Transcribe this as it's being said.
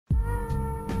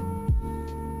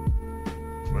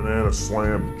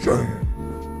BananaSlamJamma.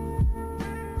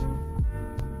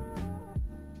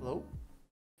 Hello.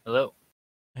 Hello.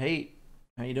 Hey,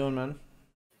 how you doing, man?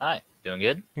 Hi. Doing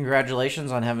good?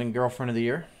 Congratulations on having Girlfriend of the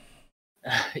Year.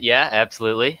 Yeah,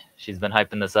 absolutely. She's been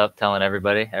hyping this up, telling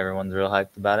everybody. Everyone's real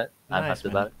hyped about it. I'm Nice, hyped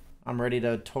man. about it. I'm ready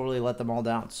to totally let them all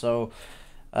down. So,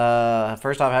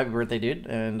 first off, happy birthday, dude,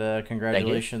 and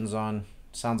congratulations on.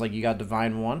 Sounds like you got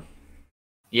Divine 1.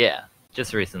 Yeah,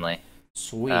 just recently.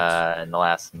 Sweet. In the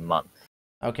last month.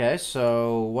 Okay,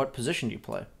 so what position do you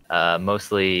play?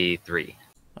 Mostly 3.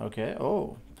 Okay.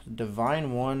 Oh,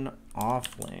 Divine 1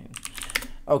 Offlane.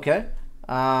 Okay.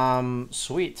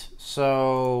 Sweet.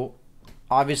 So,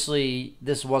 obviously,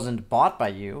 this wasn't bought by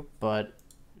you, but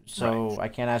so Right. I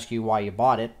can't ask you why you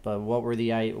bought it. But what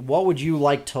would you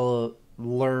like to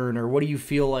learn, or what do you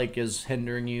feel like is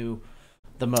hindering you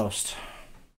the most?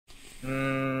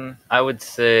 I would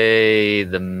say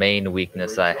the main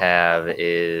weakness I have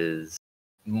is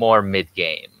more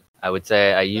mid-game. I would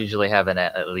say I usually have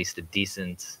at least a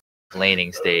decent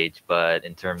laning stage, but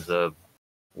in terms of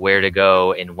where to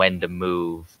go and when to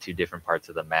move to different parts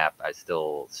of the map, I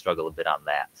still struggle a bit on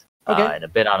that. Okay. And a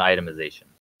bit on itemization.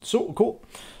 So cool.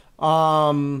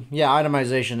 Yeah,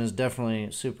 itemization is definitely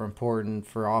super important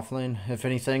for offlane, if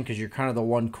anything, because you're kind of the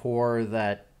one core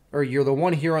that, or you're the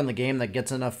one hero in the game that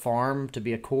gets enough farm to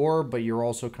be a core, but you're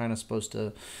also kind of supposed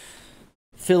to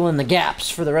fill in the gaps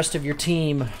for the rest of your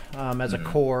team as a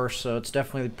core. So it's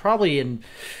definitely probably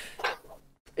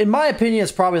in my opinion,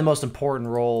 it's probably the most important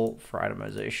role for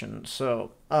itemization.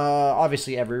 So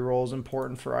obviously every role is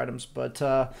important for items, but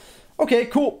okay,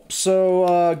 cool.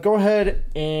 So go ahead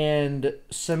and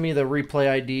send me the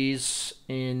replay IDs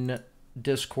in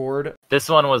Discord. This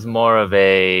one was more of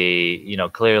a,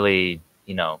 clearly,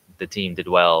 the team did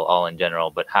well all in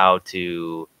general, but how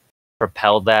to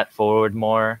propel that forward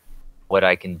more, what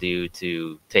I can do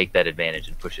to take that advantage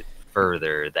and push it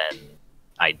further than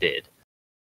I did.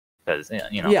 Because,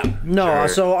 Yeah, no, sure.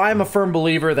 so I'm a firm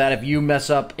believer that if you mess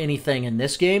up anything in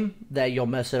this game, that you'll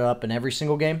mess it up in every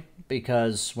single game,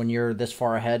 because when you're this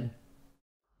far ahead,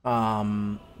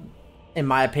 in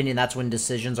my opinion, that's when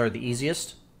decisions are the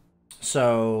easiest.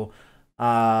 So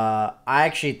I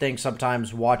actually think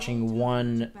sometimes watching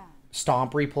one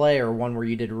stomp replay or one where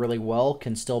you did really well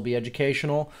can still be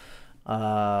educational.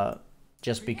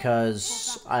 Just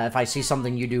because if I see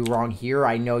something you do wrong here,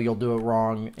 I know you'll do it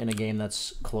wrong in a game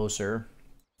that's closer.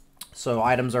 So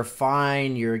items are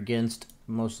fine. You're against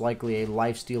most likely a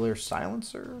Lifestealer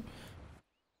Silencer.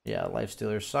 Yeah,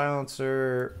 Lifestealer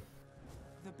Silencer.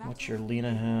 What's your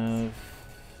Lena have?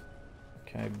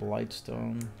 Okay,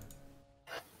 Blightstone.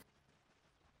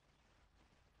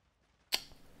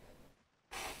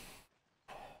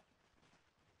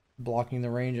 Blocking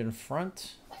the range in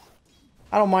front.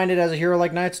 I don't mind it as a hero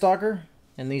like Night Stalker.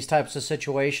 In these types of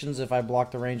situations, if I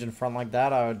block the range in front like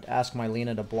that, I would ask my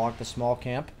Lena to block the small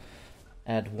camp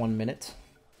at 1 minute.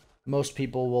 Most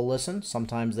people will listen.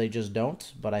 Sometimes they just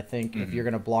don't. But I think if you're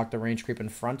going to block the range creep in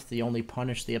front, the only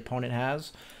punish the opponent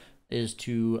has is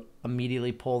to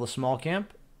immediately pull the small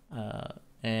camp.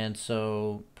 And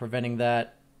so preventing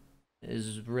that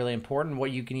is really important.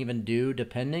 What you can even do,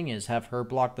 depending, is have her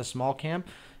block the small camp,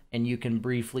 and you can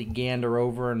briefly gander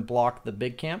over and block the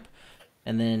big camp.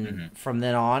 And then from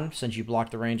then on, since you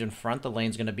block the range in front, the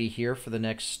lane's going to be here for the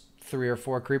next 3 or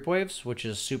 4 creep waves, which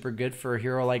is super good for a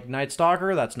hero like Night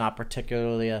Stalker. That's not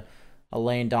particularly a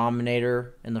lane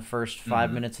dominator in the first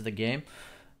 5 minutes of the game.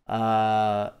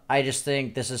 I just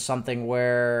think this is something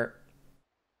where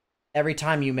every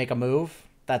time you make a move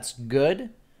that's good,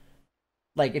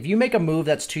 like if you make a move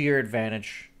that's to your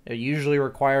advantage, it usually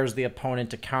requires the opponent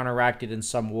to counteract it in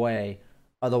some way.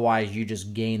 Otherwise, you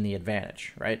just gain the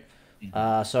advantage, right?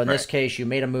 So in this case, you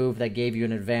made a move that gave you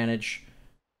an advantage.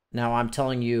 Now I'm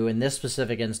telling you, in this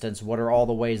specific instance, what are all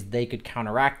the ways they could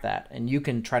counteract that? And you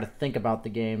can try to think about the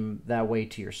game that way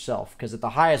to yourself. Because at the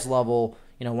highest level,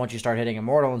 once you start hitting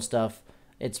Immortal and stuff,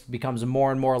 it becomes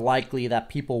more and more likely that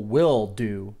people will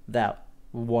do that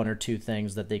 1 or 2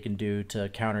 things that they can do to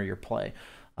counter your play.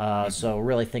 So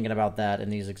really thinking about that in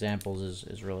these examples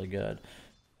is really good.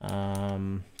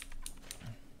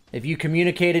 If you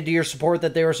communicated to your support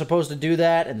that they were supposed to do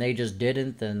that and they just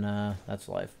didn't, then that's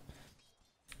life.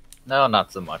 No,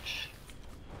 not so much.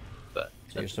 But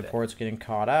so your support's getting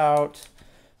caught out.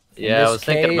 Yeah, I was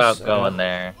thinking about going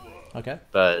there. Okay.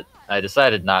 But I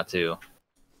decided not to.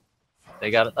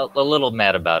 They got a little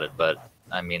mad about it, but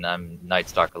I mean, I'm Night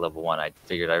Stalker level 1. I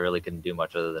figured I really couldn't do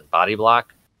much other than body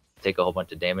block, take a whole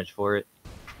bunch of damage for it.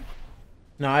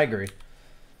 No, I agree.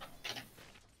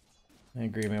 I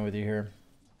agree, man, with you here.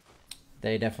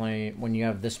 They definitely, when you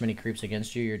have this many creeps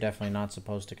against you, you're definitely not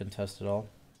supposed to contest at all.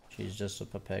 She's just a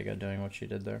Pepega doing what she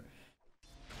did there.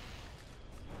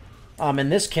 In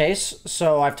this case,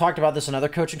 so I've talked about this in other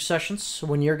coaching sessions.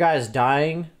 When your guy is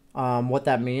dying, what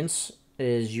that means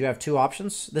is you have two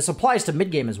options. This applies to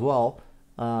mid game as well.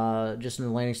 Just in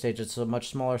the laning stage, it's a much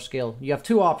smaller scale. You have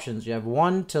two options. You have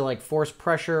one to like force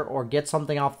pressure or get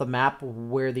something off the map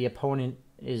where the opponent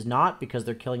is not because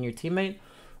they're killing your teammate,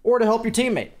 or to help your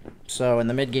teammate. So in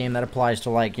the mid game, that applies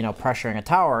to like, you know, pressuring a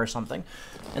tower or something.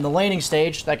 In the laning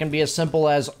stage, that can be as simple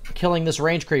as killing this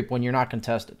range creep when you're not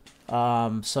contested.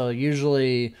 So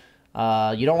usually,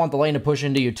 you don't want the lane to push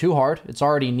into you too hard. It's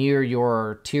already near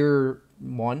your tier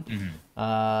 1.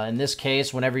 In this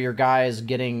case, whenever your guy is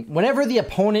whenever the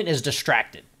opponent is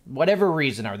distracted, whatever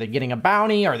reason, are they getting a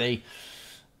bounty? Are they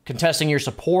contesting your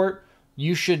support?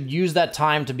 You should use that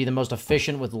time to be the most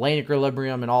efficient with lane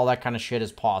equilibrium and all that kind of shit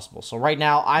as possible. So right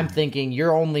now, I'm thinking you've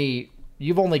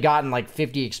only gotten like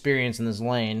 50 experience in this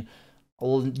lane.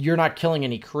 You're not killing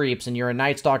any creeps, and you're a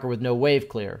Night Stalker with no wave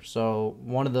clear. So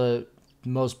one of the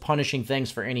most punishing things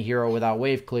for any hero without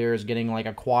wave clear is getting like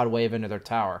a quad wave into their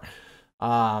tower.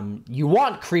 You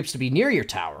want creeps to be near your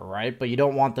tower, right? But you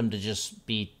don't want them to just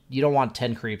be... You don't want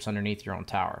 10 creeps underneath your own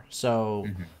tower. So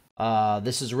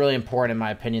this is really important in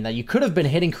my opinion, that you could have been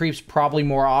hitting creeps probably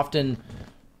more often,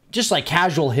 just like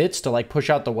casual hits to like push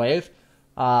out the wave.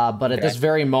 But at this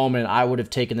very moment, I would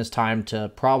have taken this time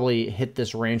to probably hit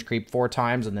this range creep 4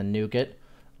 times and then nuke it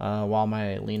while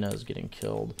my Lina is getting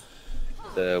killed.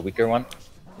 The weaker one?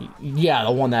 Yeah,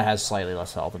 the one that has slightly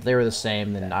less health. If they were the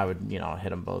same, then I would, you know,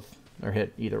 hit them both. Or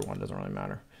hit either one, doesn't really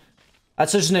matter.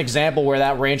 That's just an example where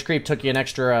that range creep took you an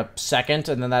extra second,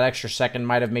 and then that extra second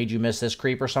might have made you miss this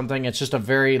creep or something. It's just a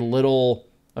very little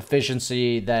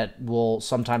efficiency that will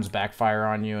sometimes backfire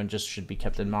on you and just should be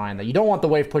kept in mind. That you don't want the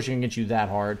wave pushing against you that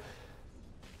hard.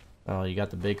 Oh, you got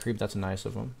the big creep? That's nice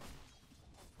of him.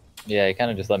 Yeah, he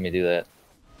kind of just let me do that.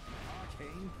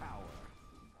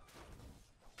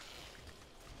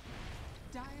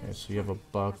 Okay, so you have a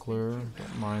buckler.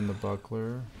 Don't mind the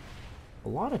buckler. A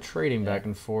lot of trading back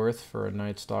and forth for a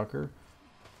Night Stalker.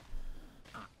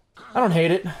 I don't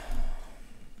hate it.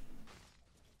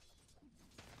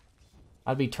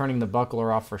 I'd be turning the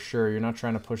buckler off for sure. You're not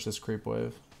trying to push this creep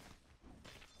wave.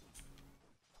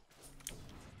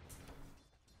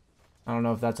 I don't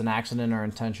know if that's an accident or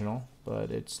intentional,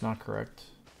 but it's not correct.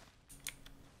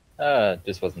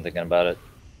 Just wasn't thinking about it.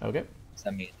 Okay.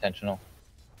 Semi-intentional.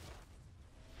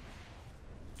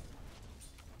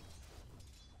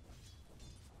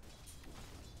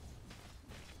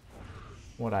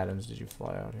 What items did you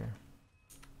fly out here?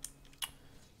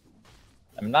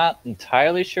 I'm not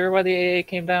entirely sure why the AA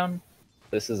came down.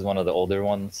 This is one of the older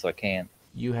ones, so I can't.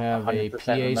 You have a 100%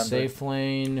 PA remember. safe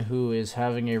lane who is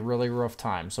having a really rough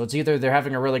time. So it's either they're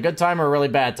having a really good time or a really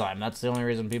bad time. That's the only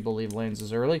reason people leave lanes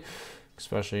this early,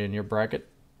 especially in your bracket.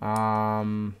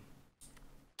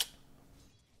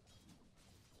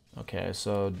 Okay,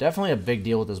 so definitely a big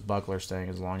deal with this buckler staying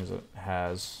as long as it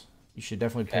has. You should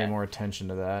definitely pay more attention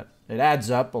to that. It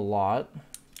adds up a lot.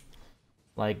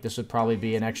 Like, this would probably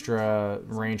be an extra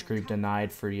range creep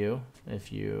denied for you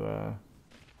if you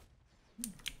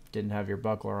didn't have your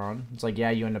buckler on. It's like, yeah,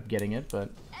 you end up getting it, but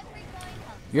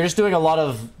you're just doing a lot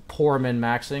of poor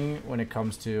min-maxing when it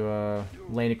comes to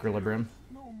lane equilibrium.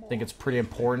 I think it's pretty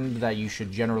important that you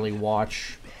should generally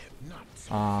watch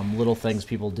little things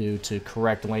people do to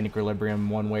correct lane equilibrium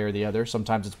one way or the other.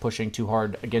 Sometimes it's pushing too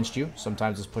hard against you.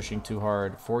 Sometimes it's pushing too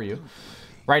hard for you.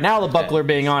 Right now, the buckler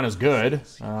being on is good.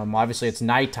 Obviously, it's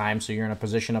nighttime, so you're in a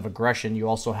position of aggression. You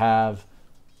also have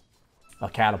a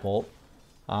catapult.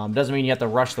 Doesn't mean you have to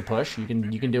rush the push. You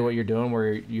can do what you're doing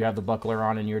where you have the buckler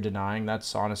on and you're denying.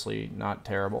 That's honestly not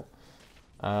terrible.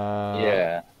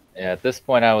 Yeah. At this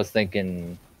point, I was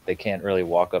thinking they can't really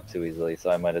walk up too easily,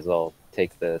 so I might as well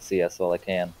take the CS while I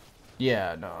can.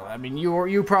 Yeah, no. I mean,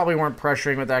 you probably weren't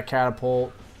pressuring with that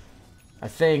catapult. I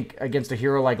think against a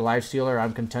hero like Lifestealer,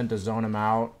 I'm content to zone him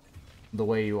out the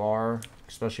way you are,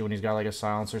 especially when he's got like a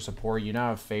silencer support. You now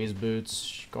have phase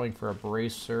boots, going for a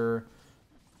bracer.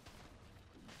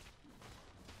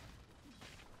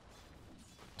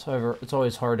 However, it's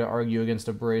always hard to argue against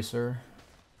a bracer.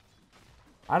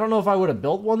 I don't know if I would have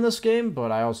built one this game,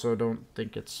 but I also don't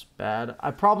think it's bad. I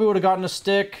probably would have gotten a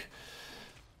stick,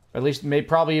 at least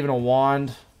probably even a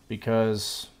wand,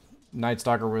 because Night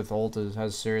Stalker with ult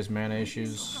has serious mana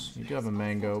issues. You do have a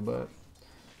mango, but...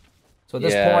 So at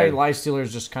this point, Lifestealer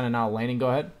is just kind of not laning. Go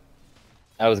ahead.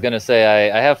 I was going to say,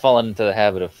 I have fallen into the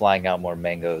habit of flying out more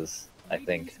mangoes, I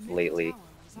think, lately,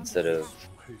 instead of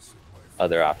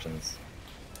other options.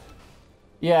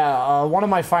 Yeah, one of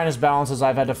my finest balances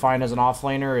I've had to find as an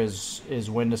offlaner is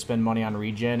when to spend money on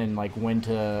regen and like when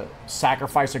to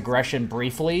sacrifice aggression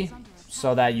briefly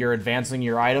so that you're advancing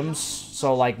your items.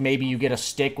 So like maybe you get a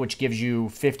stick which gives you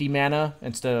 50 mana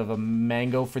instead of a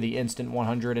mango for the instant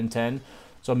 110.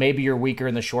 So maybe you're weaker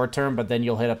in the short term, but then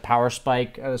you'll hit a power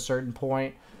spike at a certain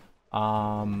point.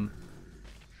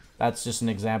 That's just an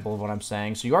example of what I'm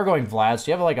saying. So you are going Vlad,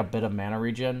 so you have like a bit of mana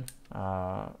regen.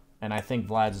 And I think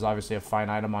Vlad's is obviously a fine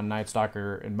item on Night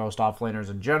Stalker and most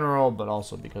offlaners in general, but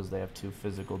also because they have 2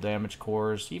 physical damage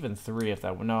cores, even 3 if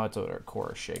that. No, it's a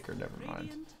core shaker. Never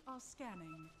mind.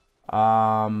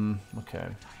 Okay.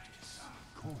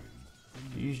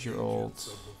 Use your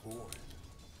ult.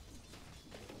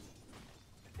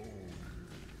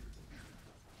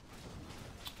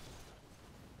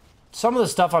 Some of the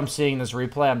stuff I'm seeing in this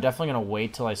replay, I'm definitely going to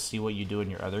wait till I see what you do in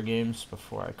your other games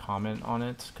before I comment on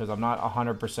it, because I'm not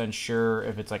 100% sure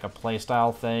if it's like a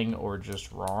playstyle thing or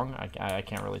just wrong. I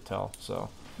can't really tell, so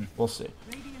we'll see.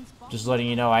 Just letting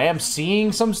you know, I am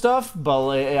seeing some stuff, but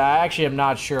I actually am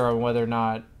not sure on whether or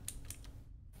not,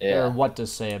 or what to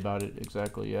say about it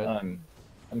exactly yet.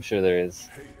 I'm sure there is.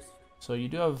 So you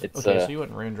do have, okay, so you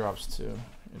went raindrops too.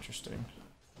 Interesting.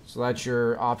 So that's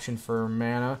your option for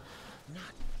mana.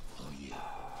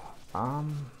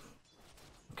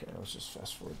 Okay, let's just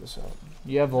fast forward this out.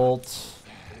 You have ult.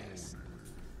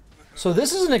 So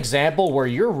this is an example where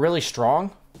you're really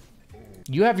strong.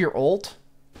 You have your ult,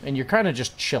 and you're kind of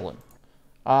just chilling.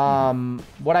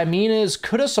 What I mean is,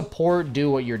 could a support do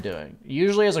what you're doing?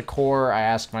 Usually as a core, I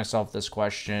ask myself this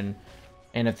question,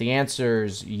 and if the answer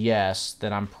is yes,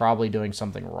 then I'm probably doing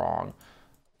something wrong.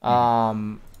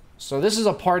 So this is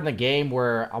a part in the game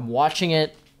where I'm watching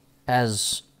it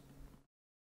as...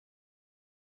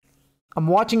 I'm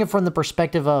watching it from the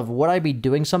perspective of, would I be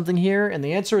doing something here? And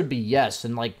the answer would be yes.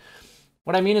 And like,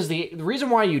 what I mean is the reason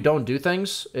why you don't do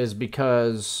things is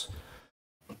because,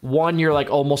 1, you're like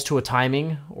almost to a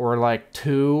timing, or like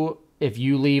 2, if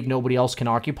you leave, nobody else can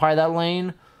occupy that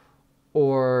lane,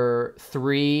 or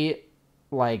 3,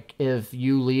 like if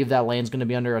you leave, that lane's going to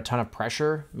be under a ton of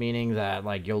pressure, meaning that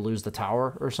like you'll lose the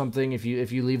tower or something if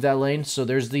you leave that lane. So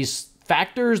there's these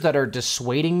factors that are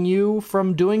dissuading you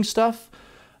from doing stuff.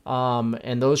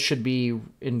 And those should be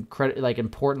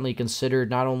importantly considered,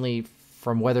 not only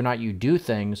from whether or not you do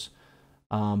things,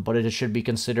 but it should be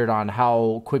considered on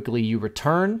how quickly you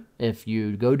return if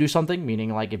you go do something,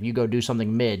 meaning like if you go do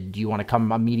something mid, do you want to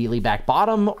come immediately back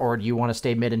bottom, or do you want to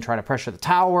stay mid and try to pressure the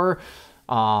tower,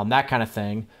 that kind of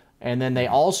thing. And then they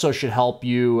also should help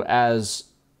you as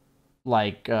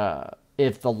like,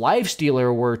 if the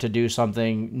lifestealer were to do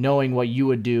something, knowing what you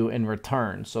would do in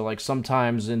return. So like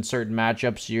sometimes in certain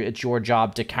matchups, it's your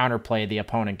job to counterplay the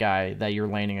opponent guy that you're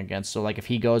laning against. So like if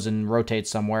he goes and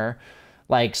rotates somewhere,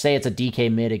 like say it's a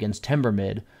DK mid against Timber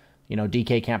mid, you know,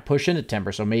 DK can't push into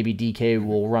Timber, so maybe DK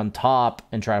will run top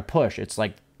and try to push. It's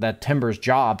like that Timber's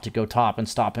job to go top and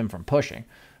stop him from pushing.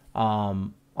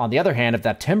 On the other hand, if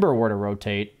that Timber were to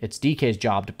rotate, it's DK's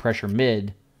job to pressure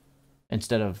mid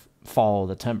instead of follow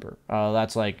the Timber.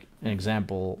 That's like an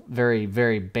example, very,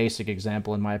 very basic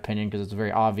example in my opinion, because it's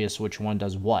very obvious which one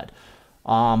does what.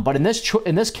 But in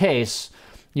this case,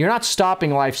 you're not stopping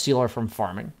Lifestealer from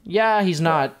farming. Yeah, he's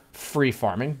not free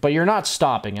farming, but you're not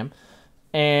stopping him.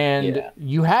 And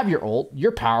you have your ult,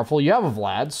 you're powerful, you have a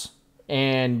Vlad's,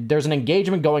 and there's an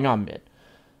engagement going on mid.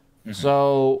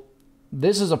 So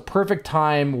this is a perfect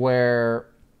time where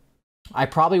I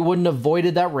probably wouldn't have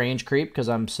avoided that range creep because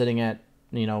I'm sitting at,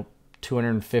 you know,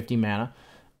 250 mana,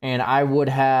 and I would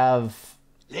have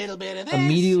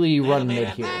immediately run mid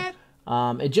here.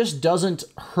 It just doesn't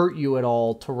hurt you at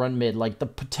all to run mid. Like the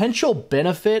potential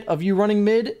benefit of you running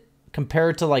mid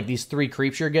compared to like these 3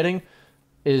 creeps you're getting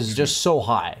is just so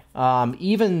high.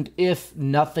 Even if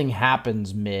nothing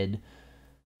happens mid,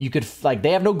 you could like,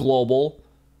 they have no global.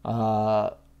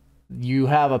 You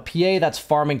have a PA that's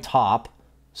farming top.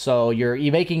 So you're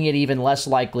making it even less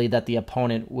likely that the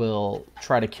opponent will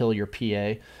try to kill your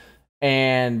PA.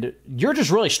 And you're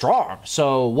just really strong.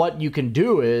 So what you can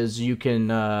do is you can,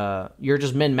 you're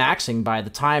just min-maxing by the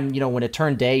time, you know, when it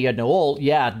turned day, you had no ult.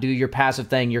 Yeah, do your passive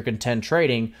thing, you're content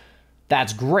trading.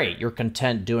 That's great. You're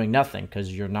content doing nothing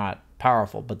because you're not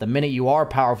powerful. But the minute you are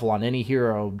powerful on any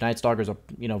hero, Night Stalker's a,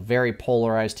 you know, very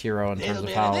polarized hero in terms of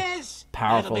how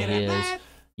powerful he is.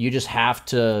 You just have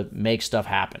to make stuff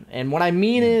happen. And what I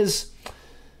mean is,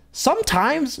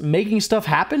 sometimes making stuff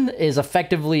happen is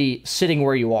effectively sitting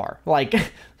where you are. Like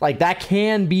that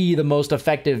can be the most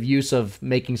effective use of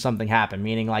making something happen.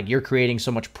 Meaning like you're creating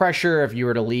so much pressure. If you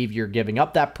were to leave, you're giving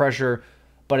up that pressure.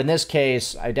 But in this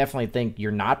case, I definitely think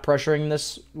you're not pressuring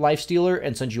this lifestealer,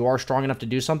 and since you are strong enough to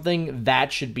do something,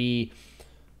 that should be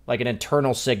like an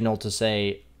internal signal to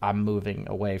say, I'm moving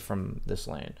away from this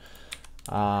lane.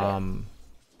 I'm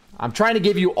trying to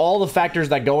give you all the factors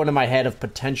that go into my head of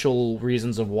potential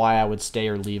reasons of why I would stay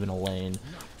or leave in a lane.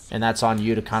 And that's on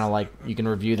you to kind of like, you can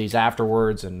review these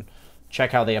afterwards and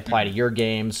check how they apply to your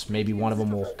games. Maybe one of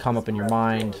them will come up in your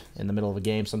mind in the middle of a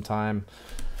game sometime.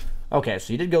 Okay,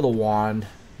 so you did go the wand.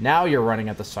 Now you're running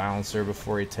at the silencer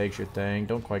before he takes your thing.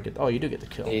 Don't quite get... Oh, you do get the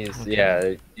kill. Okay.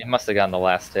 Yeah, he must have gotten the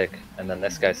last tick, and then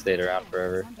this guy stayed around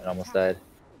forever and almost died.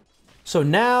 So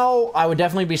now I would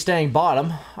definitely be staying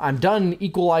bottom. I'm done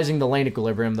equalizing the lane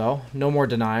equilibrium, though. No more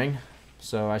denying.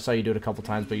 So I saw you do it a couple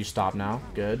times, but you stop now.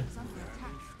 Good.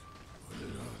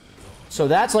 So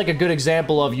that's like a good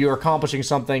example of you accomplishing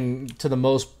something to the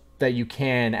most that you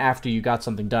can after you got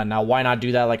something done. Now, why not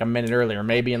do that like a minute earlier?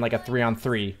 Maybe in like a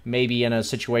 3-on-3. Maybe in a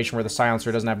situation where the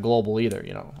silencer doesn't have global either,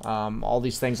 you know. All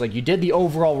these things. Like, you did the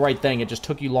overall right thing. It just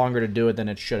took you longer to do it than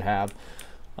it should have.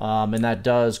 And that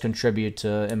does contribute to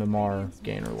MMR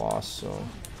gain or loss. So,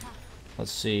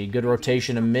 let's see. Good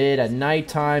rotation of mid at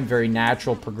nighttime. Very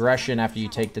natural progression after you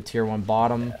take the tier 1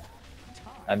 bottom.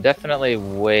 I'm definitely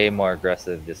way more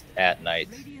aggressive just at night.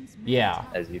 Yeah.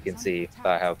 As you can see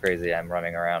by how crazy I'm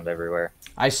running around everywhere.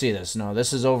 I see this. No,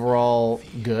 this is overall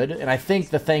good. And I think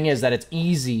the thing is that it's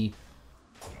easy.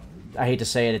 I hate to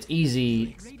say it. It's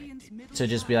easy to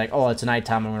just be like, oh, it's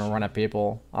nighttime, I'm going to run at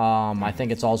people. I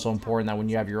think it's also important that when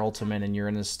you have your ultimate and you're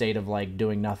in a state of, like,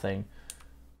 doing nothing,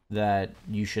 that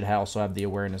you should also have the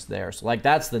awareness there. So, like,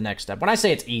 that's the next step. When I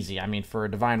say it's easy, I mean, for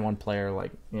a Divine 1 player,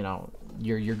 like, you know,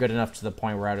 you're good enough to the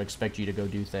point where I would expect you to go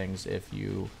do things if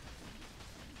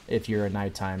you're a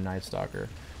nighttime Night Stalker.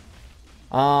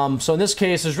 So in this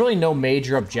case, there's really no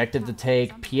major objective to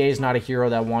take. PA is not a hero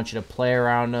that wants you to play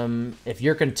around him. If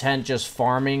you're content just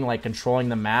farming, like controlling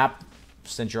the map,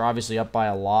 since you're obviously up by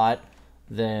a lot,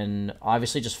 then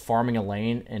obviously just farming a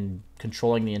lane and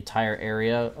controlling the entire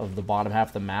area of the bottom half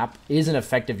of the map is an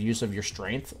effective use of your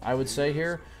strength, I would say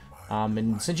here.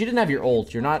 And since you didn't have your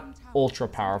ult, you're not ultra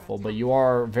powerful, but you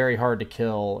are very hard to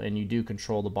kill, and you do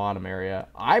control the bottom area.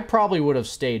 I probably would have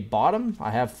stayed bottom.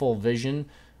 I have full vision.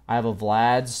 I have a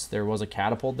Vlad's. There was a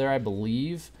catapult there, I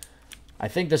believe. I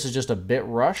think this is just a bit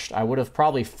rushed. I would have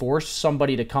probably forced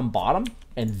somebody to come bottom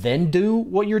and then do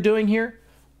what you're doing here.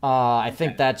 I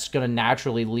think that's going to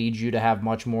naturally lead you to have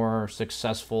much more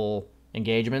successful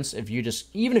engagements.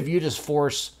 Even if you just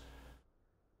force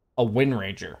a Wind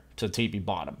Ranger to TP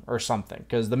bottom or something.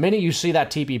 Because the minute you see that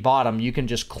TP bottom, you can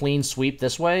just clean sweep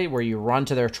this way where you run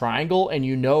to their triangle and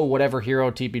you know whatever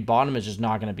hero TP bottom is just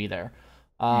not going to be there.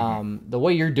 The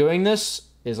way you're doing this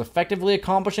is effectively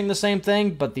accomplishing the same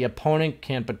thing, but the opponent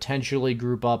can potentially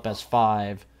group up as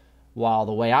 5, while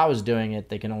the way I was doing it,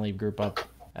 they can only group up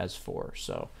as 4.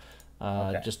 So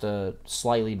just a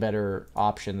slightly better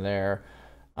option there.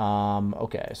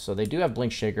 Okay, so they do have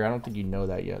Blink Shaker. I don't think you know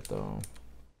that yet, though.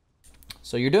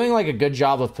 So you're doing like a good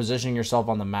job of positioning yourself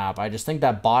on the map. I just think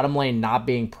that bottom lane not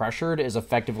being pressured is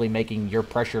effectively making your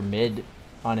pressure mid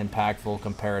unimpactful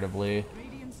comparatively.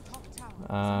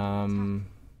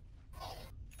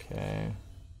 Okay.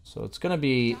 So it's going to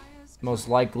be most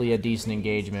likely a decent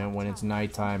engagement when it's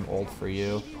nighttime ult for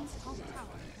you.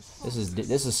 This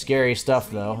is scary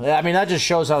stuff, though. I mean, that just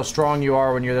shows how strong you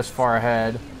are when you're this far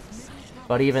ahead.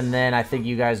 But even then, I think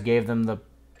you guys gave them the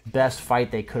best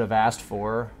fight they could have asked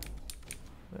for,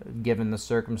 given the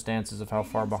circumstances of how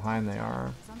far behind they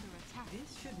are.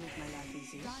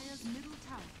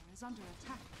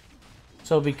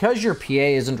 So because your PA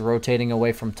isn't rotating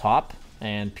away from top,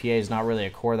 and PA is not really a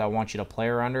core that wants you to play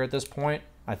around her at this point,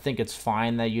 I think it's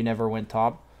fine that you never went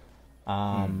top.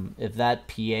 If that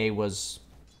PA was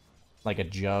like a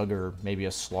Jug or maybe a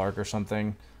Slark or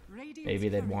something, maybe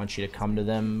they'd want you to come to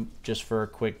them just for a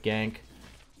quick gank.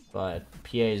 But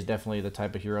PA is definitely the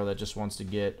type of hero that just wants to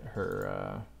get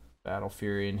her Battle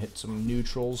Fury and hit some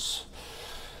neutrals.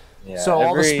 Yeah, so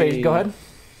all the space... Go ahead.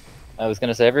 I was going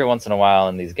to say, every once in a while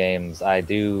in these games, I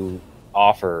do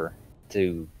offer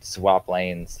to swap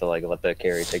lanes to like let the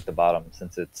carry take the bottom,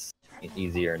 since it's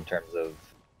easier in terms of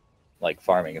like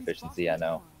farming efficiency, I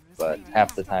know. But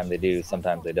half the time they do,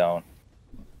 sometimes they don't.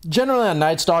 Generally on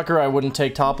Night Stalker, I wouldn't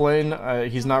take top lane.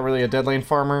 He's not really a dead lane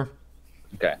farmer.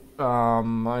 Okay.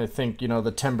 I think, you know,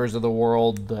 the Timbers of the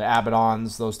world, the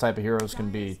Abaddons, those type of heroes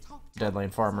can be dead lane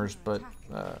farmers, but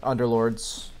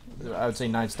Underlords, I would say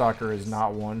Night Stalker is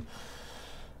not one.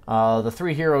 The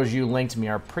 3 heroes you linked me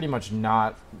are pretty much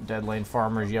not dead lane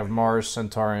farmers. You have Mars,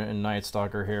 Centaur, and Night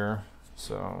Stalker here.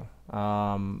 So,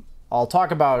 I'll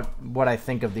talk about what I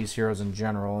think of these heroes in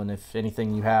general, and if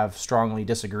anything you have strongly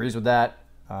disagrees with that,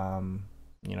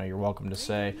 you know, you're welcome to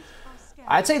say.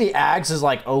 I'd say the Axe is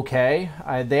like okay.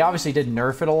 They obviously did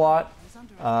nerf it a lot.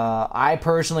 I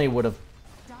personally would have.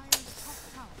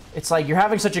 It's like you're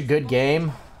having such a good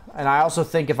game, and I also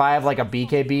think if I have like a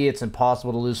BKB, it's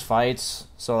impossible to lose fights.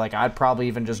 So like I'd probably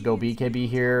even just go BKB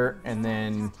here, and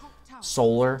then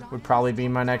Solar would probably be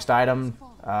my next item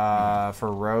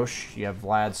for Roche. You have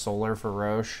Vlad Solar for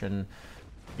Roche, and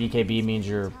BKB means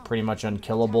you're pretty much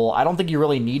unkillable. I don't think you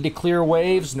really need to clear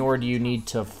waves, nor do you need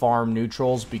to farm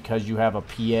neutrals because you have a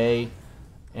PA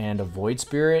and a Void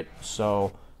Spirit.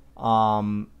 So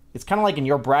it's kind of like in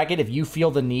your bracket, if you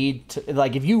feel the need to,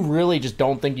 like, if you really just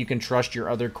don't think you can trust your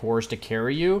other cores to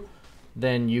carry you,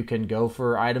 then you can go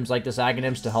for items like this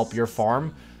Aghanims to help your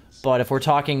farm. But if we're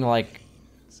talking like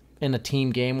in a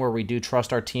team game where we do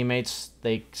trust our teammates,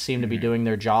 they seem to be doing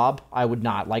their job, I would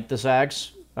not like this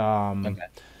Ags. Okay.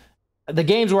 The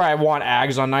games where I want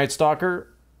Ags on Night Stalker,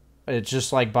 it's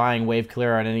just like buying wave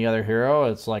clear on any other hero.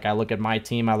 It's like I look at my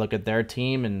team, I look at their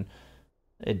team, and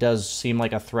it does seem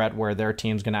like a threat where their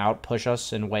team's going to outpush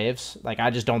us in waves. Like,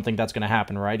 I just don't think that's going to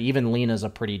happen, right? Even Lena's a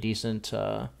pretty decent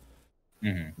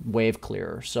wave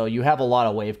clearer. So you have a lot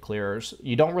of wave clearers.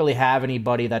 You don't really have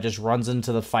anybody that just runs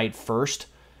into the fight first.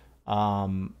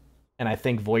 And I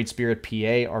think Void Spirit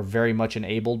PA are very much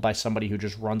enabled by somebody who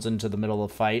just runs into the middle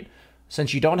of the fight.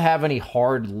 Since you don't have any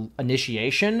hard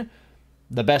initiation,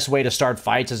 the best way to start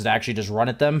fights is to actually just run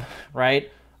at them, right?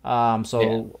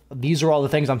 These are all the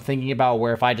things I'm thinking about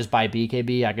where if I just buy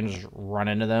BKB, I can just run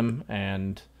into them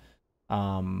and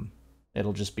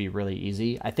it'll just be really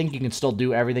easy. I think you can still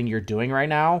do everything you're doing right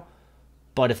now,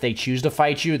 but if they choose to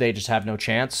fight you, they just have no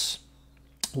chance,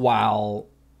 while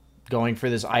going for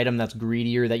this item that's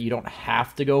greedier that you don't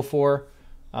have to go for.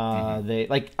 They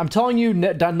like, I'm telling you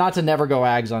not to never go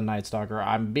Ags on Night Stalker.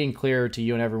 I'm being clear to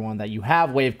you and everyone that you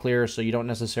have wave clear, so you don't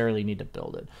necessarily need to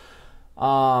build it.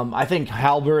 I think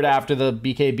Halberd after the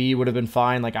BKB would have been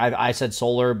fine. Like I said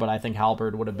Solar, but I think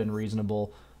Halberd would have been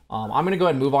reasonable. I'm going to go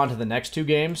ahead and move on to the next two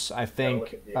games. I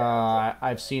think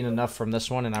I've seen enough from this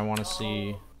one, and I want to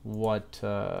see what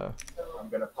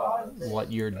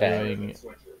you're doing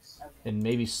in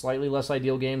maybe slightly less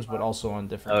ideal games, but also on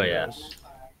different heroes.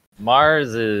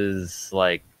 Mars is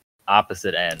like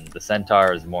opposite end. The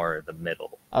Centaur is more the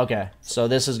middle. Okay, so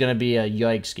this is going to be a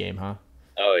yikes game, huh?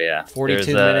 Oh yeah,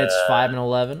 42 minutes, 5 and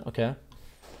 11. Okay.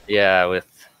 Yeah, with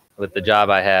the job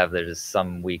I have, there's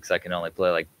some weeks I can only play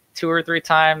like 2 or 3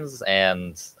 times,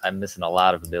 and I'm missing a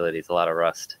lot of abilities, a lot of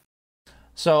rust.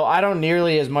 So I don't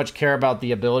nearly as much care about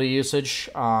the ability usage.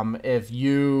 If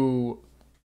you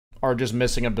are just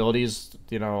missing abilities,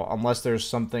 you know, unless there's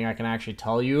something I can actually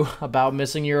tell you about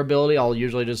missing your ability, I'll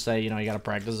usually just say, you know, you got to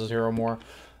practice this hero more.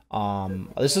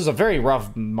 This is a very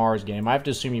rough Mars game. I have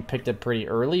to assume you picked it pretty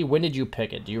early. When did you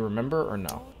pick it? Do you remember or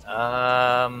no?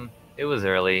 It was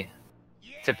early.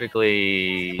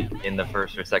 Typically in the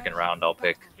first or second round, I'll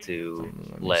pick to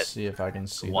let see if I can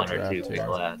see one or two pick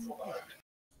last.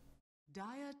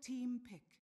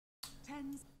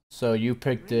 So you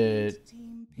picked it.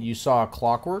 You saw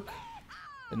Clockwork,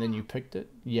 and then you picked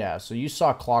it. Yeah. So you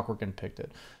saw Clockwork and picked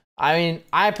it. I mean,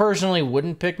 I personally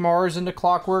wouldn't pick Mars into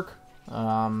Clockwork.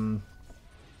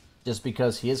 Just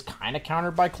because he is kind of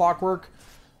countered by Clockwork.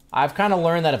 I've kind of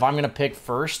learned that if I'm going to pick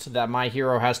first, that my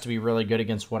hero has to be really good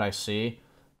against what I see.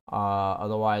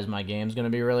 Otherwise, my game's going to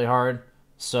be really hard.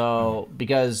 So,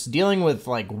 because dealing with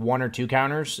like 1 or 2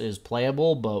 counters is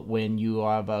playable, but when you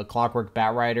have a Clockwork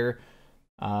Batrider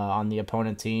on the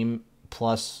opponent team,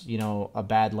 plus, you know, a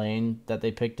bad lane that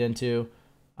they picked into,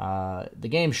 the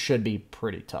game should be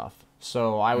pretty tough.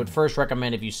 So, I would first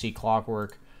recommend if you see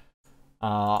Clockwork,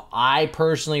 I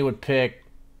personally would pick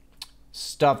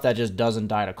stuff that just doesn't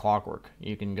die to Clockwork.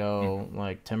 You can go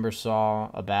like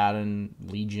Timbersaw, Abaddon,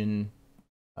 Legion,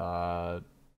 I'd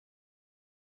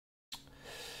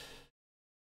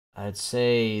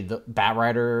say the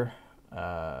Batrider,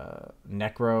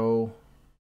 Necro,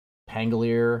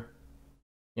 Pangolier.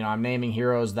 You know, I'm naming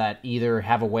heroes that either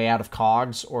have a way out of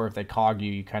cogs, or if they cog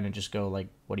you, you kind of just go like,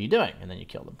 "What are you doing?" and then you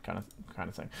kill them, kind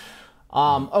of thing.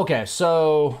 Okay,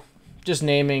 so just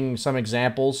naming some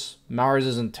examples. Mars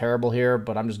isn't terrible here,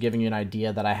 but I'm just giving you an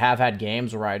idea that I have had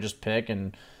games where I just pick,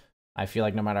 and I feel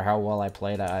like no matter how well I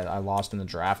played, I lost in the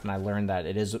draft, and I learned that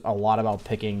it is a lot about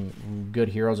picking good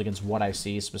heroes against what I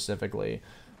see specifically.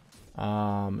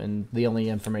 And the only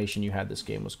information you had this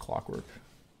game was Clockwork.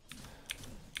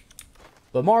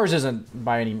 But Mars isn't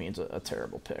by any means a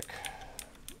terrible pick.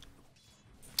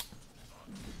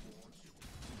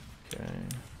 Okay.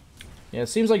 Yeah, it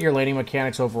seems like your laning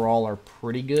mechanics overall are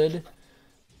pretty good.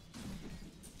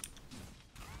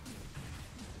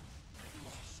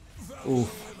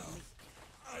 Oof.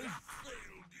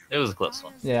 It was a close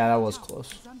one. Yeah, that was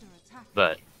close.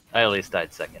 But I at least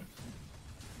died second.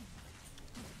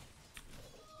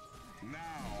 Now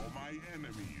my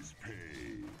enemies pay.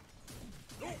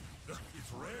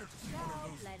 It's rare to see one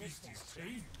of those beasties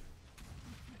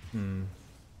tame.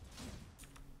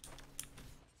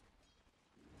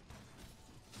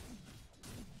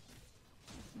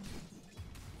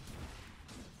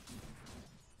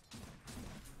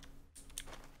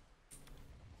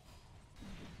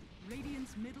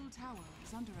 Radiant's middle tower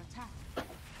is under attack.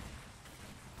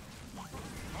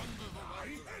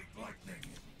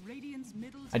 Radiant's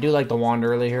middle I do like the wand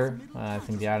early here. I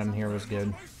think the item here was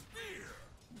good.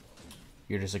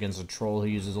 You're just against a troll who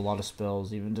uses a lot of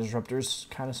spells. Even Disruptor's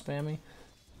kind of spammy.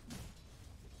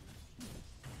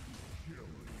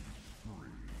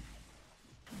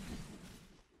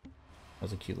 That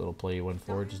was a cute little play you went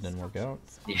for. It just didn't work out.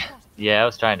 Yeah, I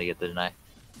was trying to get the deny.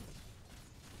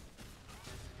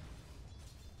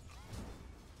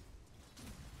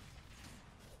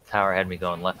 Tower had me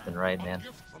going left and right, man.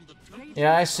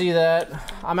 Yeah, I see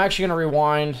that. I'm actually going to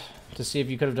rewind to see if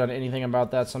you could have done anything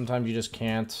about that. Sometimes you just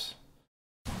can't.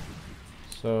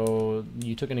 So,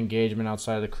 you took an engagement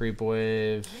outside of the creep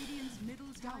wave.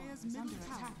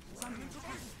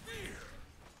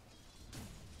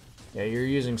 Yeah, you're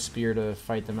using spear to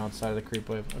fight them outside of the creep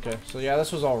wave. Okay, so yeah,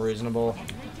 this was all reasonable.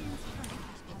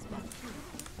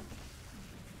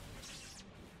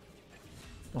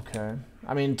 Okay.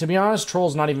 I mean, to be honest,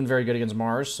 Troll's not even very good against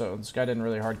Mars, so this guy didn't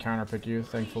really hard counterpick you,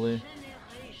 thankfully.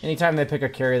 Anytime they pick a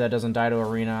carry that doesn't die to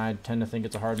Arena, I tend to think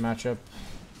it's a hard matchup.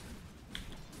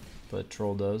 But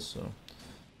Troll does, so...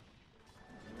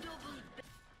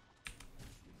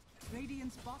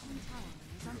 Radiant's bottom tower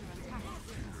is under attack.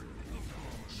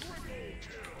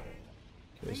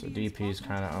 Okay, so DP is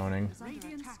kind of owning.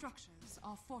 Radiant structures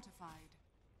are fortified.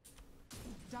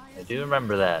 I do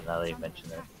remember that, now that you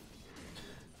mentioned it.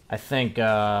 I think,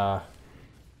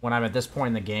 when I'm at this point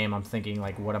in the game, I'm thinking,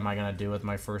 like, what am I going to do with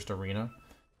my first Arena?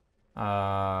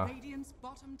 Radiant's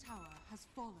bottom tower has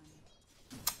fallen.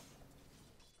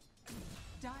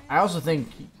 I also think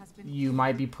you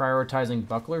might be prioritizing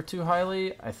Buckler too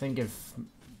highly. I think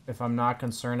if I'm not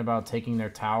concerned about taking their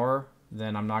tower,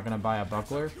 then I'm not going to buy a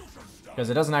Buckler. Because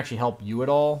it doesn't actually help you at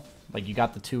all. Like, you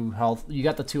got the 2 health, you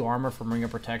got the 2 armor from Ring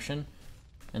of Protection.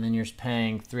 And then you're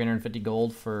paying 350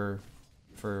 gold for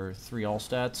 3 all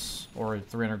stats, or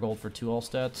 300 gold for 2 all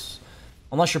stats.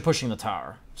 Unless you're pushing the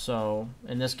tower. So,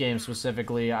 in this game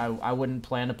specifically, I wouldn't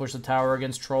plan to push the tower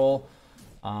against Troll.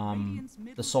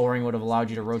 The Soul Ring would have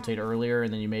allowed you to rotate earlier,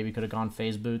 and then you maybe could have gone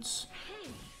phase boots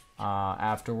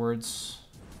afterwards.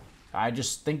 I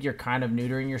just think you're kind of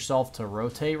neutering yourself to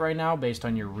rotate right now based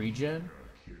on your regen,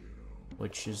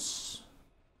 which is,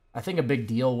 I think, a big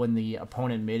deal when the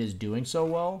opponent mid is doing so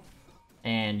well,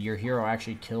 and your hero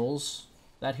actually kills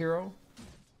that hero.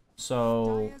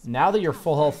 So now that you're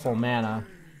full health, full mana,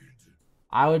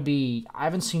 I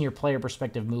haven't seen your player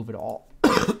perspective move at all.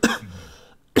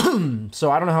 So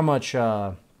I don't know how much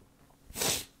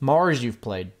Mars you've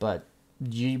played, but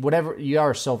you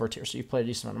are silver tier, so you've played a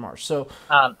decent amount of Mars. So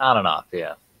on and off,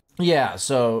 yeah. Yeah,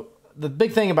 so the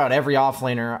big thing about every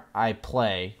offlaner I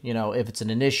play, you know, if it's an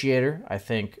initiator, I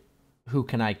think, who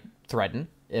can I threaten?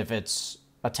 If it's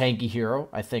a tanky hero,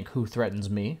 I think, who threatens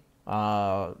me?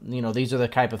 You know, these are the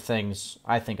type of things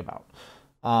I think about.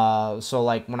 So,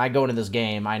 like, when I go into this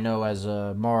game, I know as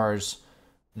a Mars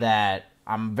that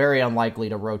I'm very unlikely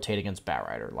to rotate against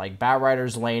Batrider. Like,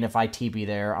 Batrider's lane, if I TP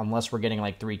there, unless we're getting,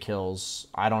 like, 3 kills,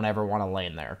 I don't ever want to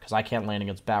lane there, because I can't lane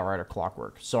against Batrider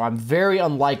Clockwork. So I'm very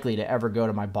unlikely to ever go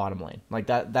to my bottom lane. Like,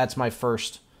 that's my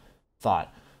first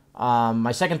thought.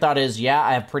 My second thought is, yeah,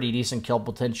 I have pretty decent kill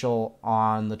potential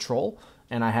on the Troll,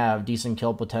 and I have decent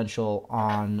kill potential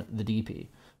on the DP.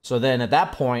 So then, at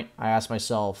that point, I ask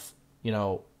myself, you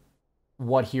know,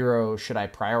 what hero should I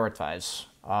prioritize?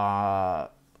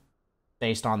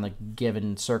 Based on the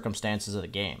given circumstances of the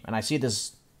game. And I see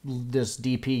this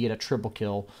DP get a triple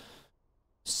kill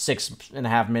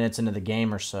 6.5 minutes into the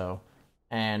game or so,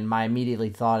 and my immediately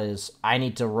thought is, I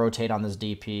need to rotate on this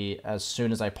DP as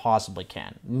soon as I possibly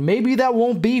can. Maybe that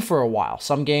won't be for a while.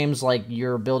 Some games, like,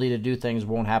 your ability to do things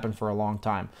won't happen for a long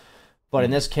time. But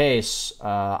in this case,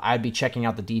 I'd be checking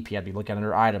out the DP. I'd be looking at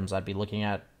her items. I'd be looking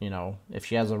at, you know, if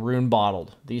she has a rune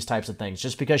bottled, these types of things.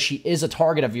 Just because she is a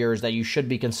target of yours that you should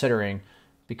be considering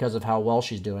because of how well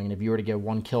she's doing. And if you were to get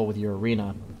 1 kill with your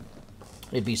Arena,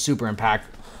 it'd be super impactful.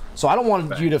 So I don't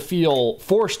want you to feel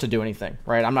forced to do anything,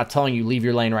 right? I'm not telling you leave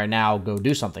your lane right now, go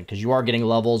do something, because you are getting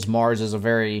levels. Mars is a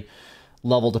very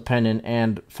level-dependent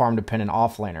and farm-dependent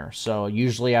offlaner. So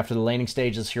usually after the laning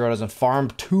stage, this hero doesn't farm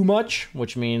too much,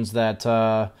 which means that,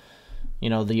 you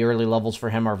know, the early levels for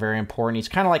him are very important. He's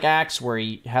kind of like Axe, where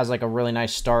he has like a really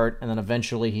nice start, and then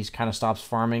eventually he's kind of stops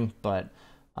farming, but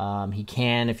he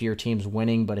can if your team's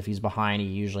winning, but if he's behind, he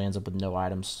usually ends up with no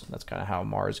items. That's kind of how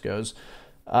Mars goes.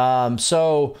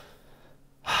 So,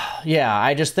 yeah,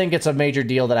 I just think it's a major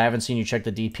deal that I haven't seen you check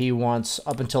the DP once.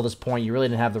 Up until this point, you really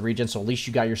didn't have the regen, so at least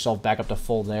you got yourself back up to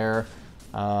full there.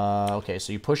 Okay,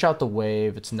 so you push out the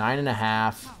wave. It's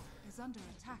 9.5. Is under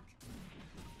attack.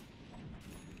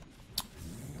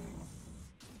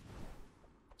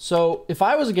 So, if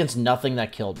I was against nothing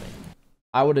that killed me,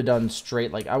 I would have done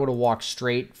straight, like, I would have walked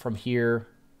straight from here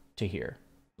to here.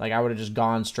 Like, I would have just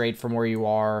gone straight from where you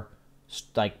are,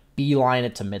 like, beeline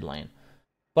it to mid lane.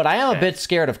 But I am a bit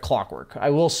scared of Clockwork, I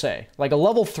will say. Like, a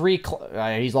level 3,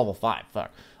 he's level 5,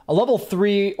 fuck. A level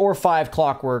 3 or 5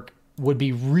 Clockwork would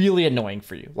be really annoying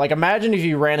for you. Like, imagine if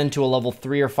you ran into a level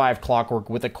 3 or 5 Clockwork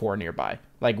with a core nearby.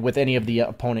 Like, with any of the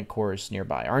opponent cores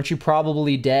nearby. Aren't you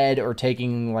probably dead or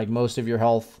taking, like, most of your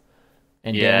health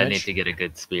and damage? I need to get a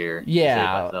good spear.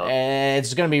 Yeah,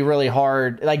 it's going to be really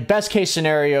hard. Like, best case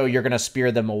scenario, you're going to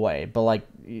spear them away. But, like,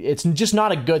 it's just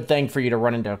not a good thing for you to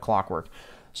run into a Clockwork.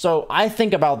 So I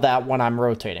think about that when I'm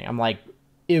rotating. I'm like,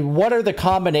 what are the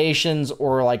combinations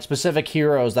or, like, specific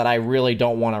heroes that I really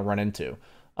don't want to run into?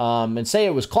 And say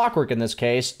it was Clockwork in this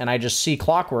case, and I just see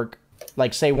Clockwork,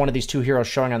 like, say one of these two heroes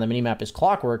showing on the minimap is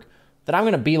Clockwork, then I'm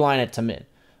going to beeline it to mid.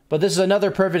 But this is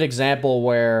another perfect example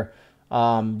where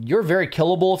you're very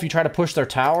killable if you try to push their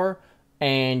tower,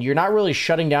 and you're not really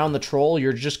shutting down the troll,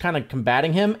 you're just kind of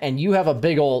combating him, and you have a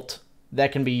big ult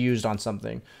that can be used on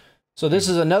something. So this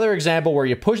is another example where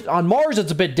you push... On Mars,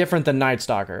 it's a bit different than Night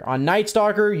Stalker. On Night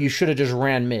Stalker, you should have just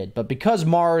ran mid. But because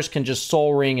Mars can just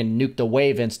Soul Ring and nuke the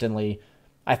wave instantly,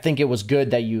 I think it was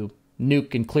good that you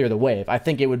nuke and clear the wave. I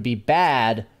think it would be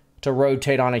bad to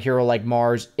rotate on a hero like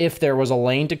Mars if there was a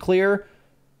lane to clear,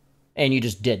 and you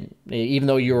just didn't, even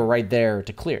though you were right there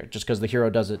to clear, just because the hero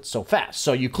does it so fast.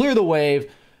 So you clear the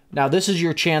wave. Now this is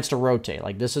your chance to rotate.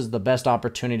 Like, this is the best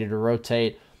opportunity to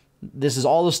rotate. This is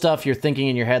all the stuff you're thinking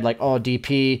in your head, like, oh,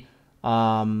 DP,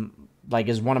 like,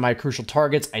 is one of my crucial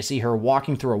targets. I see her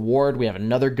walking through a ward. We have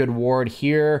another good ward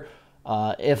here.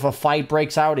 If a fight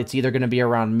breaks out, it's either going to be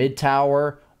around mid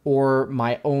tower or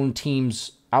my own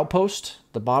team's outpost,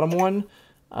 the bottom one.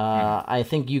 I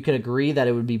think you could agree that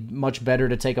it would be much better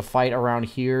to take a fight around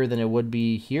here than it would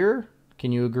be here.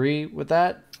 Can you agree with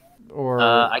that? Or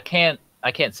I can't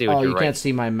see what you're can't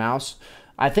see my mouse.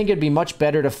 I think it'd be much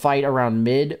better to fight around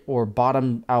mid or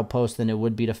bottom outpost than it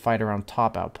would be to fight around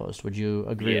top outpost. Would you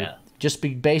agree? Yeah. Just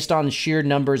be based on sheer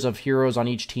numbers of heroes on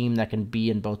each team that can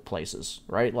be in both places,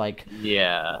 right? Like,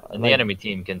 yeah, and the enemy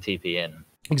team can TP in.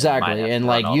 Exactly, and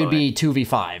like you'd be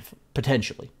 2v5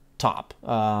 potentially top.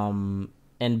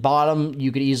 And bottom,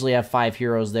 you could easily have 5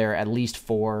 heroes there, at least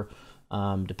 4,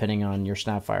 depending on your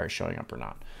Snapfire showing up or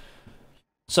not.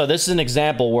 So this is an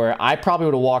example where I probably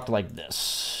would have walked like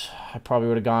this. I probably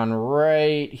would have gone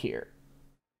right here.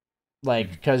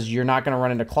 Like, because you're not going to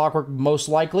run into Clockwork most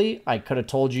likely. I could have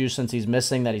told you, since he's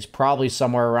missing, that he's probably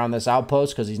somewhere around this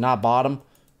outpost because he's not bottom.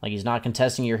 Like, he's not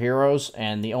contesting your heroes,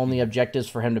 and the only objectives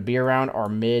for him to be around are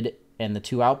mid and the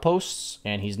 2 outposts,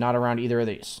 and he's not around either of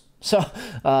these. So,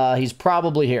 he's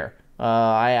probably here.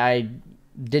 I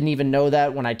didn't even know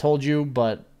that when I told you,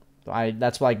 but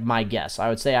that's like my guess. I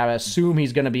would say I assume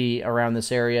he's going to be around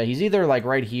this area. He's either like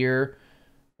right here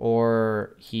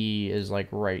or he is like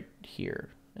right here.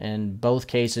 In both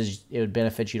cases, it would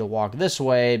benefit you to walk this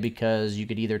way because you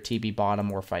could either TP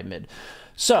bottom or fight mid.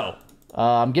 So,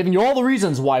 I'm giving you all the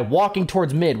reasons why walking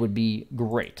towards mid would be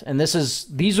great. And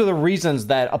these are the reasons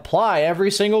that apply every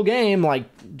single game, like,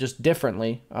 just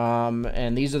differently.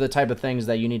 And these are the type of things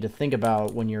that you need to think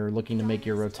about when you're looking to make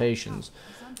your rotations.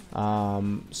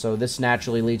 So this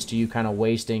naturally leads to you kind of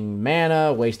wasting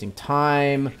mana, wasting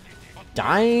time,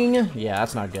 dying. Yeah,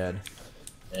 that's not good.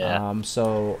 Yeah.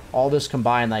 So all this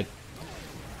combined, like,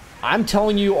 I'm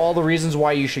telling you all the reasons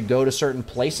why you should go to certain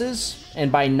places,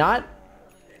 and by not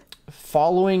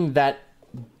following that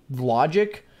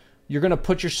logic, you're going to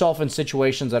put yourself in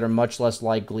situations that are much less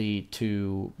likely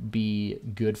to be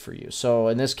good for you. So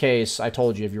in this case, I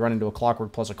told you, if you run into a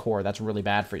Clockwork plus a core, that's really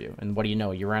bad for you. And what do you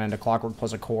know? You ran into Clockwork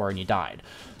plus a core and you died.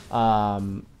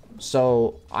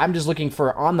 So I'm just looking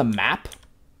for, on the map,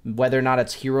 whether or not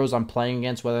it's heroes I'm playing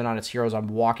against, whether or not it's heroes I'm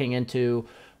walking into,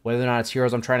 whether or not it's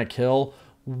heroes I'm trying to kill,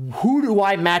 who do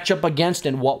I match up against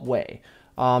in what way?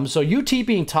 So you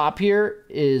TPing top here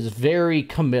is very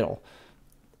committal.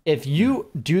 If you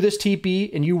do this TP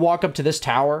and you walk up to this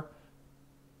tower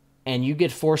and you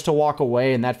get forced to walk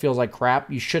away and that feels like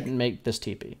crap, you shouldn't make this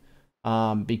TP.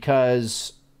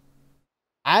 Because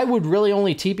I would really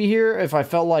only TP here if I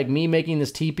felt like me making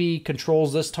this TP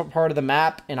controls this part of the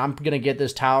map and I'm going to get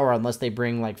this tower unless they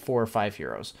bring like 4 or 5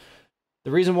 heroes.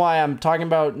 The reason why I'm talking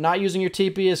about not using your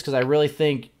TP is because I really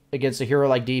think against a hero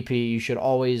like DP, you should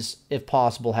always, if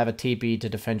possible, have a TP to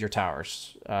defend your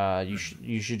towers. You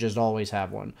should just always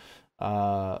have one.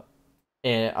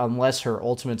 Unless her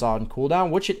ultimate's on cooldown,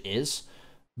 which it is.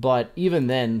 But even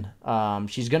then,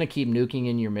 she's going to keep nuking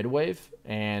in your mid wave.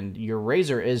 And your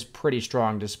Razor is pretty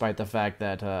strong despite the fact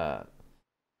that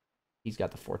he's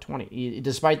got the 420.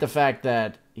 Despite the fact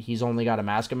that he's only got a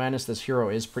Mask of Madness, this hero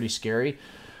is pretty scary.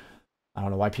 I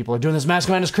don't know why people are doing this Mask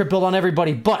of Madness crit build on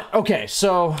everybody. But, okay,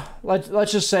 so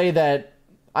let's just say that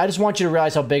I just want you to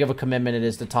realize how big of a commitment it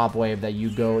is to top wave that you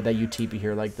TP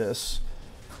here like this.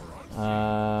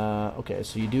 Okay,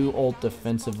 so you do ult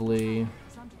defensively.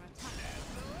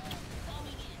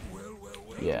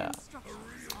 Yeah.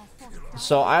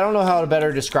 So I don't know how to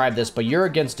better describe this, but you're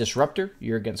against Disruptor,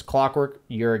 you're against Clockwork,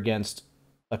 you're against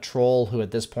a troll who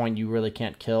at this point you really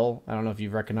can't kill. I don't know if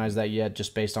you've recognized that yet,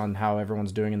 just based on how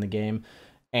everyone's doing in the game.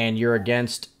 And you're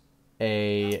against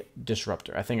a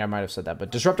Disruptor. I think I might have said that, but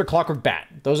Disruptor, Clockwork, Bat.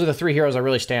 Those are the 3 heroes that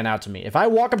really stand out to me. If I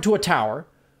walk up to a tower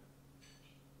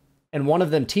and one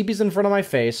of them TPs in front of my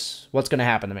face, what's going to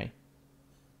happen to me?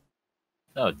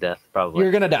 Oh, death, probably.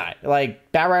 You're going to die.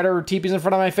 Like, Bat Rider TPs in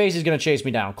front of my face, he's going to chase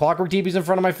me down. Clockwork TPs in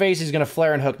front of my face, he's going to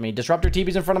flare and hook me. Disruptor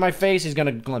TPs in front of my face, he's going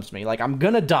to glimpse me. Like, I'm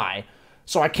going to die.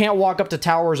 So I can't walk up to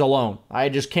towers alone. I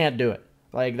just can't do it.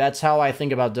 Like, that's how I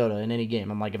think about Dota in any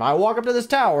game. I'm like, if I walk up to this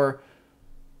tower,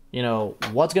 you know,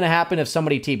 what's going to happen if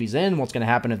somebody TPs in? What's going to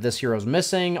happen if this hero's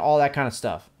missing? All that kind of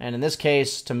stuff. And in this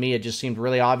case, to me, it just seemed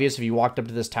really obvious. If you walked up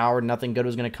to this tower, nothing good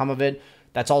was going to come of it.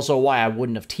 That's also why I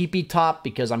wouldn't have TP'd top,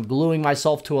 because I'm gluing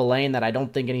myself to a lane that I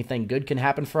don't think anything good can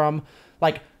happen from.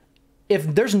 Like,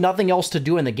 if there's nothing else to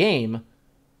do in the game,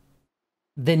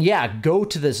 then yeah, go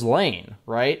to this lane,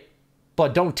 right?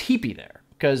 But don't TP there.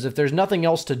 Because if there's nothing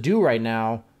else to do right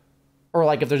now, or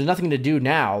like if there's nothing to do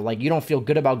now, like you don't feel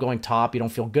good about going top, you don't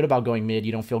feel good about going mid,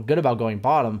 you don't feel good about going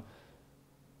bottom,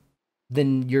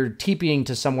 then you're TPing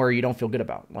to somewhere you don't feel good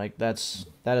about. Like that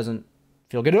doesn't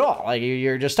feel good at all. Like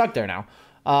you're just stuck there now.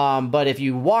 But if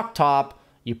you walk top,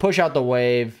 you push out the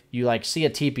wave, you like see a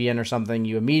TP in or something,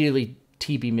 you immediately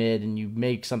TP mid and you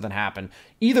make something happen.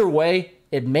 Either way,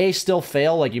 it may still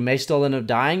fail, like you may still end up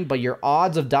dying, but your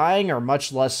odds of dying are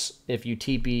much less if you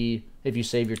TP, if you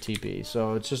save your TP.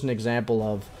 So it's just an example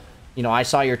of, you know, I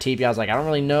saw your TP, I was like, I don't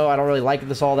really know, I don't really like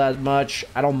this all that much.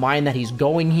 I don't mind that he's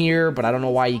going here, but I don't know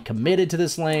why he committed to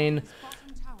this lane.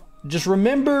 Just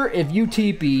remember, if you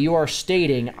TP, you are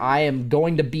stating, I am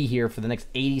going to be here for the next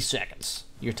 80 seconds.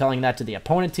 You're telling that to the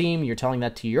opponent team, you're telling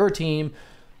that to your team,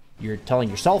 you're telling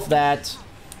yourself that.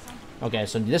 Okay,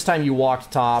 so this time you walked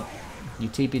top, you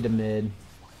TP'd to mid.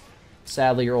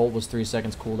 Sadly, your ult was 3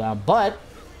 seconds cooldown, but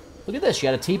look at this, you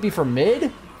had a TP for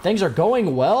mid. Things are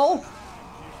going well.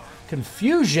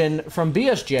 Confusion from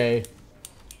BSJ.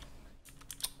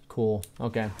 Cool,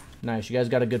 okay, nice. You guys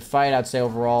got a good fight, I'd say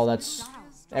overall. That's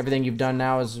everything you've done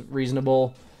now is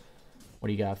reasonable. What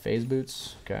do you got, phase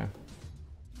boots? Okay.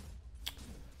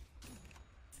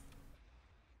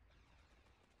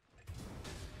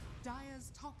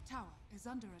 Dire's top tower is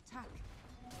under attack.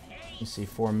 You see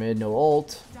 4 mid, no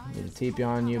ult. Need a TP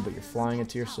on you, but you're flying it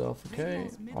to yourself. Okay,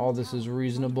 all this is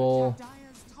reasonable.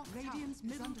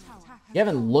 You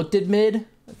haven't looked at mid.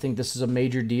 I think this is a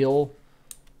major deal.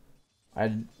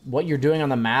 What you're doing on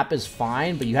the map is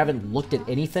fine, but you haven't looked at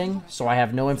anything, so I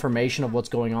have no information of what's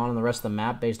going on in the rest of the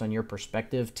map based on your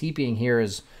perspective. TPing here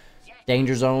is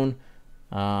danger zone.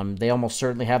 They almost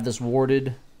certainly have this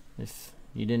warded. If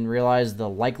you didn't realize, the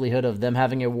likelihood of them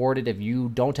having it warded if you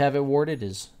don't have it warded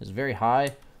is very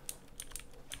high.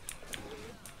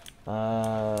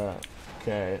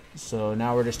 Okay, so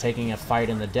now we're just taking a fight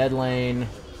in the dead lane.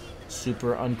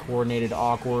 Super uncoordinated,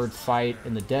 awkward fight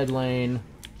in the dead lane.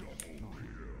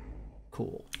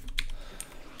 Cool.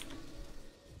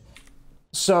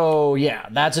 So, yeah,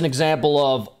 that's an example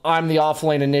of I'm the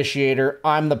offlane initiator,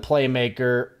 I'm the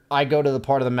playmaker, I go to the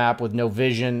part of the map with no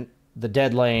vision, the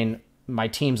dead lane, my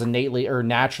team's innately or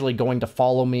naturally going to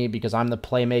follow me because I'm the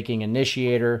playmaking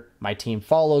initiator, my team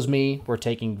follows me, we're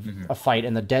taking a fight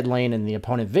in the dead lane and the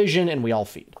opponent vision, and we all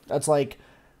feed. That's like,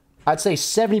 I'd say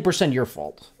 70% your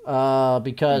fault,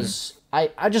 because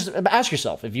I just ask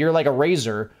yourself, if you're like a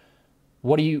Razor,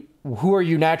 who are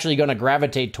you naturally going to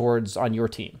gravitate towards on your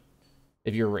team?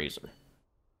 if you're Razor?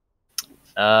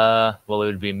 Well, it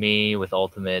would be me with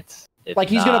ultimates. Like,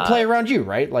 he's going to play around you,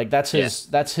 right? Like, that's his.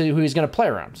 Yeah. That's who he's going to play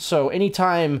around. So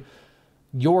anytime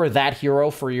you're that hero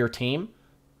for your team,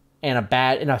 and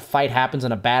a fight happens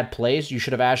in a bad place, you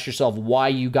should have asked yourself why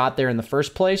you got there in the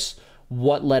first place,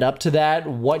 what led up to that,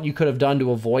 what you could have done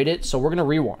to avoid it. So we're going to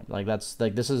rewind. Like,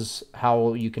 this is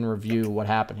how you can review what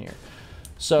happened here.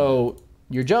 So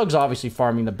your Jug's obviously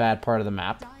farming the bad part of the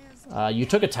map. You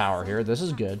took a tower here. This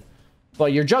is good.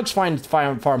 But your Jug's fine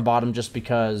farm bottom just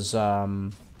because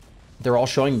they're all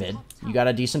showing mid. You got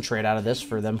a decent trade out of this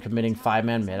for them committing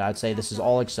 5-man mid. I'd say this is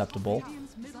all acceptable.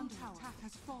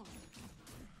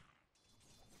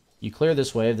 You clear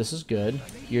this wave. This is good.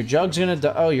 Your Jug's gonna...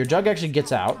 Oh, your Jug actually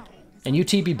gets out. And you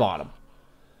TP bottom.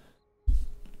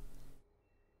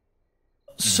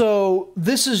 So,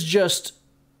 this is just...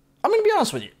 I'm gonna be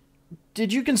honest with you.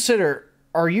 Did you consider...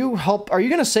 Are you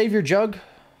gonna save your Jug?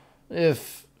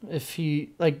 If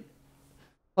he... Like...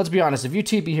 Let's be honest. If you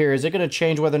TP here, is it gonna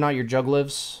change whether or not your Jug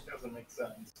lives? Doesn't make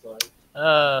sense, but...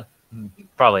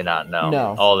 Probably not, no.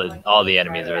 No. All the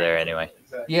enemies are there anyway.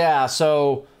 Yeah,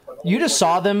 so... You just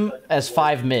saw them as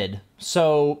 5 mid.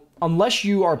 So, unless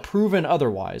you are proven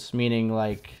otherwise, meaning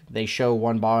like they show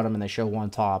 1 bottom and they show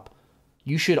 1 top,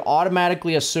 you should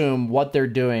automatically assume what they're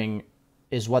doing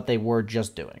is what they were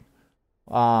just doing.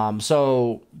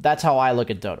 So, that's how I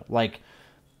look at Dota. Like,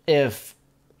 if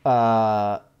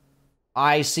I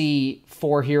see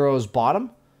 4 heroes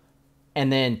bottom,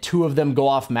 and then 2 of them go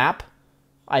off map,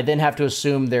 I then have to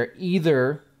assume they're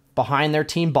either behind their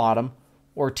team bottom,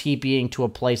 or TPing to a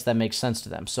place that makes sense to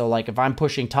them. So, like, if I'm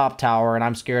pushing top tower and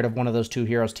I'm scared of one of those 2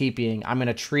 heroes TPing, I'm going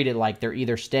to treat it like they're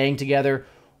either staying together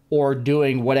or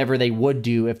doing whatever they would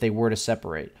do if they were to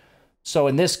separate. So,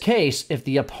 in this case, if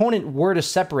the opponent were to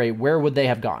separate, where would they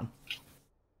have gone?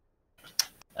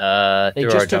 They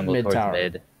just took mid tower.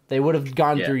 Mid. They would have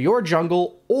gone through your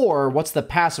jungle, or what's the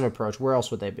passive approach? Where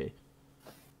else would they be?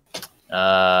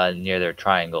 Near their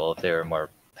triangle, if they were more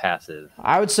passive.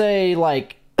 I would say,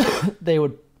 like, they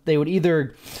would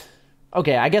either...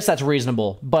 Okay, I guess that's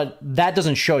reasonable, but that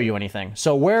doesn't show you anything.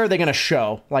 So where are they going to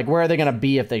show? Like, where are they going to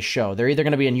be if they show? They're either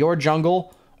going to be in your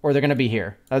jungle, or they're going to be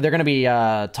here. They're going to be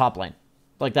top lane.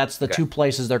 Like, that's the 2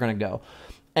 places they're going to go.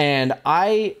 And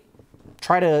I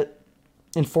try to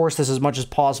enforce this as much as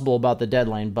possible about the dead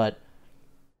lane, but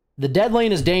the dead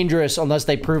lane is dangerous unless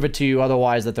they prove it to you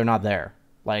otherwise that they're not there.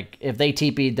 Like, if they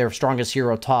TP'd their strongest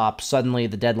hero top, suddenly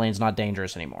the dead lane's not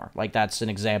dangerous anymore. Like, that's an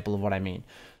example of what I mean.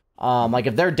 Like,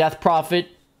 if their Death Prophet...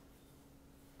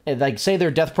 Like, say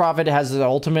their Death Prophet has the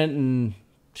ultimate and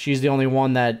she's the only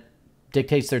one that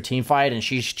dictates their team fight and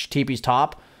she TP's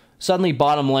top, suddenly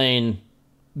bottom lane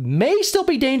may still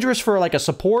be dangerous for, like, a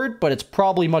support, but it's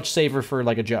probably much safer for,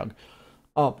 like, a Jug.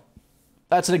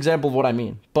 That's an example of what I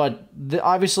mean. But,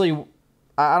 obviously...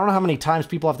 I don't know how many times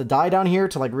people have to die down here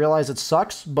to, like, realize it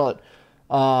sucks, but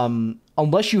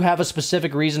unless you have a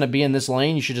specific reason to be in this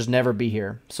lane, you should just never be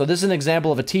here. So this is an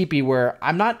example of a TP where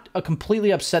I'm not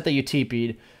completely upset that you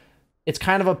TP'd. It's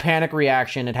kind of a panic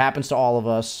reaction. It happens to all of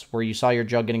us, where you saw your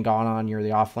Jug getting gone on, you're the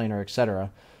offlaner,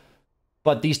 etc.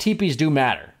 But these TPs do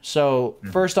matter. So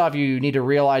first off, you need to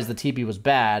realize the TP was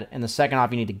bad, and the second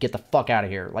off, you need to get the fuck out of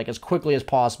here, like, as quickly as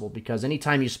possible, because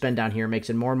anytime you spend down here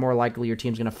makes it more and more likely your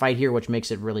team's going to fight here, which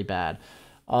makes it really bad.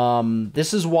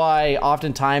 This is why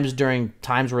oftentimes during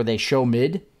times where they show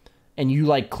mid and you,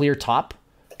 like, clear top,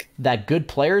 that good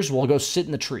players will go sit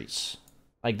in the trees.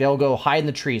 Like, they'll go hide in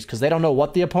the trees because they don't know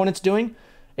what the opponent's doing.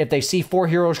 If they see 4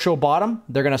 heroes show bottom,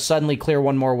 they're going to suddenly clear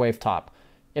 1 more wave top.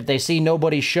 If they see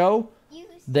nobody show,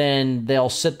 then they'll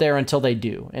sit there until they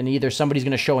do. And either somebody's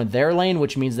going to show in their lane,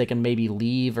 which means they can maybe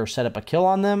leave or set up a kill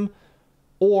on them,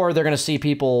 or they're going to see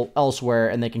people elsewhere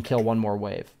and they can kill 1 more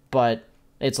wave. But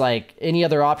it's like any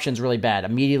other option's really bad.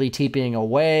 Immediately TPing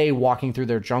away, walking through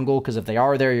their jungle, because if they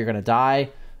are there, you're going to die.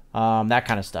 That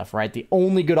kind of stuff, right? The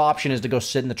only good option is to go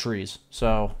sit in the trees.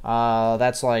 So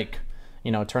that's like,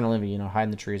 you know, Eternal Envy, you know, hide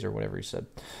in the trees or whatever you said.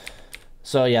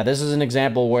 So, yeah, this is an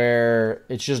example where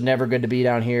it's just never good to be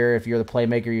down here. If you're the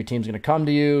playmaker, your team's going to come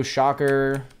to you.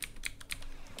 Shocker.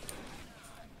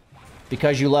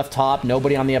 Because you left top,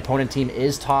 nobody on the opponent team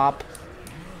is top.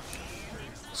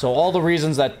 So all the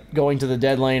reasons that going to the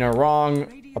dead lane are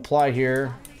wrong apply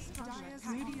here.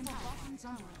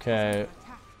 Okay.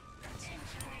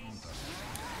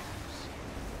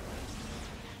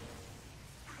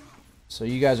 So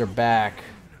you guys are back.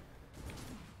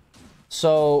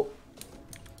 So...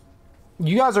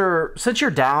 You guys are, since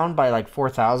you're down by like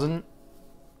 4,000,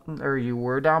 or you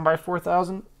were down by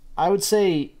 4,000, I would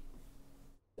say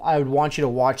I would want you to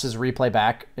watch this replay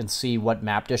back and see what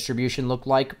map distribution looked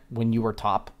like when you were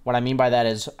top. What I mean by that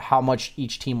is how much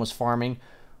each team was farming,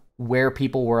 where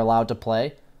people were allowed to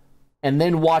play, and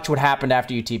then watch what happened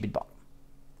after you TP'd bottom.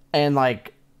 And,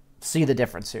 like, see the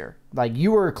difference here. Like,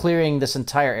 you were clearing this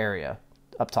entire area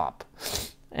up top.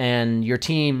 And your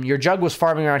team, your Jug was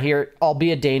farming around here,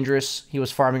 albeit dangerous. He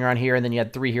was farming around here, and then you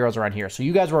had 3 heroes around here. So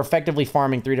you guys were effectively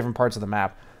farming 3 different parts of the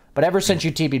map. But ever since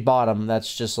you TP'd bottom,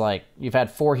 that's just like, you've had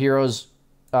 4 heroes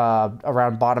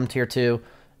around bottom tier 2,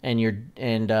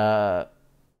 and I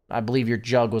believe your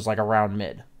Jug was like around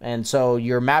mid. And so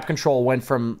your map control went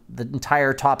from the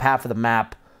entire top half of the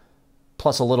map,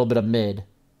 plus a little bit of mid,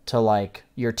 to like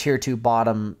your tier 2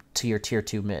 bottom to your tier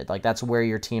 2 mid. Like, that's where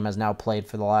your team has now played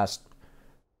for the last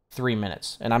 3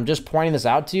 minutes. And I'm just pointing this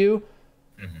out to you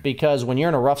because when you're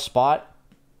in a rough spot,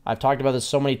 I've talked about this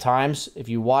so many times. If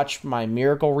you watch my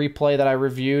Miracle replay that I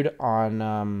reviewed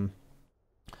on,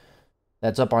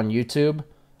 that's up on YouTube,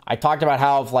 I talked about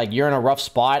how if like you're in a rough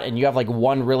spot and you have like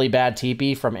one really bad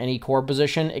TP from any core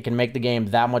position, it can make the game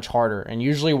that much harder. And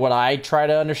usually what I try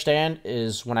to understand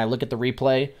is when I look at the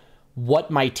replay,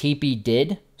 what my TP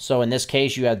did. So in this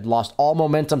case, you had lost all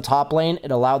momentum top lane.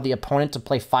 It allowed the opponent to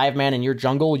play 5-man in your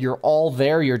jungle. You're all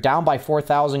there. You're down by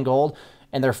 4,000 gold.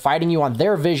 And they're fighting you on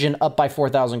their vision up by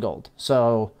 4,000 gold.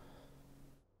 So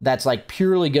that's like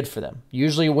purely good for them.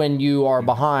 Usually when you are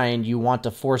behind, you want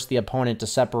to force the opponent to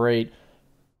separate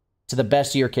to the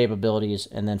best of your capabilities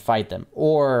and then fight them.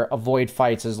 Or avoid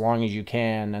fights as long as you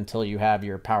can until you have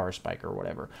your power spike or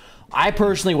whatever. I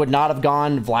personally would not have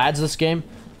gone Vlad's this game.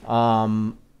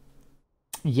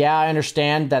 Yeah, I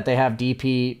understand that they have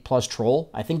DP plus Troll.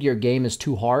 I think your game is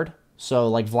too hard. So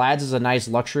like Vlad's is a nice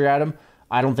luxury item.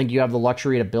 I don't think you have the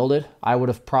luxury to build it. I would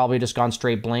have probably just gone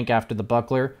straight Blink after the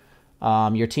Buckler.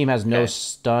 Your team has no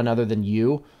stun other than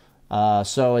you.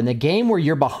 So in the game where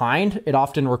you're behind, it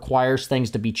often requires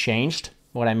things to be changed.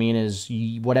 What I mean is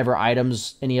whatever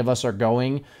items any of us are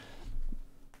going,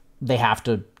 they have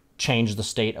to change the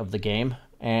state of the game.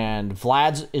 And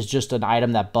Vlad's is just an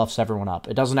item that buffs everyone up.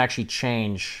 It doesn't actually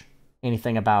change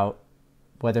anything about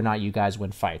whether or not you guys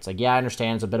win fights. Like, yeah, I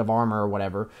understand it's a bit of armor or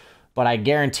whatever. But I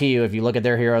guarantee you, if you look at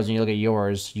their heroes and you look at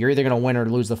yours, you're either going to win or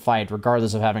lose the fight,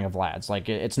 regardless of having a Vlad's. Like,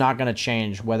 it's not going to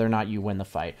change whether or not you win the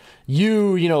fight.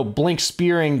 You know, Blink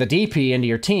spearing the DP into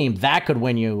your team, that could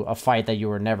win you a fight that you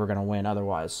were never going to win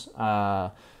otherwise.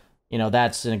 You know,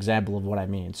 that's an example of what I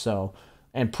mean. So,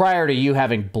 and prior to you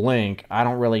having Blink, I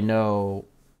don't really know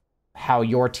how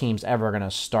your team's ever going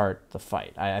to start the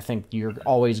fight. I think you're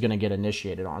always going to get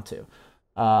initiated onto.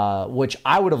 Which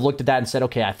I would have looked at that and said,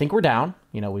 okay, I think we're down.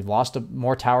 You know, we've lost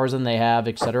more towers than they have,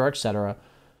 et cetera, et cetera.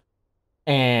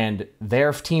 And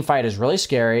their team fight is really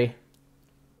scary.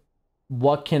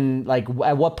 What can, like,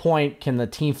 at what point can the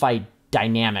team fight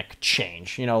dynamic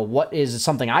change? You know, what is it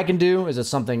something I can do? Is it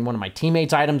something one of my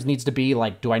teammates' items needs to be?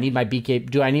 Like, do I need my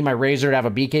Razor to have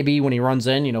a BKB when he runs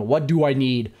in? You know, what do I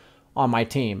need on my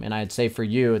team? And I'd say for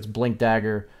you, it's Blink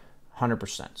Dagger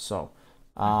 100%. So,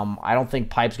 I don't think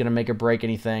Pipe's going to make or break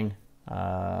anything.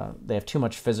 They have too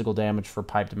much physical damage for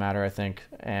Pipe to matter, I think.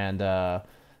 And,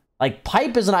 like,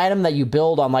 Pipe is an item that you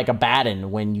build on, like, a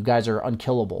Batten when you guys are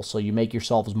unkillable. So you make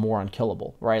yourselves more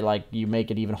unkillable, right? Like, you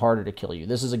make it even harder to kill you.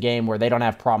 This is a game where they don't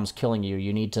have problems killing you.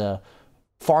 You need to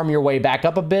farm your way back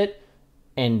up a bit,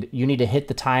 and you need to hit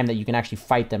the time that you can actually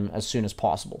fight them as soon as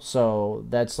possible. So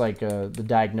that's, like, the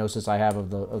diagnosis I have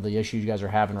of the issue you guys are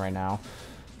having right now.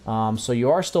 So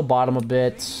you are still bottom a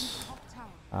bit.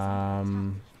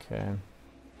 Okay.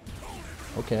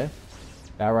 Okay.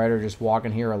 Batrider just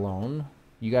walking here alone.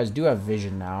 You guys do have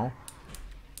vision now.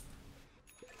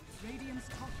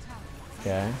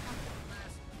 Okay.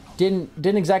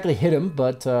 Didn't exactly hit him,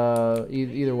 but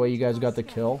either way, you guys got the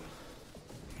kill.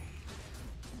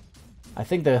 I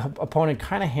think the opponent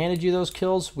kind of handed you those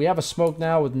kills. We have a smoke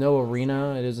now with no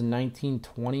arena. It is a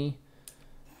 1920.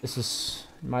 This is,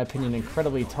 in my opinion,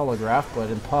 incredibly telegraphed,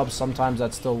 but in pubs, sometimes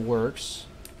that still works.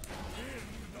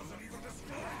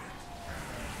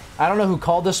 I don't know who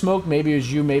called the smoke. Maybe it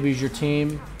was you, maybe it was your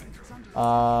team.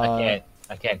 I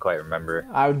can't quite remember.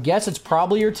 I would guess it's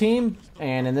probably your team,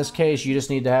 and in this case, you just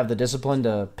need to have the discipline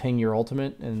to ping your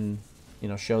ultimate and, you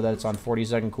know, show that it's on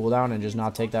 40-second cooldown and just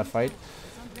not take that fight.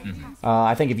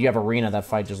 I think if you have arena, that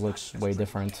fight just looks way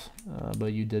different,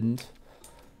 but you didn't.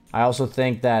 I also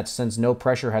think that since no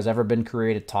pressure has ever been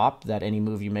created top, that any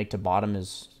move you make to bottom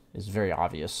is very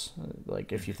obvious.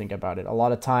 Like, if you think about it, a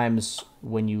lot of times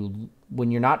when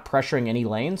you're not pressuring any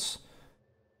lanes,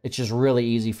 it's just really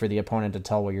easy for the opponent to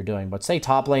tell what you're doing. But say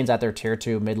top lane's at their tier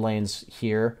 2, mid lane's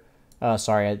here,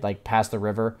 like past the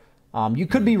river, You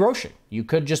could be Roshing. You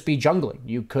could just be jungling.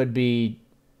 You could be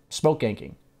smoke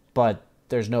ganking. But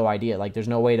there's no idea. Like, there's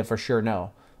no way to for sure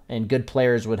know. And good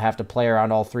players would have to play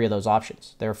around all three of those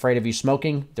options. They're afraid of you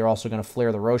smoking. They're also going to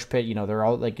flare the Roche pit. You know, they're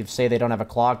all, like, if say they don't have a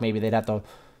clock, maybe they'd have to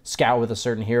scout with a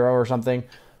certain hero or something.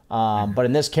 But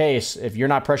in this case, if you're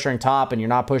not pressuring top and you're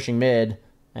not pushing mid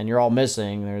and you're all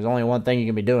missing, there's only one thing you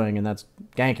can be doing, and that's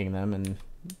ganking them. And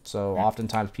so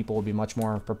oftentimes people will be much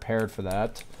more prepared for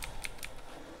that.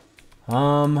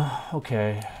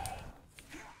 Okay.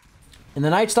 In the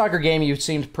Night Stalker game, you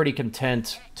seemed pretty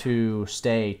content to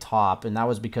stay top, and that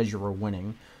was because you were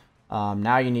winning.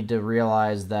 Now you need to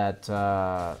realize that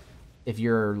if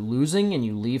you're losing and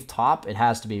you leave top, it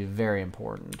has to be very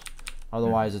important.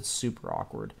 Otherwise, it's super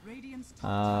awkward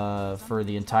for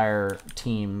the entire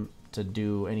team to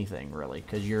do anything, really,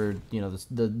 because you're, you know,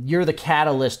 you're the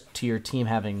catalyst to your team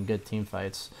having good team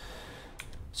fights.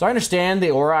 So I understand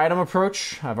the aura item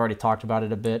approach. I've already talked about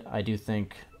it a bit. I do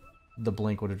think the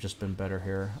blink would have just been better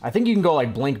here. I think you can go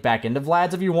like blink back into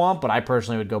Vlad's if you want, but I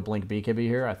personally would go blink BKB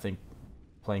here. I think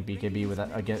playing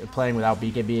BKB playing without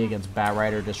BKB against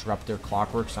Batrider, Disruptor,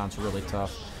 Clockwork sounds really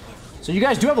tough. So you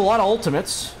guys do have a lot of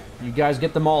ultimates. You guys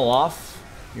get them all off.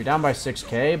 You're down by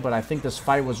 6k, but I think this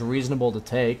fight was reasonable to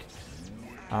take.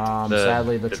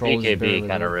 Sadly, the trolls BKB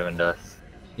kind of ruined us.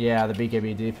 Yeah, the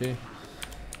BKB DP.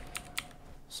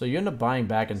 So you end up buying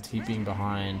back and TPing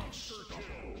behind.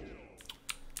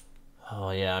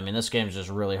 Oh yeah, I mean, this game's just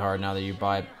really hard now that you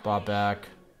bought back.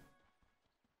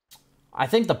 I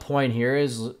think the point here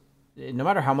is, no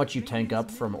matter how much you tank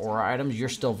up from aura items, you're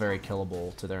still very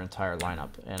killable to their entire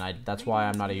lineup. And that's why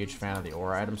I'm not a huge fan of the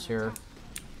aura items here.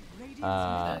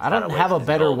 I don't have a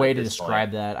better way to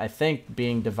describe that. I think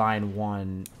being Divine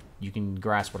 1, you can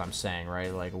grasp what I'm saying,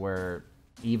 right? Like, where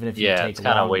even if you take it's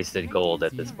kind of wasted gold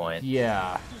at this point.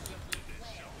 Yeah.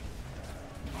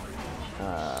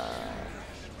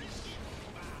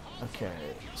 Okay,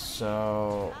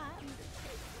 so...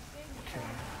 Okay.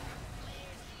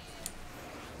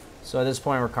 So at this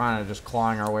point, we're kind of just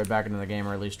clawing our way back into the game,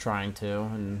 or at least trying to,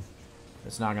 and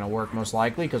it's not going to work most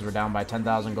likely because we're down by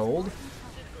 10,000 gold.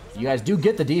 You guys do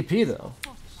get the DP, though,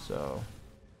 so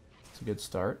it's a good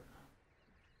start.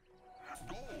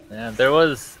 Yeah, there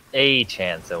was a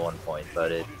chance at one point,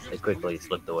 but it quickly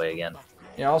slipped away again.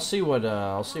 Yeah, I'll see what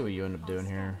you end up doing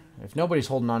here. If nobody's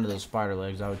holding on to those spider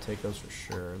legs, I would take those for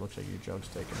sure. It looks like your jug's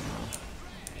taking them out.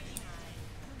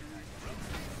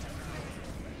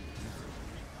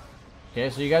 Okay,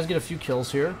 so you guys get a few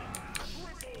kills here.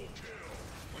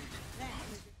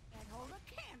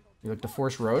 You look to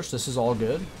force Roche. This is all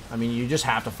good. I mean, you just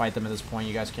have to fight them at this point.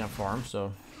 You guys can't farm,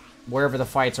 so wherever the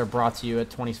fights are brought to you at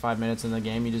 25 minutes in the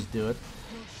game, you just do it.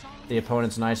 If the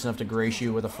opponent's nice enough to grace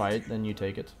you with a fight, then you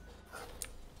take it.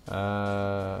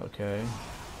 Okay.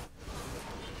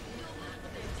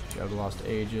 Jug lost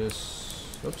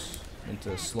Aegis. Oops. Need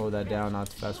to slow that down, not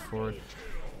to fast forward.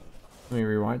 Let me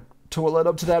rewind. To what led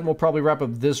up to that, and we'll probably wrap up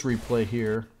this replay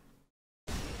here.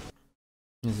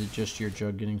 Is it just your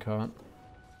Jug getting caught?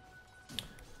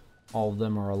 All of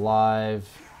them are alive.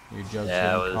 Your Jug's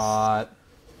getting caught.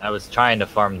 I was trying to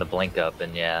farm the blink up,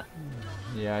 and yeah.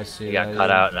 Yeah, I see. He got cut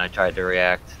out, and I tried to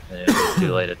react, and it was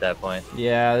too late at that point.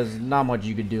 Yeah, there's not much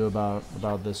you could do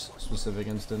about this specific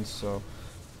instance. So,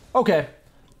 okay.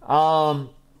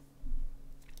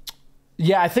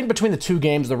 Yeah, I think between the two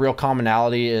games, the real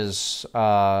commonality is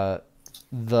the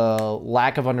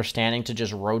lack of understanding to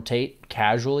just rotate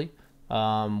casually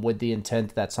with the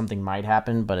intent that something might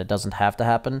happen, but it doesn't have to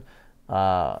happen.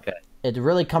 Okay. It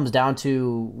really comes down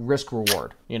to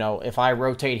risk-reward. You know, if I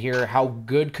rotate here, how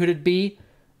good could it be?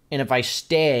 And if I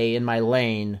stay in my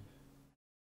lane,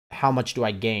 how much do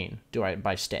I gain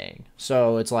by staying?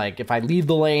 So it's like, if I leave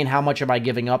the lane, how much am I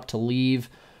giving up to leave?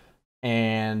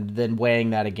 And then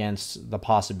weighing that against the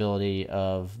possibility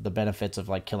of the benefits of,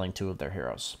 like, killing two of their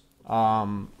heroes.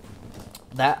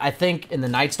 That, I think, in the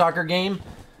Night Stalker game,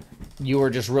 you were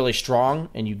just really strong,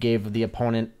 and you gave the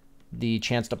opponent the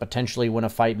chance to potentially win a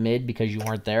fight mid because you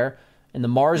weren't there. In the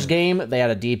Mars game, they had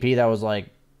a DP that was like,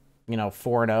 you know,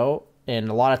 4-0. And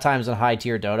a lot of times in high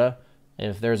tier Dota,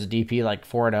 if there's a DP like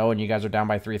 4-0 and you guys are down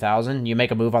by 3,000, you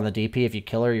make a move on the DP. If you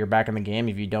kill her, you're back in the game.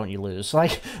 If you don't, you lose.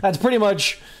 Like, that's pretty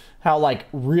much how, like,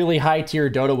 really high tier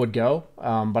Dota would go.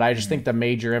 But I just think the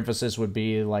major emphasis would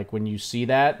be, like, when you see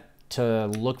that, to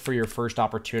look for your first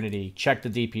opportunity, check the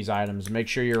DP's items, make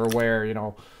sure you're aware, you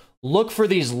know, look for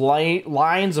these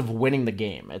lines of winning the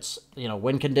game. It's, you know,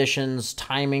 win conditions,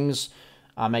 timings.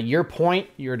 At your point,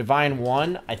 you're Divine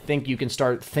 1, I think you can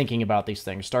start thinking about these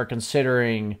things. Start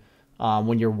considering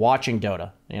when you're watching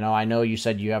Dota. You know, I know you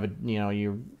said you have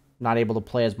you're not able to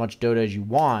play as much Dota as you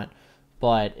want,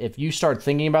 But if you start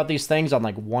thinking about these things on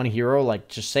like one hero, like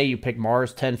just say you pick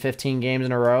Mars 10, 15 games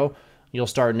in a row, you'll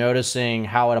start noticing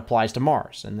how it applies to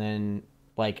Mars. And then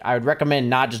like I would recommend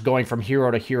not just going from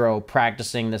hero to hero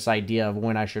practicing this idea of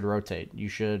when I should rotate. You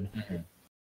should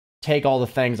take all the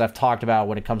things I've talked about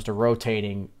when it comes to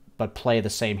rotating, but play the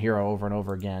same hero over and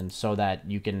over again so that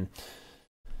you can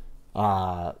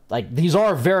like these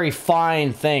are very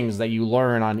fine things that you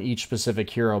learn on each specific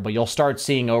hero, but you'll start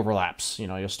seeing overlaps. You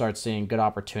know, you'll start seeing good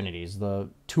opportunities. The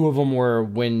two of them were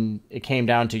when it came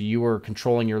down to you were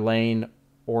controlling your lane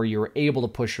or you were able to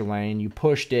push your lane, you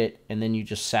pushed it, and then you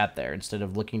just sat there instead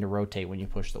of looking to rotate when you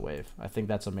push the wave. I think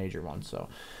that's a major one. So,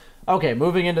 okay,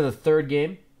 moving into the third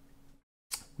game,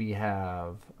 we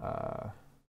have a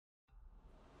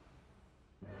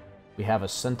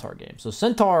Centaur game. So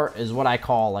Centaur is what I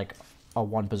call like a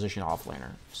one-position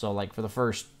offlaner. So like for the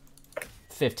first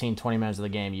 15, 20 minutes of the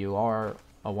game, you are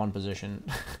a one-position.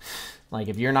 Like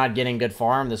if you're not getting good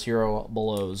farm, this hero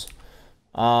blows.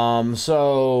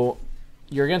 So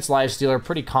you're against Lifestealer,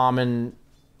 pretty common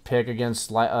pick against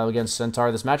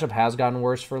Centaur. This matchup has gotten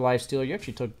worse for Lifestealer. You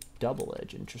actually took Double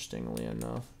Edge, interestingly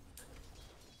enough.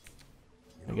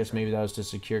 I guess maybe that was to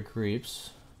secure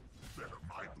creeps.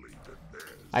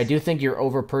 I do think you're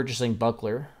over-purchasing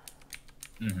Buckler.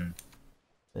 It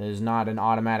is not an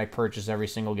automatic purchase every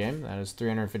single game. That is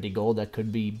 350 gold. That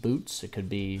could be boots. It could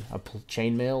be a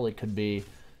chainmail. It could be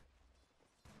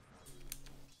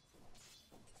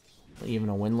even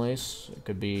a windlace. It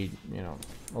could be, you know,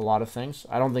 a lot of things.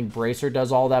 I don't think Bracer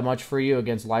does all that much for you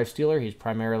against Lifestealer. He's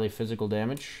primarily physical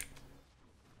damage.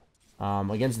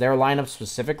 Against their lineup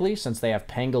specifically, since they have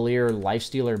Pangolier,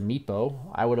 Lifestealer, Meepo,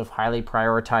 I would have highly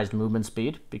prioritized movement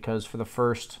speed because for the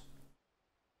first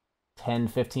 10,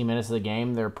 15 minutes of the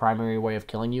game, their primary way of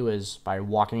killing you is by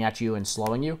walking at you and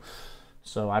slowing you.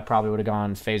 So I probably would have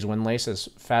gone Phase Windlace as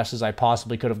fast as I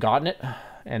possibly could have gotten it.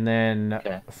 And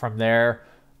then from there,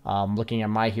 looking at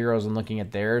my heroes and looking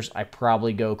at theirs, I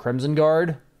probably go Crimson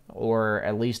Guard or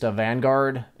at least a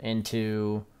Vanguard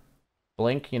into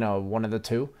Blink, you know, one of the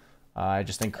two. I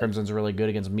just think Crimson's really good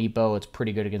against Meepo. It's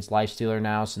pretty good against Lifestealer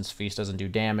now since Feast doesn't do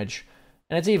damage.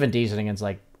 And it's even decent against,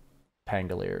 like,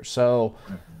 Pangolier. So,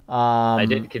 I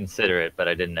did consider it, but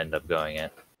I didn't end up going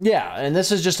it. Yeah, and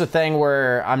this is just a thing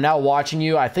where I'm now watching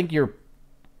you. I think you're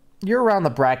around the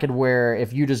bracket where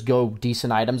if you just go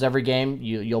decent items every game,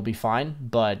 you'll be fine.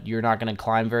 But you're not going to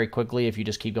climb very quickly if you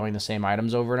just keep going the same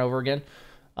items over and over again.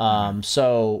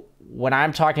 So when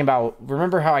I'm talking about,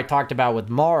 remember how I talked about with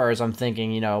Mars, I'm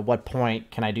thinking, you know, at what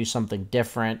point can I do something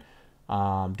different?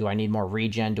 Do I need more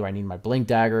regen? Do I need my Blink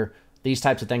Dagger? These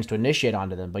types of things to initiate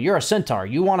onto them. But you're a Centaur.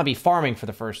 You want to be farming for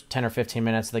the first 10 or 15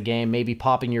 minutes of the game, maybe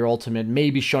popping your ultimate,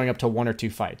 maybe showing up to 1 or 2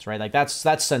 fights, right? Like that's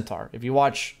Centaur. If you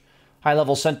watch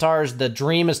high-level Centaurs, the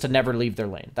dream is to never leave their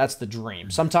lane. That's the dream.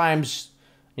 Sometimes,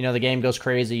 you know, the game goes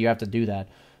crazy. You have to do that.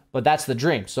 But that's the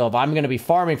dream. So if I'm going to be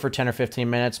farming for 10 or 15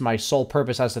 minutes, my sole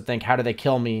purpose has to think, how do they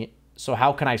kill me? So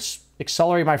how can I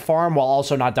accelerate my farm while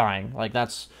also not dying? Like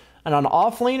that's... And on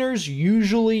offlaners,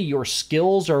 usually your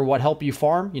skills are what help you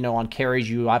farm. You know, on carries,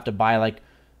 you have to buy, like,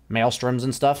 maelstroms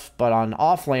and stuff. But on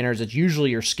offlaners, it's usually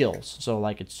your skills. So,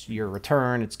 like, it's your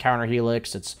return, it's counter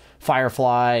helix, it's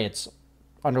firefly, it's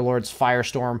Underlord's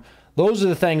firestorm. Those are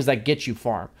the things that get you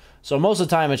farm. So most of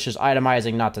the time, it's just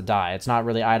itemizing not to die. It's not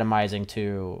really itemizing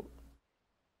to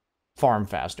farm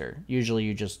faster. Usually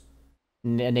you just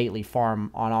innately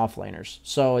farm on offlaners.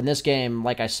 So in this game,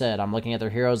 like I said, I'm looking at their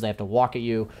heroes. They have to walk at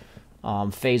you.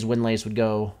 Phase Windlace would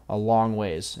go a long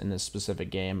ways in this specific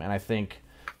game. And I think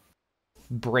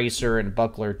Bracer and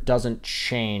Buckler doesn't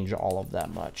change all of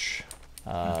that much.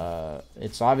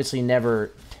 It's obviously never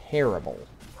terrible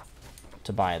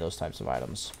to buy those types of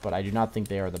items, but I do not think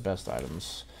they are the best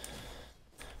items.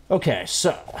 Okay,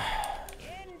 so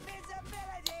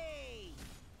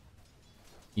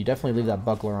you definitely leave that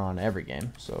Buckler on every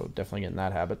game, so definitely get in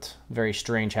that habit. Very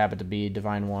strange habit to be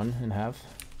Divine 1 and have,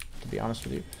 to be honest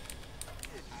with you.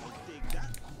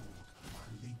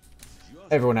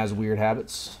 Everyone has weird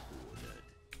habits.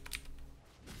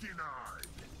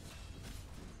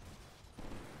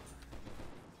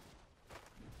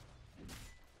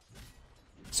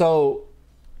 So,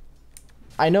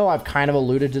 I know I've kind of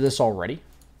alluded to this already.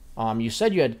 You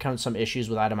said you had some issues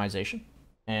with itemization,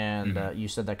 and you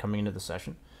said that coming into the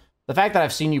session. The fact that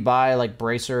I've seen you buy, like,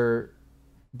 Bracer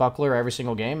Buckler every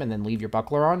single game and then leave your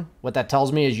Buckler on, what that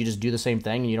tells me is you just do the same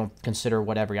thing and you don't consider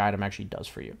what every item actually does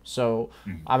for you. So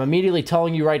I'm immediately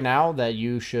telling you right now that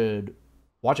you should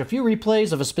watch a few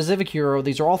replays of a specific hero.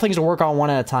 These are all things to work on one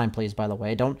at a time, please, by the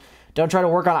way. Don't try to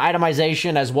work on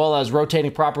itemization as well as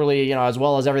rotating properly, you know, as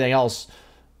well as everything else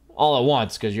all at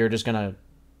once because you're just gonna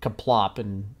kaplop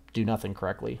and do nothing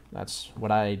correctly. That's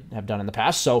what I have done in the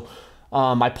past. So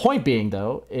my point being,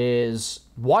 though, is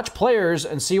watch players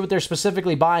and see what they're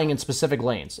specifically buying in specific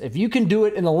lanes. If you can do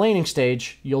it in the laning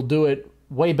stage, you'll do it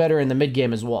way better in the mid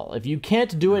game as well. If you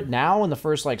can't do it now in the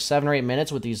first like 7 or 8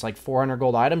 minutes with these like 400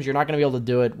 gold items, you're not going to be able to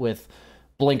do it with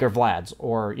Blink or Vlad's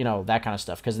or, you know, that kind of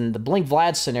stuff. Because in the Blink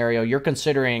Vlad scenario, you're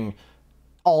considering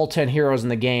all 10 heroes in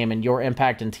the game and your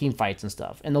impact in team fights and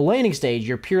stuff. In the laning stage,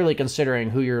 you're purely considering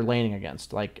who you're laning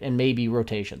against, like, and maybe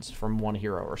rotations from one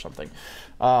hero or something.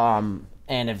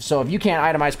 And if you can't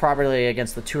itemize properly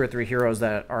against the 2 or 3 heroes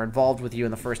that are involved with you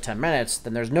in the first 10 minutes,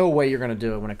 then there's no way you're going to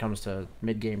do it when it comes to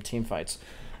mid-game team fights.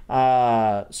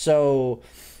 So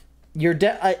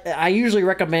I usually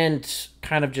recommend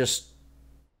kind of just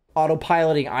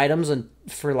autopiloting items and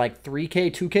for like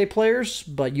 3K, 2K players,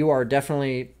 but you are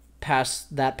definitely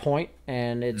past that point,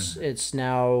 and it's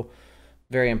now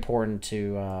very important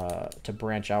to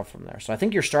branch out from there. So I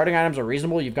think your starting items are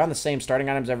reasonable. You've gotten the same starting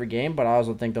items every game, but I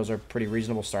also think those are pretty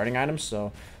reasonable starting items.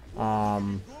 So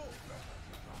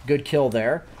good kill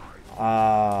there.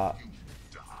 I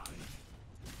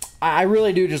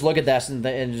really do just look at this and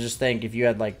just think if you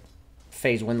had like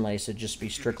phase Windlace, it'd just be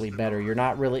strictly better.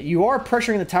 You are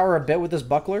pressuring the tower a bit with this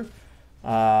buckler.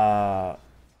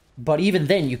 But even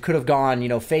then, you could have gone, you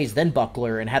know, phase then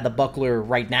buckler and had the buckler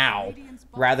right now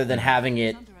rather than having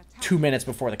it 2 minutes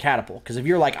before the catapult. Because if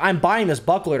you're like, I'm buying this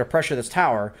buckler to pressure this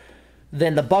tower,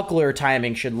 then the buckler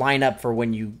timing should line up for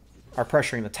when you are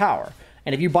pressuring the tower.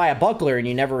 And if you buy a buckler and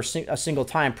you never a single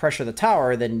time pressure the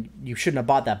tower, then you shouldn't have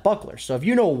bought that buckler. So if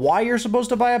you know why you're supposed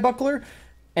to buy a buckler,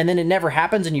 and then it never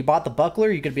happens and you bought the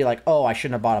buckler, you could be like, oh, I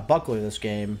shouldn't have bought a buckler this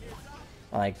game.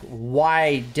 Like,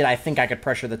 why did I think I could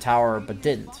pressure the tower but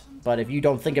didn't? But if you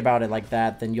don't think about it like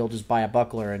that, then you'll just buy a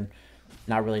buckler and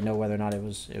not really know whether or not it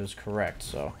was correct.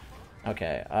 So,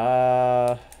 okay.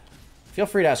 Feel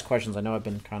free to ask questions. I know I've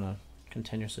been kind of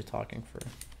continuously talking for...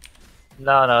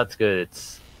 No, it's good.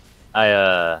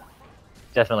 I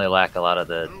definitely lack a lot of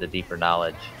the deeper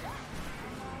knowledge.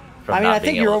 I mean, I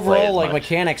think your overall like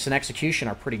mechanics and execution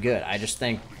are pretty good. I just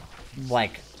think,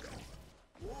 like...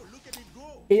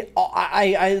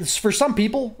 for some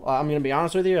people, I'm going to be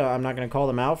honest with you, I'm not going to call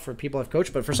them out for people I've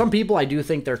coached, but for some people, I do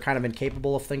think they're kind of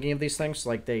incapable of thinking of these things.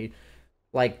 Like they're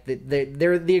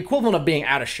the equivalent of being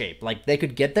out of shape. Like they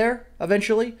could get there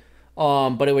eventually,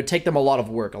 but it would take them a lot of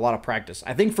work, a lot of practice.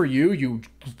 I think for you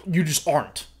just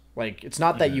aren't. Like it's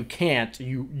not that you can't,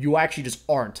 you actually just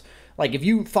aren't. Like if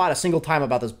you thought a single time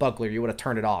about this buckler, you would have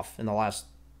turned it off in the last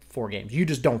 4 games. You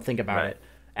just don't think about it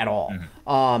at all.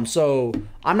 So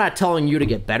I'm not telling you to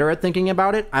get better at thinking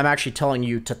about it. I'm actually telling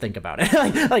you to think about it.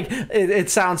 It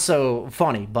sounds so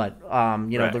funny, but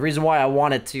you know, the reason why I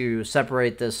wanted to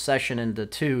separate this session into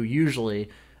 2 usually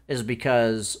is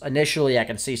because initially I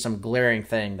can see some glaring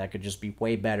thing that could just be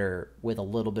way better with a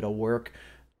little bit of work.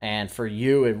 And for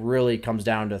you, it really comes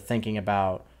down to thinking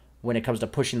about when it comes to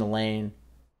pushing the lane,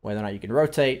 whether or not you can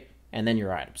rotate, and then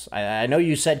your items. I know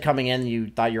you said coming in you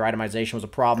thought your itemization was a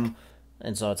problem.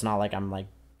 And so it's not like I'm like,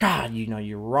 God, you know,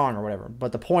 you're wrong or whatever.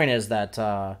 But the point is that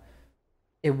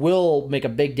it will make a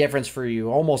big difference for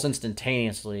you almost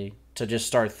instantaneously to just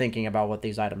start thinking about what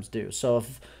these items do. So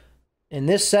if in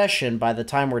this session, by the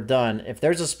time we're done, if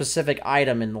there's a specific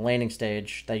item in the laning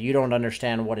stage that you don't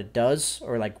understand what it does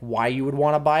or like why you would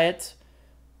want to buy it,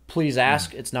 please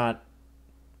ask. It's not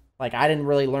like I didn't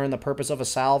really learn the purpose of a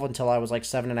salve until I was like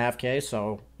 7.5K.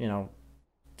 So, you know,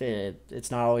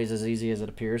 it's not always as easy as it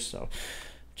appears. So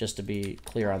just to be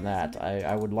clear on that,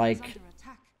 I would like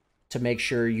to make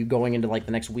sure you going into like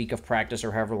the next week of practice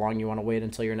or however long you want to wait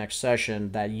until your next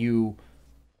session, that you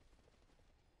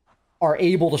are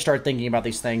able to start thinking about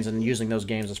these things and using those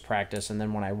games as practice. And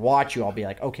then when I watch you, I'll be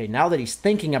like, okay, now that he's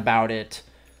thinking about it,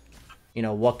 you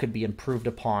know, what could be improved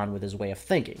upon with his way of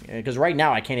thinking? Because right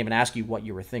now I can't even ask you what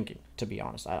you were thinking, to be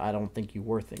honest. I don't think you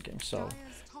were thinking. So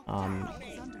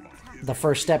the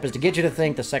first step is to get you to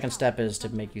think. The second step is to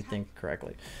make you think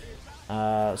correctly.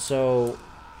 So,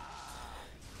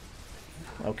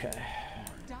 okay.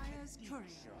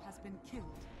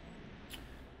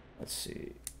 Let's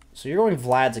see. So you're going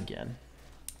Vlad's again.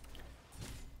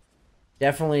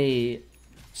 Definitely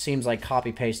seems like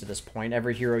copy-paste at this point.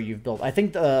 Every hero you've built. I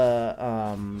think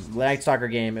the Night Stalker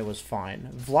game, it was fine.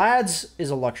 Vlad's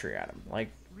is a luxury item. Like,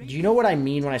 do you know what I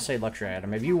mean when I say luxury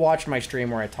item? Have you watched my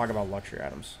stream where I talk about luxury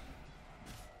items?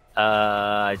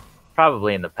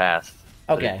 Probably in the past.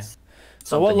 Okay.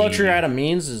 So what luxury item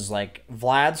means is like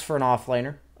Vlad's for an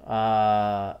offlaner,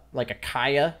 like a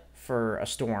Kaya for a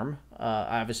Storm.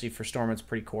 Obviously for Storm it's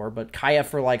pretty core, but Kaya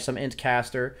for like some int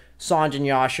caster, Sanj and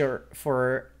Yasha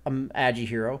for Agi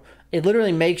hero. It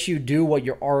literally makes you do what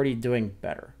you're already doing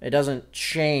better. It doesn't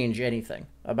change anything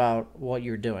about what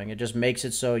you're doing. It just makes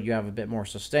it so you have a bit more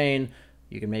sustain.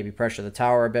 You can maybe pressure the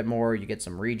tower a bit more. You get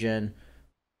some regen,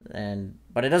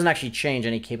 but it doesn't actually change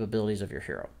any capabilities of your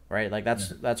hero, right? Like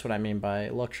that's what I mean by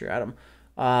luxury item.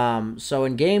 So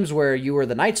in games where you were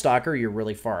the Night Stalker, you're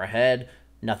really far ahead.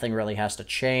 Nothing really has to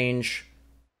change.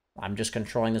 I'm just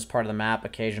controlling this part of the map,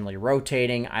 occasionally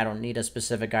rotating. I don't need a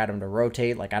specific item to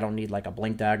rotate. Like, I don't need, like, a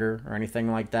Blink Dagger or anything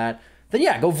like that. Then,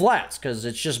 yeah, go Vlad's, because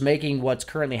it's just making what's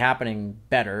currently happening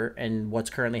better, and what's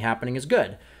currently happening is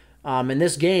good. In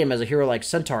this game, as a hero like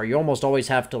Centaur, you almost always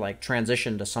have to, like,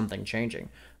 transition to something changing.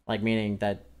 Like, meaning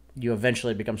that you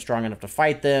eventually become strong enough to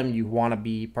fight them, you want to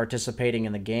be participating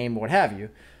in the game, what have you.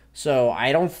 So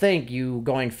I don't think you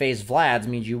going face Vlad's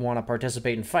means you want to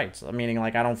participate in fights. Meaning,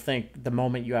 like, I don't think the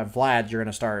moment you have Vlad's, you're going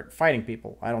to start fighting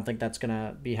people. I don't think that's going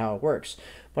to be how it works.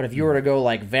 But if you were to go,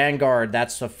 like, Vanguard,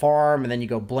 that's a farm, and then you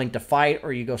go Blink to fight,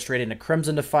 or you go straight into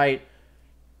Crimson to fight,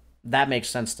 that makes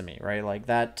sense to me, right? Like,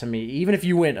 that, to me, even if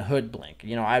you went Hood Blink,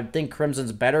 you know, I think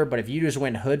Crimson's better, but if you just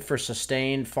went Hood for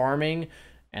sustained farming,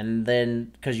 and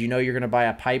then, because you know you're going to buy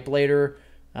a pipe later...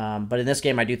 but in this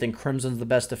game, I do think Crimson's the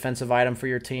best defensive item for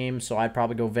your team, so I'd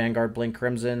probably go Vanguard, Blink,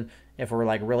 Crimson. If we're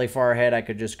like really far ahead, I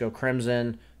could just go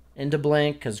Crimson into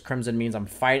Blink, because Crimson means I'm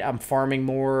farming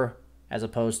more, as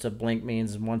opposed to Blink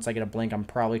means once I get a Blink, I'm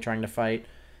probably trying to fight.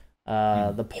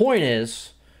 The point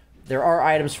is, there are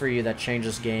items for you that change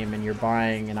this game, and you're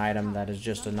buying an item that is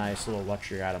just a nice little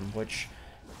luxury item, which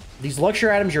these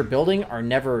luxury items you're building are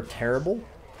never terrible,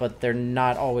 but they're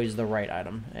not always the right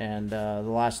item. And the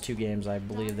last two games, I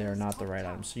believe they're not the right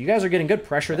items. So you guys are getting good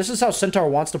pressure. This is how Centaur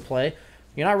wants to play.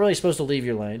 You're not really supposed to leave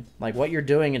your lane. Like, what you're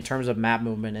doing in terms of map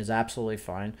movement is absolutely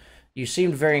fine. You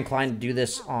seemed very inclined to do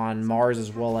this on Mars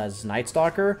as well as Night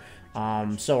Stalker.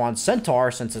 So on Centaur,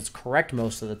 since it's correct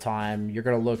most of the time, you're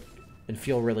going to look and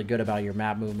feel really good about your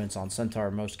map movements on Centaur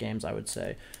in most games, I would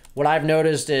say. What I've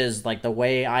noticed is, like, the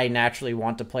way I naturally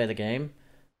want to play the game,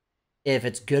 if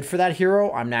it's good for that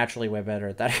hero, I'm naturally way better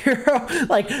at that hero.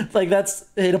 like that's,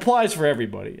 it applies for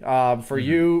everybody. For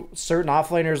you, certain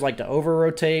offlaners like to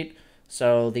over-rotate,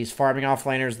 so these farming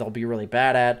offlaners, they'll be really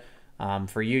bad at.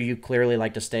 For you, you clearly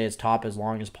like to stay as top as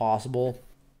long as possible.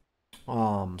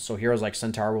 So heroes like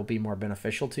Centaur will be more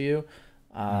beneficial to you.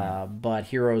 But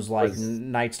heroes like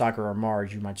Night Stalker or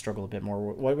Mars, you might struggle a bit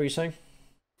more. What were you saying?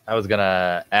 I was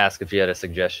gonna ask if you had a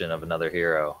suggestion of another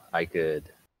hero I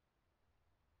could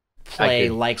play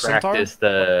like Centaur?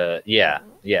 Yeah.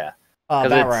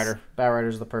 Batrider.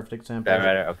 Batrider's the perfect example.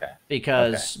 Batrider, okay.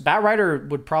 Because Batrider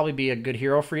would probably be a good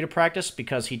hero for you to practice,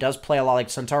 because he does play a lot like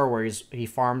Centaur, where he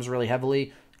farms really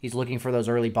heavily. He's looking for those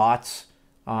early bots,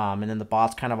 and then the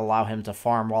bots kind of allow him to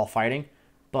farm while fighting.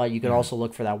 But you can also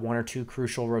look for that 1 or 2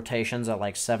 crucial rotations at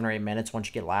like 7 or 8 minutes once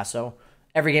you get Lasso.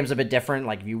 Every game's a bit different.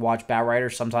 Like, if you watch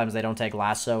Batrider, sometimes they don't take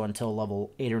Lasso until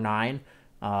level 8 or 9.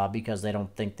 Because they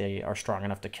don't think they are strong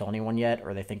enough to kill anyone yet,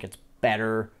 or they think it's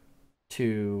better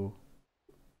to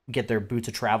get their boots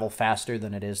of travel faster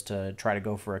than it is to try to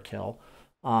go for a kill.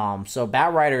 So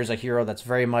Batrider is a hero that's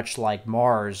very much like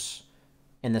Mars,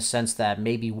 in the sense that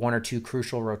maybe 1 or 2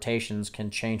 crucial rotations can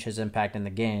change his impact in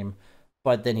the game,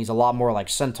 but then he's a lot more like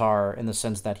Centaur in the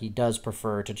sense that he does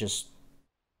prefer to just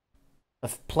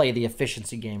play the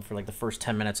efficiency game for like the first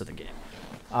 10 minutes of the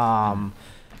game.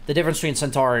 The difference between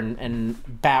Centaur and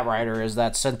Batrider is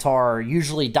that Centaur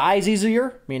usually dies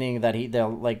easier, meaning that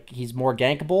he's more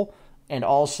gankable, and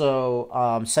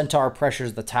also Centaur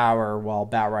pressures the tower while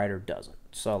Batrider doesn't.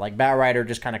 So like Batrider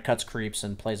just kind of cuts creeps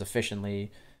and plays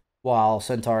efficiently, while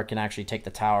Centaur can actually take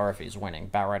the tower if he's winning.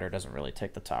 Batrider doesn't really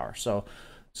take the tower. So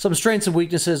some strengths and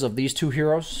weaknesses of these two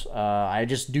heroes. I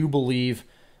just do believe...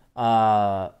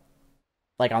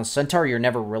 like on Centaur, you're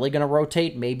never really going to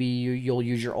rotate. Maybe you'll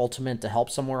use your ultimate to help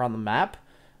somewhere on the map,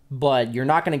 but you're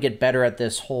not going to get better at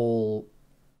this whole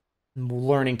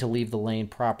learning to leave the lane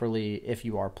properly if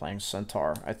you are playing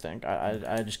Centaur, I think.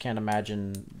 I just can't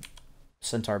imagine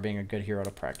Centaur being a good hero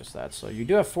to practice that. So you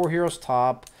do have 4 heroes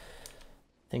top.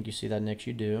 I think you see that, Nick.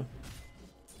 You do.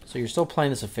 So you're still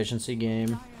playing this efficiency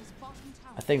game.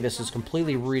 I think this is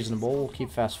completely reasonable. We'll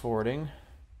keep fast forwarding.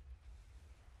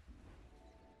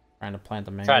 Trying to plant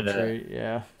the mango tree,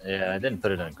 yeah. Yeah, I didn't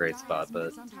put it in a great spot,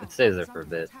 but it stays there for a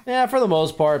bit. Yeah, for the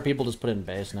most part, people just put it in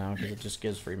base now, because it just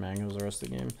gives free mangoes the rest of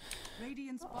the game.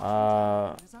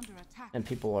 And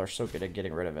people are so good at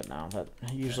getting rid of it now that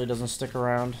it usually doesn't stick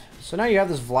around. So now you have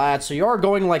this Vlad, so you are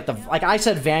going like I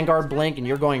said Vanguard Blink, and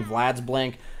you're going Vlad's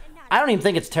Blink. I don't even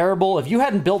think it's terrible. If you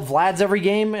hadn't built Vlad's every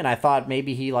game, and I thought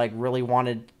maybe he like really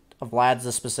wanted Vlad's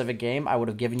a specific game, I would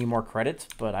have given you more credit,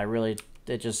 but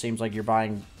it just seems like you're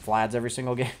buying Vlad's every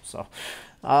single game, so,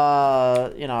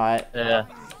 you know, Yeah,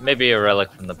 maybe a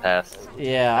relic from the past.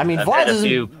 Yeah, I mean,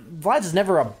 Vlad's is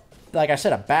never like I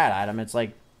said, a bad item. It's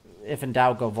like, if in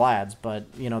doubt, go Vlad's, but,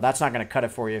 you know, that's not going to cut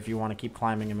it for you if you want to keep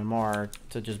climbing MMR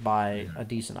to just buy a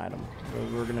decent item.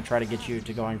 We're going to try to get you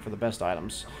to going for the best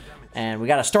items. And we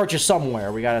got to start you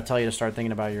somewhere. We got to tell you to start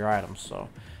thinking about your items, so...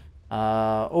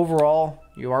 overall,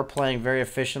 you are playing very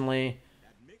efficiently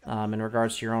in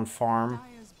regards to your own farm.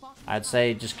 I'd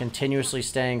say just continuously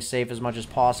staying safe as much as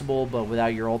possible, but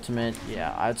without your ultimate,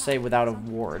 yeah, I'd say without a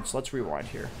ward. So let's rewind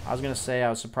here. I was going to say I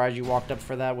was surprised you walked up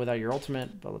for that without your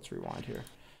ultimate, but let's rewind here.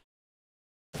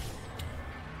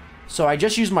 So I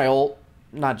just used my ult.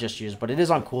 Not just used, but it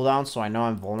is on cooldown, so I know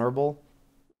I'm vulnerable.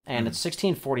 And it's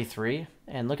 1643,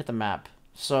 and look at the map.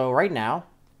 So right now,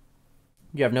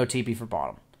 you have no TP for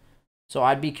bottom. So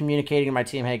I'd be communicating to my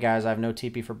team, hey guys, I have no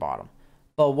TP for bottom.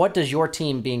 But what does your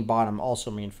team being bottom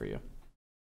also mean for you?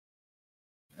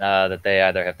 That they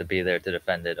either have to be there to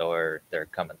defend it or they're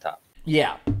coming top.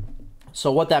 Yeah. So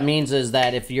what that means is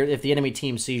that if the enemy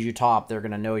team sees you top, they're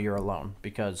gonna know you're alone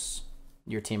because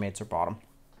your teammates are bottom.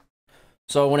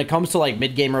 So when it comes to like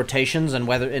mid-game rotations and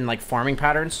whether in like farming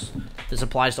patterns, this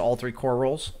applies to all three core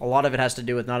roles. A lot of it has to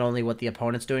do with not only what the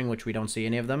opponent's doing, which we don't see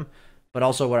any of them, but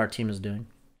also what our team is doing.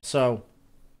 So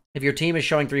if your team is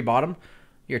showing 3 bottom,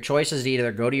 your choice is to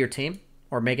either go to your team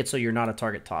or make it so you're not a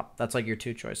target top. That's like your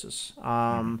 2 choices.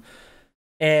 And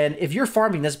if you're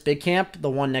farming this big camp,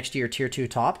 the one next to your tier 2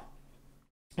 top,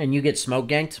 and you get smoke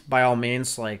ganked, by all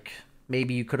means, like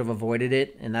maybe you could have avoided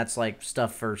it, and that's like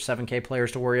stuff for 7K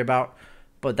players to worry about.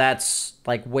 But that's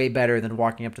like way better than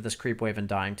walking up to this creep wave and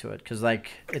dying to it. Because like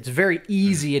it's very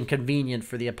easy and convenient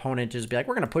for the opponent to just be like,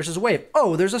 we're going to push this wave.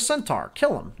 Oh, there's a centaur.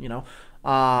 Kill him, you know.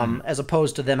 As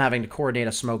opposed to them having to coordinate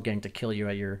a smoke gang to kill you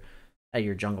at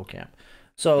your jungle camp.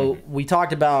 So we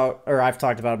talked about, or I've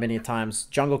talked about many times,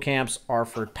 jungle camps are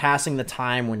for passing the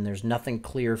time when there's nothing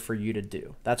clear for you to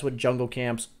do. That's what jungle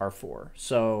camps are for.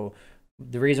 So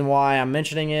the reason why I'm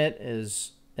mentioning it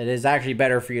is actually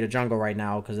better for you to jungle right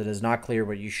now because it is not clear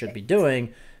what you should be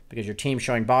doing because your team's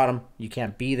showing bottom. You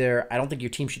can't be there. I don't think your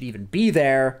team should even be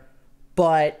there,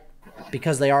 but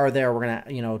because they are there, we're going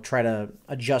to, you know, try to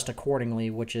adjust accordingly,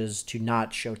 which is to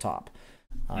not show top.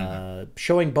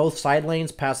 Showing both side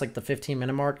lanes past like the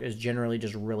 15-minute mark is generally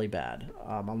just really bad,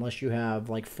 unless you have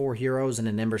like 4 heroes and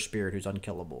an Ember Spirit who's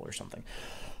unkillable or something.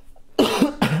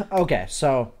 Okay,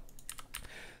 so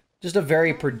just a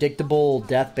very predictable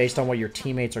death based on what your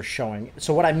teammates are showing.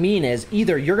 So what I mean is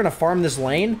either you're going to farm this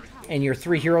lane and your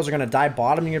 3 heroes are going to die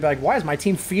bottom and you're going to be like, why is my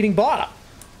team feeding bottom?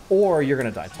 Or you're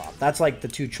going to die top. That's like the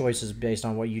 2 choices based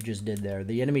on what you just did there.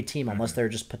 The enemy team, unless they're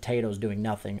just potatoes doing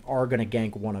nothing, are going to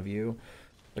gank one of you.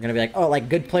 They're going to be like, oh, like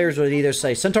good players would either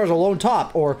say, Centaur's alone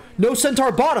top, or no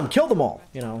Centaur bottom, kill them all.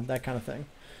 You know, that kind of thing.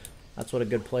 That's what a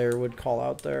good player would call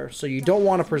out there. So you don't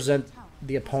want to present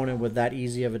the opponent with that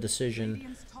easy of a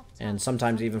decision. And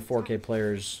sometimes even 4K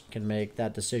players can make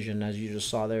that decision, as you just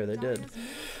saw there, they did.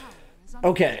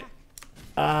 Okay.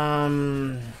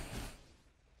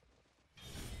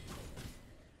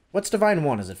 What's Divine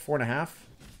 1? Is it 4.5?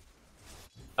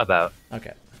 About.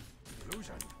 Okay.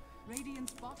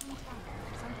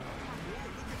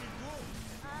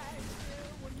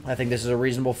 I think this is a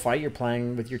reasonable fight. You're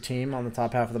playing with your team on the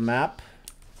top half of the map.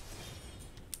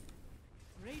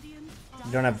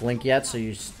 You don't have Blink yet, so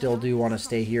you still do want to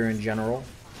stay here in general.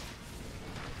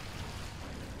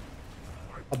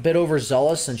 A bit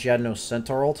overzealous since you had no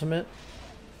Centaur ultimate.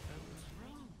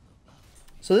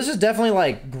 So this is definitely,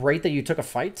 like, great that you took a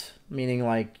fight. Meaning,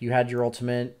 like, you had your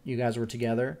ultimate, you guys were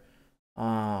together.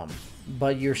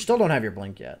 But you still don't have your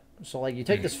Blink yet. So, like, you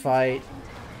take this fight.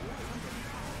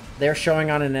 They're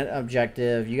showing on an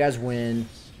objective. You guys win.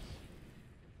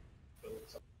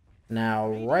 Now,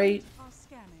 right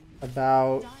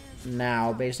about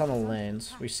now, based on the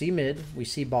lanes, we see mid, we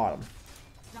see bottom.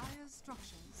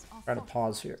 Try to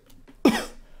pause here.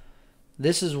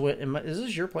 This is what... is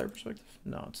this your player perspective?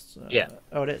 No, it's... yeah.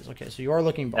 Oh, it is. Okay, so you are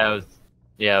looking bottom.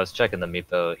 I was checking the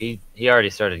Meepo. He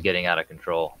already started getting out of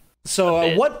control. So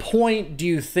at what point do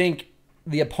you think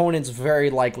the opponent's very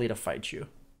likely to fight you?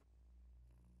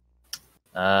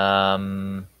 If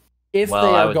Well, they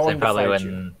I are would going say probably to fight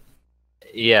when... you.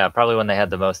 Yeah, probably when they had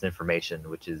the most information,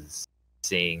 which is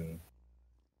seeing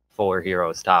 4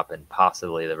 heroes top and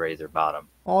possibly the Razor bottom.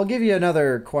 I'll give you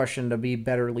another question to be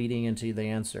better leading into the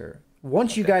answer.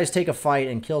 Once you guys take a fight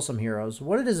and kill some heroes,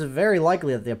 what it is very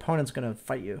likely that the opponent's going to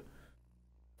fight you?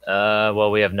 Well,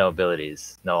 we have no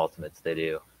abilities, no ultimates. They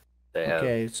do. They have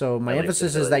Okay, so my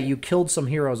emphasis is that you killed some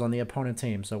heroes on the opponent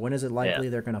team. So when is it likely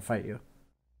they're going to fight you?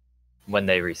 When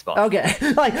they respawn.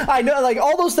 Okay, like I know, like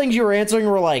all those things you were answering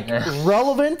were like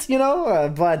relevant, you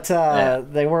know, but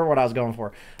they weren't what I was going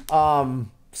for.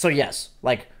 So yes,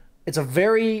 like it's a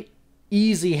very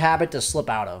easy habit to slip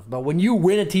out of. But when you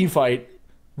win a team fight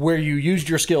where you used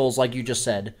your skills, like you just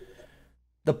said,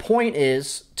 the point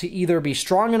is to either be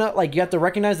strong enough, like you have to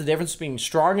recognize the difference between being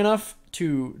strong enough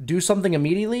to do something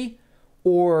immediately,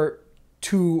 or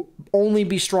to only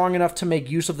be strong enough to make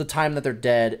use of the time that they're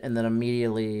dead and then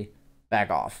immediately back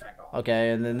off.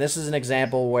 Okay, and then this is an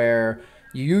example where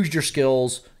you used your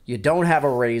skills, you don't have a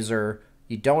Razor,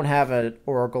 you don't have an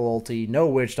Oracle ulti, no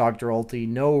Witch Doctor ulti,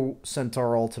 no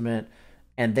Centaur ultimate,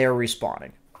 and they're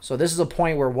respawning. So this is a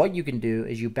point where what you can do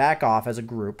is you back off as a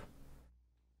group,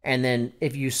 and then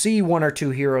if you see one or two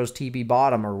heroes TB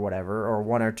bottom or whatever, or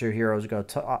one or two heroes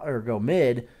go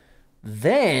mid,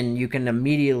 then you can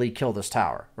immediately kill this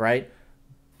tower, right?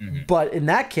 But in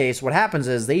that case, what happens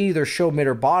is they either show mid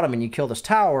or bottom and you kill this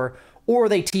tower, or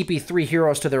they TP 3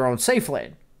 heroes to their own safe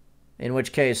lane, in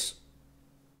which case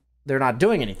they're not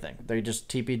doing anything. They just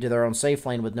TP to their own safe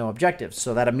lane with no objectives.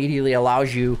 So that immediately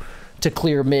allows you to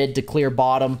clear mid, to clear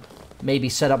bottom, maybe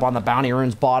set up on the bounty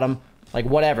runes bottom, like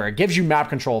whatever. It gives you map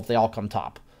control if they all come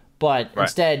top. But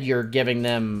instead, you're giving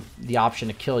them the option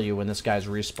to kill you when this guy's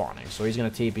respawning. So he's going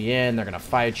to TP in, they're going to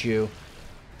fight you.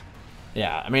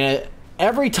 Yeah, I mean,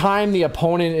 every time the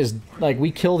opponent is, like, we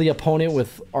kill the opponent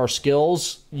with our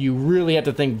skills, you really have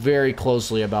to think very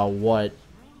closely about what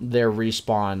their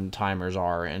respawn timers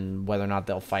are and whether or not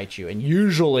they'll fight you. And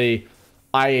usually,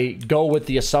 I go with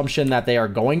the assumption that they are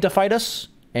going to fight us,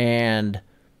 and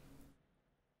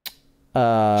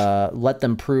let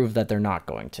them prove that they're not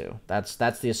going to. That's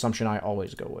the assumption I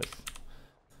always go with.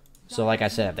 So like I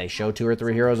said, if they show 2 or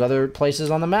 3 heroes other places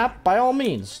on the map, by all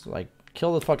means, like,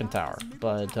 kill the fucking tower.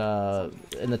 But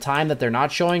in the time that they're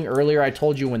not showing, earlier I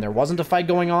told you when there wasn't a fight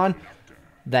going on,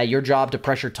 that your job to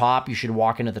pressure top, you should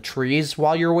walk into the trees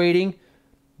while you're waiting.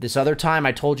 This other time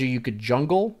I told you you could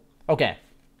jungle. Okay.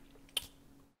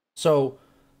 So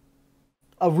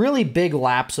a really big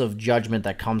lapse of judgment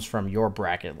that comes from your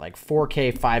bracket, like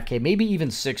 4K, 5K, maybe even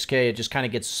 6K, it just kind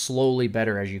of gets slowly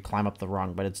better as you climb up the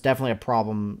rung, but it's definitely a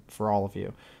problem for all of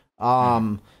you,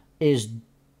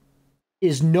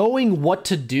 is knowing what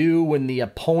to do when the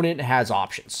opponent has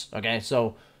options, okay?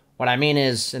 So what I mean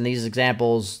is, in these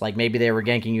examples, like maybe they were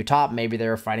ganking you top, maybe they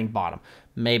were fighting bottom.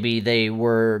 Maybe they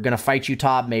were going to fight you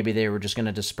top, maybe they were just going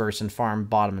to disperse and farm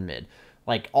bottom and mid.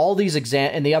 Like, all these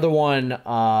and the other one,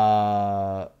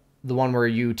 the one where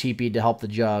you TP'd to help the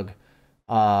jug,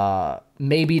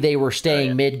 maybe they were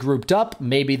staying mid grouped up,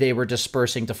 maybe they were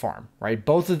dispersing to farm, right?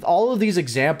 All of these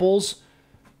examples,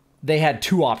 they had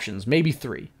 2 options, maybe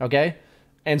 3, okay?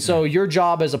 And so your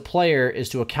job as a player is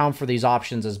to account for these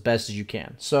options as best as you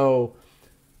can. So,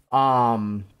 how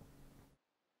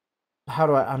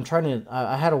do I'm trying to,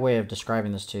 I had a way of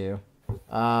describing this to you.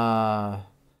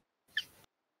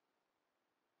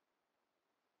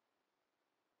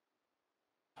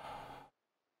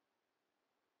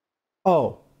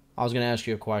 Oh, I was going to ask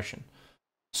you a question.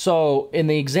 So, in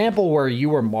the example where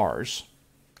you were Mars,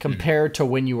 compared to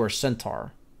when you were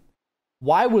Centaur,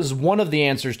 why was one of the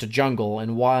answers to jungle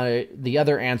and why the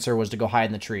other answer was to go hide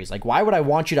in the trees? Like, why would I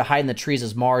want you to hide in the trees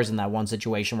as Mars in that one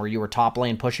situation where you were top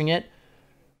lane pushing it?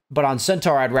 But on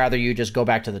Centaur, I'd rather you just go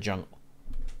back to the jungle.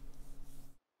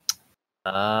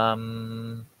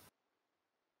 I'm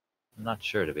not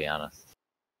sure, to be honest.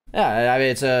 Yeah, I mean,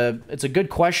 it's a good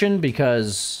question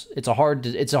because it's a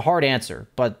hard answer.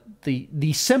 But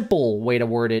the simple way to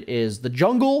word it is the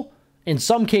jungle, in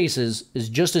some cases, is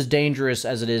just as dangerous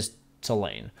as it is to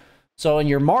lane. So in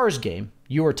your Mars game,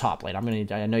 you were top lane.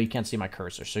 I know you can't see my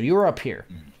cursor, so you were up here.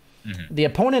 Mm-hmm. The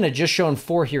opponent had just shown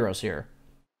 4 heroes here,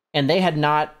 and they had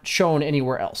not shown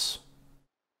anywhere else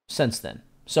since then.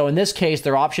 So in this case,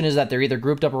 their option is that they're either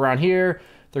grouped up around here,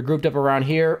 they're grouped up around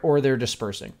here, or they're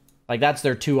dispersing. Like, that's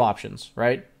their 2 options,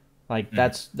 right? Like,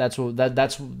 that's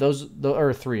those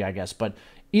or 3, I guess. But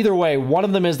either way, one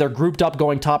of them is they're grouped up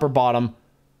going top or bottom,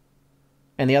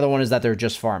 and the other one is that they're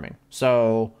just farming.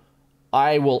 So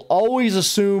I will always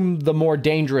assume the more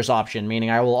dangerous option, meaning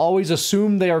I will always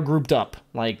assume they are grouped up.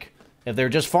 Like, if they're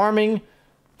just farming,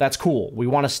 that's cool. We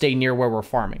want to stay near where we're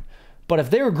farming. But if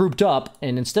they were grouped up,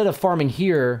 and instead of farming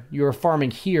here, you're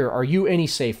farming here, are you any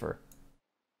safer?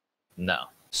 No.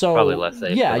 So, probably less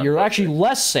safe. Yeah, you're actually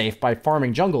less safe by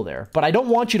farming jungle there. But I don't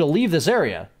want you to leave this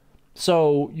area.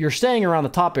 So you're staying around the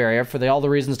top area for all the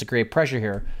reasons to create pressure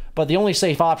here. But the only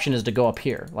safe option is to go up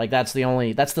here. Like, that's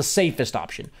the safest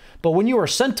option. But when you are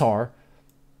Centaur,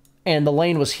 and the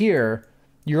lane was here,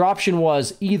 your option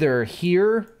was either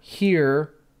here,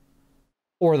 here,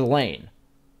 or the lane,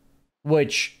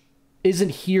 which isn't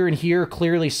here and here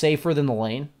clearly safer than the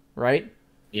lane, right?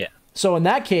 Yeah. So in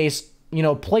that case, you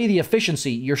know, play the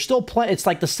efficiency. You're still playing. It's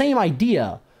like the same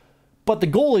idea, but the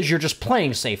goal is you're just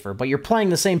playing safer, but you're playing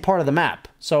the same part of the map.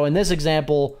 So in this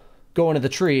example, go into the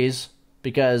trees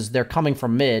because they're coming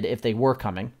from mid if they were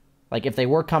coming. Like if they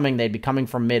were coming, they'd be coming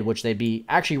from mid, which they'd be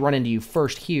actually run into you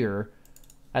first here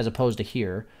as opposed to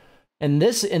here. And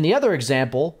this, in the other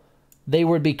example, they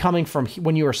would be coming from,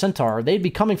 when you were Centaur, they'd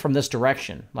be coming from this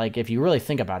direction. Like, if you really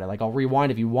think about it, like, I'll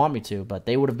rewind if you want me to, but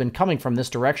they would have been coming from this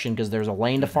direction because there's a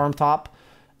lane to farm top,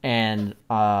 and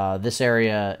this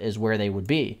area is where they would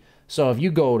be. So if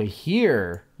you go to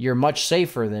here, you're much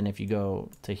safer than if you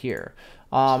go to here.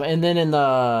 And then in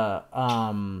the,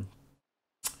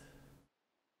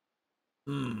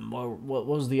 what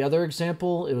was the other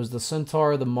example? It was the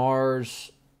Centaur, the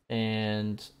Mars,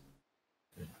 and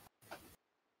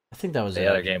I think that was the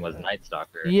other game was Night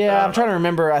Stalker. Yeah, I'm trying to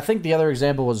remember. I think the other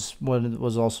example was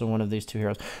also one of these two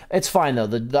heroes. It's fine though.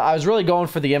 I was really going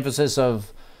for the emphasis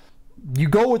of you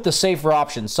go with the safer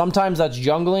options. Sometimes that's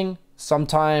jungling,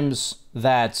 sometimes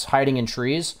that's hiding in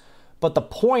trees. But the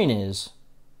point is,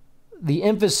 the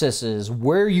emphasis is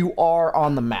where you are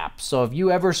on the map. So if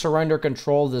you ever surrender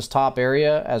control of this top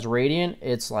area as Radiant,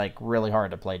 it's like really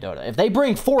hard to play Dota. If they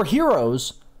bring 4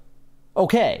 heroes,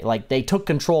 okay, like they took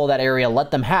control of that area,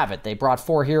 let them have it. They brought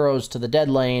 4 heroes to the dead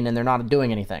lane and they're not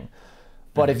doing anything.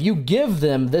 But if you give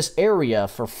them this area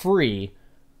for free,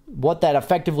 what that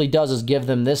effectively does is give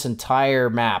them this entire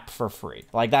map for free.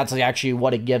 Like that's actually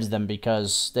what it gives them,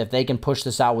 because if they can push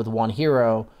this out with 1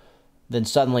 hero, then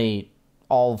suddenly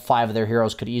all 5 of their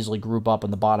heroes could easily group up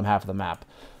in the bottom half of the map.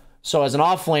 So as an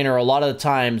offlaner, a lot of the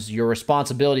times your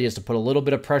responsibility is to put a little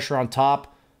bit of pressure on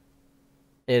top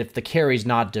if the carry's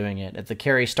not doing it. If the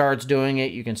carry starts doing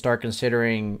it, you can start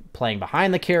considering playing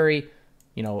behind the carry,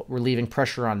 you know, relieving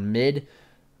pressure on mid,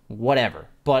 whatever.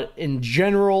 But in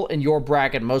general, in your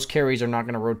bracket, most carries are not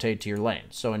going to rotate to your lane.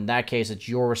 So in that case, it's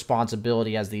your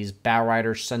responsibility as these Bow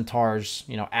Riders, Centaurs,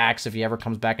 you know, Axe if he ever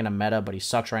comes back in a meta, but he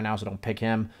sucks right now, so don't pick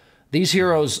him. These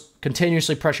heroes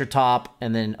continuously pressure top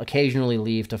and then occasionally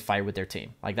leave to fight with their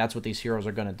team. Like, that's what these heroes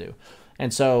are going to do.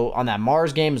 And so on that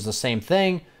Mars game is the same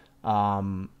thing.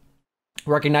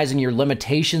 Recognizing your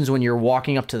limitations when you're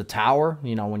walking up to the tower.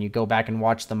 You know, when you go back and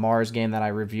watch the Mars game that I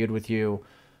reviewed with you,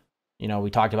 you know, we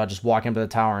talked about just walking up to the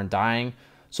tower and dying.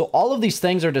 So all of these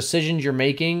things are decisions you're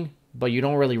making, but you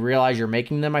don't really realize you're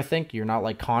making them, I think. You're not,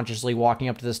 like, consciously walking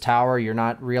up to this tower. You're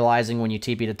not realizing when you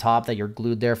TP to top that you're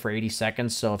glued there for 80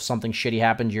 seconds, so if something shitty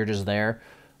happens, you're just there.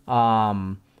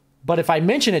 But if I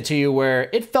mention it to you where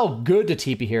it felt good to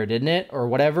TP here, didn't it? Or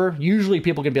whatever, usually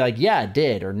people can be like, yeah, it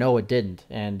did, or no, it didn't.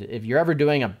 And if you're ever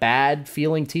doing a bad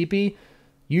feeling TP,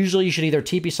 usually you should either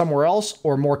TP somewhere else,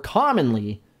 or more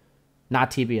commonly,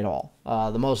 not TP at all.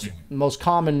 The most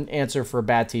common answer for a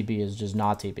bad TP is just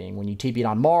not TPing. When you TP'd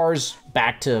on Mars,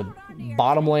 back to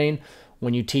bottom lane.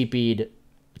 When you TP'd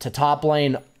to top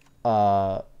lane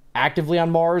actively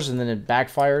on Mars, and then it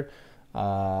backfired.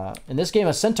 In this game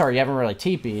of Centaur, you haven't really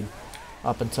TP'd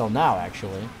up until now,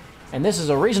 actually. And this is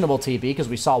a reasonable TP, because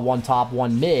we saw 1 top,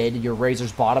 1 mid. Your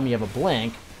Razor's bottom, you have a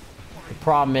blink. The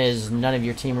problem is none of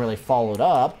your team really followed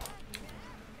up.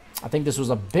 I think this was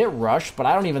a bit rushed, but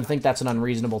I don't even think that's an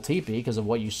unreasonable TP because of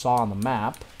what you saw on the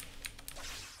map.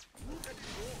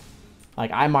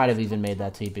 Like, I might have even made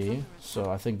that TP,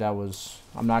 so I think that was...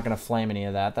 I'm not going to flame any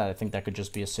of that. I think that could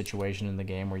just be a situation in the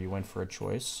game where you went for a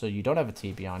choice. So you don't have a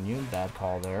TP on you. Bad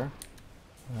call there.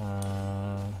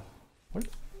 What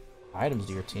items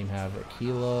do your team have?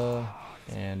 Aquila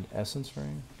and Essence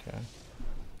Ring? Okay.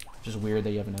 Just weird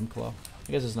that you have an M-Claw.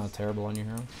 I guess it's not terrible on your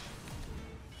hero.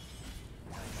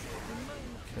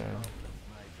 Okay.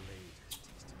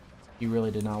 You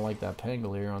really did not like that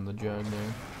Pangolier on the jug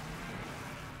there.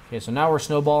 Okay, so now we're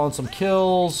snowballing some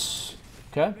kills.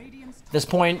 Okay. At this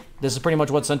point, this is pretty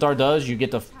much what Centaur does. You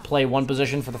get to play one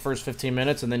position for the first 15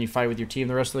 minutes, and then you fight with your team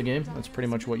the rest of the game. That's pretty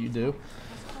much what you do.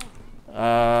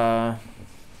 So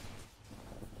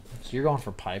you're going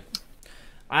for Pipe.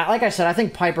 Like I said, I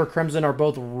think Pipe or Crimson are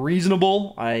both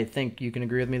reasonable. I think you can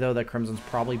agree with me, though, that Crimson's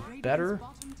probably better.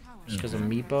 Just because of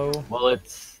Meepo. Well,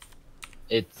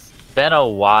 it's been a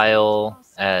while.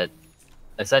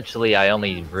 Essentially, I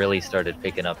only really started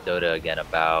picking up Dota again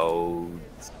about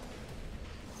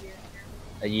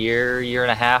a year and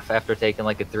a half after taking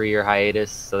like a 3-year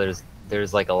hiatus. So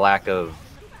there's like a lack of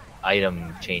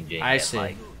item changing. I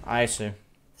see. I see.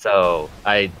 So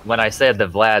when I said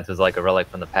that Vlad's was like a relic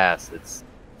from the past, it's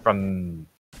from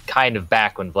kind of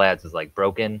back when Vlad's was like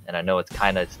broken, and I know it's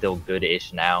kind of still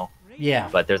good-ish now. Yeah.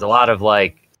 But there's a lot of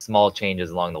like small changes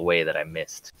along the way that I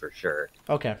missed for sure.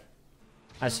 Okay.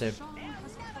 I see.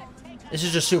 This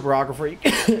is just super awkward for you,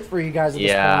 for you guys at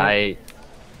this point.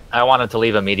 I wanted to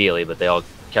leave immediately, but they all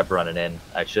kept running in.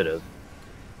 I should have.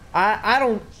 I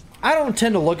don't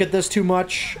tend to look at this too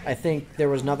much. I think there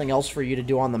was nothing else for you to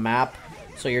do on the map,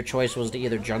 so your choice was to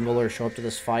either jungle or show up to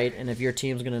this fight. And if your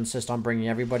team's going to insist on bringing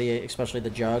everybody, especially the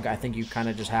Jug, I think you kind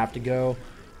of just have to go.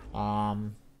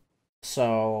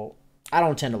 So I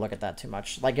don't tend to look at that too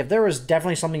much. Like, if there was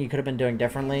definitely something you could have been doing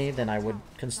differently, then I would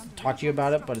talk to you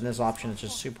about it. But in this option, it's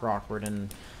just super awkward,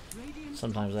 and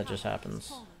sometimes that just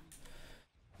happens.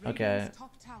 Okay.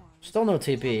 Still no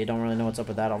TP. Don't really know what's up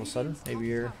with that all of a sudden.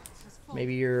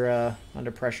 Maybe you're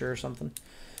under pressure or something.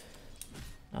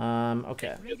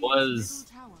 Okay. It was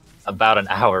about an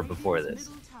hour before this,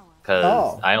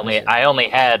 because I only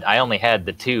had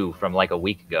the 2 from like a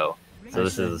week ago. So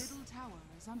this is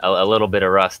a little bit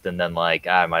of rust, and then like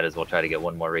I might as well try to get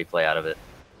one more replay out of it.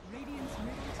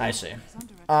 I see.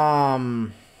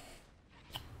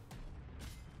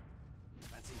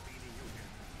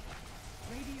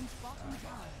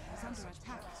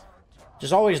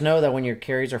 Just always know that when your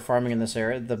carries are farming in this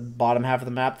area, the bottom half of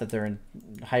the map, that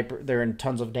they're in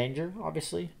tons of danger.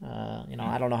 Obviously, you know,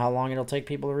 I don't know how long it'll take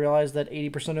people to realize that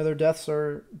 80% of their deaths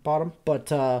are bottom,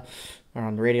 but or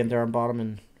on Radiant they're on bottom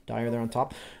and Dire they're on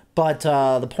top. But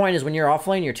the point is, when you're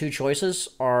offlane, your 2 choices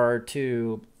are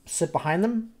to sit behind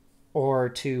them or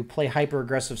to play hyper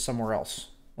aggressive somewhere else.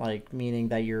 Like, meaning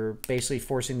that you're basically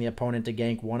forcing the opponent to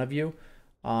gank one of you.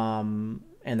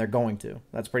 And they're going to.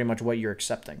 That's pretty much what you're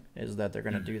accepting, is that they're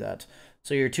going to do that.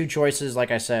 So your 2 choices, like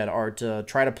I said, are to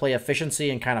try to play efficiency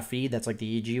and kind of feed. That's like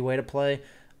the EG way to play.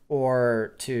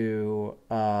 Or to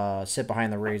sit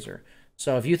behind the Razor.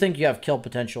 So if you think you have kill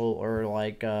potential or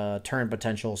like turn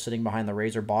potential sitting behind the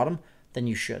Razor bottom, then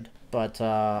you should. But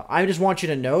I just want you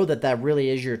to know that that really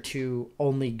is your 2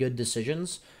 only good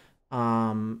decisions.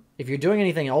 If you're doing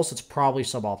anything else, it's probably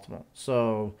suboptimal.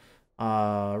 So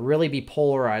really be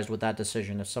polarized with that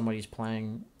decision if somebody's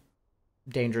playing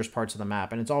dangerous parts of the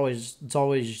map. And it's always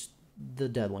the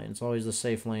dead lane. It's always the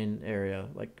safe lane area.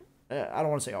 Like, I don't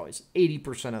want to say always,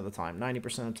 80% of the time,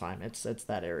 90% of the time, it's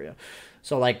that area.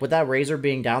 So like with that Razor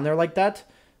being down there like that,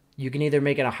 you can either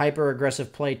make it a hyper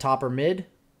aggressive play top or mid,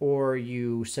 or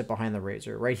you sit behind the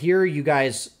Razor. Right here, you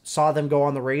guys saw them go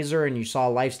on the Razor and you saw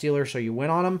a Lifestealer, so you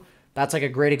went on them. That's like a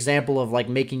great example of like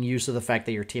making use of the fact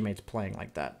that your teammates playing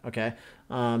like that. Okay,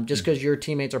 just because your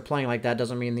teammates are playing like that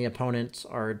doesn't mean the opponents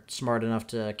are smart enough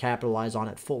to capitalize on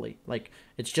it fully. Like,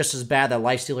 it's just as bad that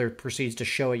Lifestealer proceeds to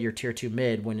show at your tier 2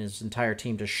 mid when his entire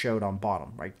team just showed on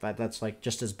bottom. Right, that's like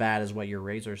just as bad as what your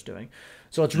Razor's doing.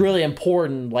 So it's really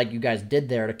important, like you guys did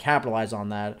there, to capitalize on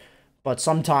that. But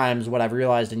sometimes what I've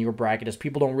realized in your bracket is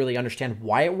people don't really understand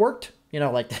why it worked. You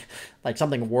know, like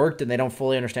something worked and they don't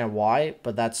fully understand why.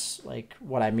 But that's like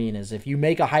what I mean is, if you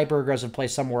make a hyper aggressive play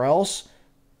somewhere else,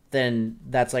 then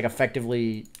that's like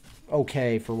effectively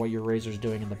okay for what your Razor's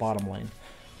doing in the bottom lane.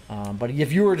 But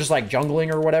if you were just like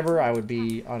jungling or whatever, I would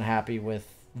be unhappy with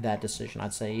that decision.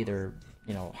 I'd say either,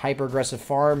 you know, hyper aggressive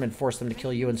farm and force them to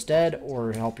kill you instead,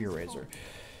 or help your Razor.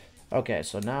 Okay,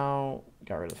 so now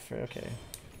got rid of okay.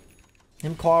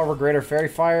 Himclaw over Greater Fairy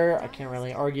Fire. I can't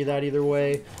really argue that either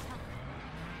way.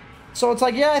 So it's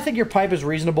like, yeah, I think your pipe is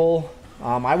reasonable.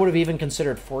 I would have even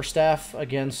considered Force Staff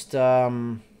against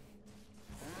Lifestealer,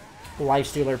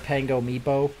 Pango,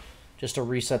 Meepo, just to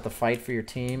reset the fight for your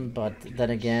team. But then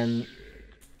again,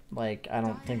 like, I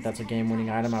don't think that's a game-winning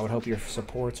item. I would hope your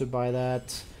supports would buy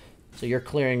that. So you're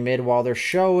clearing mid while they're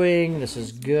showing. This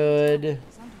is good.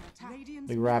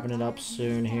 Be wrapping it up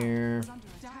soon here.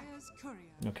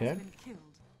 Okay.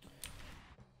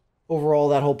 Overall,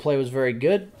 that whole play was very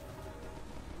good.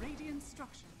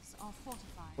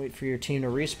 Wait for your team to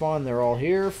respawn. They're all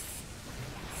here.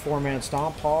 4-man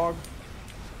stomp, hog.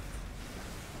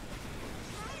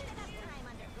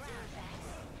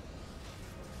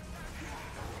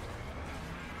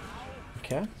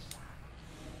 Okay.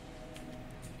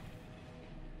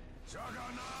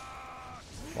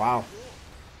 Wow.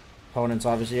 Opponents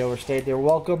obviously overstayed their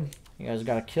welcome. You guys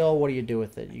got a kill. What do you do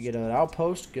with it? You get an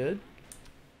outpost. Good.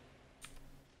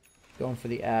 Going for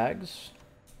the Ags.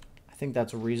 I think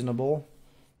that's reasonable.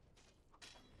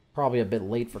 Probably a bit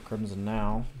late for Crimson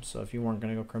now. So if you weren't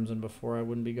going to go Crimson before, I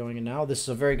wouldn't be going in now. This is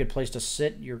a very good place to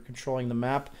sit. You're controlling the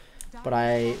map. But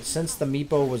since the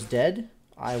Meepo was dead,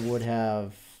 I would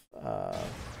have...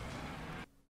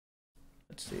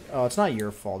 let's see. Oh, it's not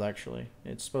your fault, actually.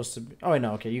 It's supposed to be... Oh,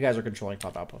 no. Okay, you guys are controlling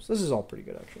top outposts. This is all pretty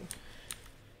good, actually.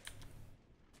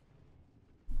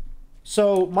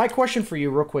 So my question for you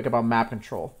real quick about map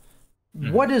control.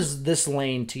 What is this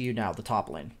lane to you now, the top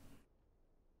lane?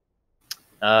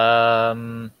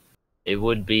 It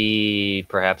would be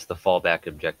perhaps the fallback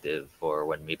objective for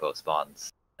when Meepo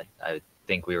spawns. I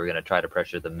think we were going to try to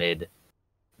pressure the mid,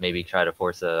 maybe try to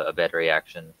force a bad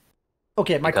reaction.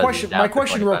 Okay, my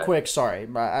question real quick, sorry.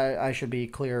 I should be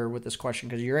clear with this question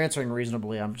because you're answering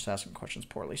reasonably. I'm just asking questions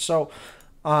poorly. So,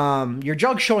 your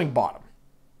jug showing bottom.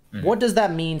 What does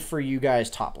that mean for you guys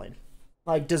top lane?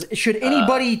 Like, should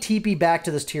anybody TP back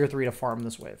to this tier 3 to farm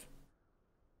this wave?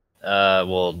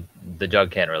 Well, the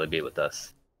jug can't really be with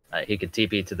us. He could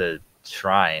TP to the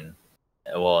shrine.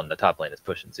 Well, and the top lane is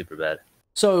pushing super bad.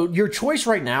 So your choice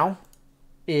right now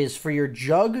is for your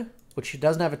jug, which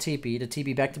doesn't have a TP, to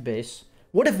TP back to base.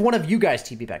 What if one of you guys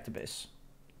TP back to base?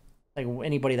 Like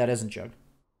anybody that isn't jug.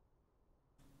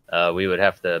 We would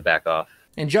have to back off.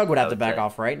 And Jug would have to back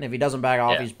off, right? And if he doesn't back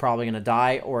off, he's probably going to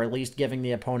die, or at least giving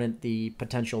the opponent the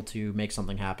potential to make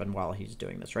something happen while he's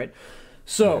doing this, right?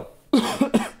 So,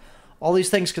 all these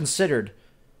things considered,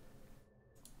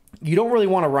 you don't really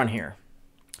want to run here.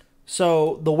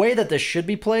 So, the way that this should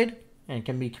be played, and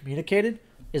can be communicated,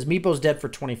 is Meepo's dead for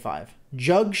 25.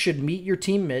 Jug should meet your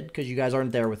team mid, because you guys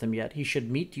aren't there with him yet. He should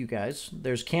meet you guys.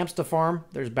 There's camps to farm.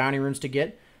 There's bounty runes to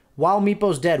get. While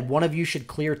Meepo's dead, one of you should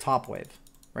clear top wave.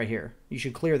 Right here. You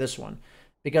should clear this one.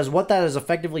 Because what that is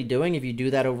effectively doing, if you do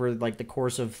that over like the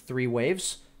course of 3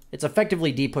 waves, it's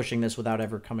effectively de-pushing this without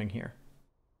ever coming here.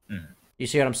 You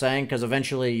see what I'm saying? Because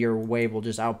eventually your wave will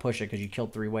just out-push it because you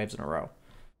killed 3 waves in a row.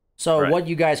 So what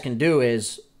you guys can do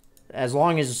is, as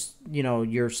long as, you know,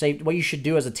 you're safe, what you should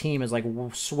do as a team is like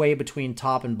sway between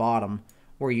top and bottom,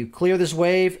 where you clear this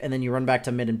wave and then you run back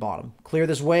to mid and bottom. Clear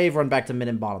this wave, run back to mid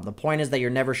and bottom. The point is that you're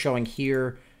never showing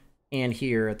here and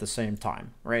here at the same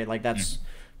time, right? Like that's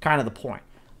kind of the point.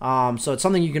 So it's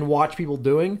something you can watch people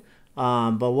doing.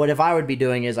 But what if I would be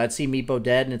doing is I'd see Meepo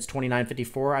dead and it's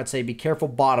 29:54. I'd say be careful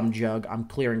bottom jug. I'm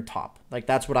clearing top. Like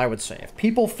that's what I would say. If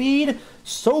people feed,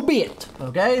 so be it.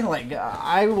 Okay? Like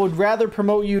I would rather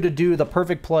promote you to do the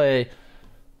perfect play,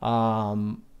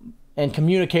 and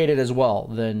communicate it as well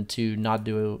than to not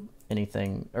do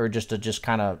anything or just to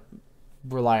kind of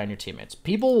rely on your teammates.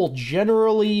 People will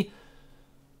generally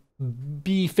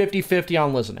be 50-50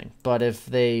 on listening, but if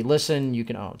they listen, you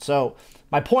can own. So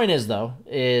my point is, though,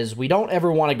 is we don't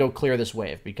ever want to go clear this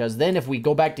wave, because then if we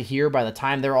go back to here, by the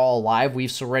time they're all alive, we've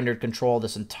surrendered control of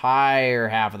this entire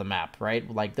half of the map, right?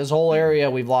 Like this whole area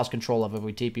we've lost control of if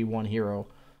we TP one hero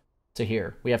to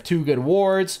here. We have 2 good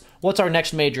wards. What's our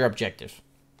next major objective?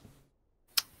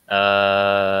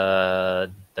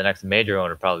 The next major one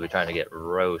would probably be trying to get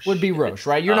Roche. Would be Roche,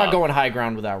 right? You're not going high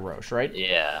ground without Roche, right?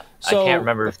 Yeah. So, I can't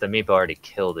remember if the Meepo already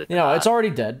killed it. You know, it's already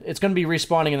dead. It's going to be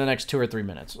respawning in the next 2 or 3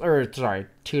 minutes. Or, sorry,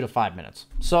 2 to 5 minutes.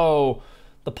 So,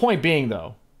 the point being,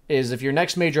 though, is if your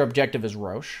next major objective is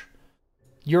Roche,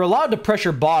 you're allowed to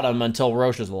pressure bottom until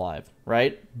Roche is alive,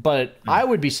 right? But I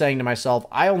would be saying to myself,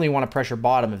 I only want to pressure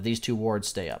bottom if these 2 wards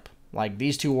stay up. Like,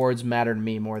 these 2 wards matter to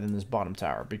me more than this bottom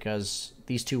tower, because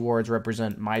these 2 wards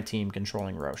represent my team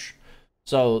controlling Roche.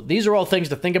 So these are all things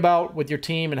to think about with your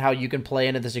team and how you can play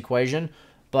into this equation.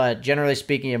 But generally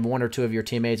speaking, if 1 or 2 of your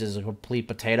teammates is a complete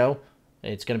potato,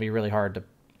 it's going to be really hard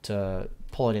to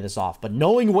pull any of this off. But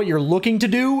knowing what you're looking to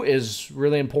do is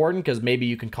really important, because maybe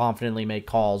you can confidently make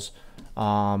calls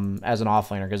as an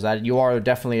offlaner, because that you are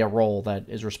definitely a role that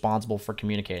is responsible for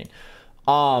communicating.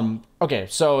 Okay,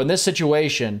 so in this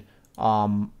situation,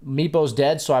 Meepo's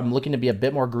dead, so I'm looking to be a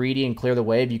bit more greedy and clear the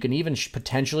wave. You can even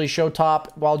potentially show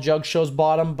top while Jug shows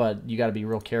bottom, but you got to be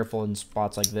real careful in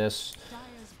spots like this.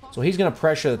 So he's going to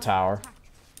pressure the tower.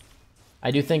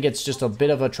 I do think it's just a bit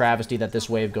of a travesty that this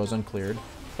wave goes uncleared,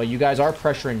 but you guys are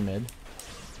pressuring mid.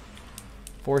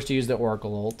 Forced to use the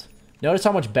Oracle ult. Notice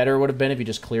how much better it would have been if you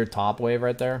just cleared top wave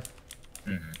right there.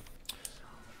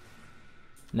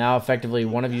 Now, effectively,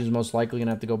 one of you is most likely going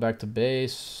to have to go back to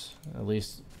base. At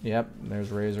least... Yep,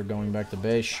 there's Razor going back to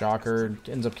base. Shocker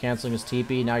ends up canceling his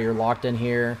TP. Now you're locked in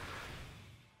here.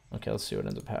 Okay, let's see what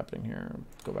ends up happening here.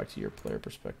 Go back to your player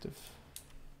perspective.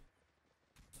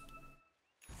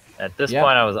 At this point,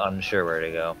 I was unsure where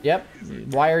to go. Yep.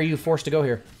 Why are you forced to go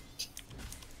here?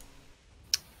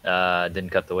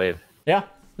 Didn't cut the wave. Yeah.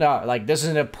 No, like, this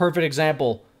is a perfect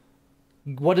example.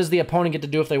 What does the opponent get to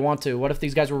do if they want to? What if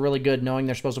these guys were really good knowing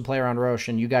they're supposed to play around Roche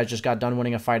and you guys just got done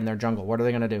winning a fight in their jungle? What are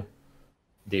they going to do?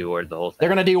 De-ward the whole thing. They're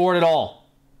going to de-ward it all.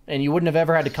 And you wouldn't have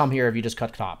ever had to come here if you just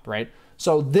cut top, right?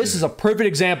 So this is a perfect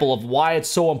example of why it's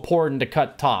so important to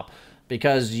cut top.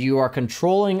 Because you are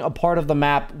controlling a part of the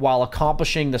map while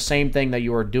accomplishing the same thing that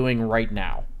you are doing right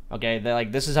now. Okay, they're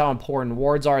like, this is how important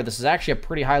wards are. This is actually a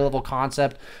pretty high-level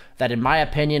concept that, in my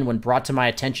opinion, when brought to my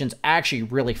attention, is actually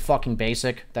really fucking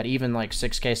basic, that even, like,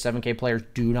 6K, 7K players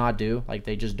do not do. Like,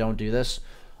 they just don't do this.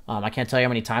 I can't tell you how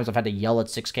many times I've had to yell at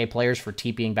 6K players for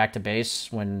TPing back to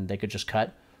base when they could just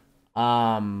cut.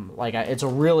 It's a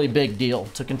really big deal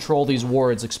to control these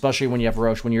wards, especially when you have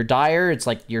Roche. When you're Dire, it's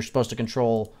like you're supposed to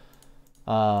control,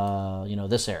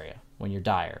 this area when you're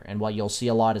Dire. And what you'll see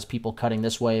a lot is people cutting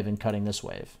this wave and cutting this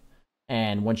wave.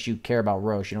 And once you care about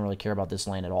Roche, you don't really care about this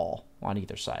lane at all on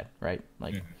either side, right?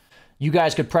 Like, you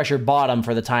guys could pressure bottom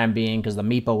for the time being because the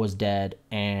Meepo was dead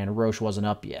and Roche wasn't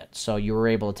up yet. So you were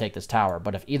able to take this tower.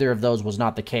 But if either of those was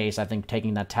not the case, I think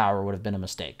taking that tower would have been a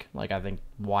mistake. Like, I think,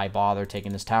 why bother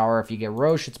taking this tower? If you get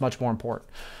Roche, it's much more important.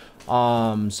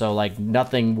 So, like,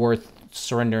 nothing worth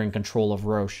surrendering control of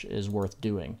Roche is worth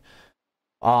doing.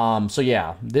 So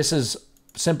yeah, this is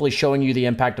simply showing you the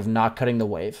impact of not cutting the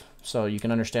wave. So you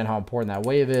can understand how important that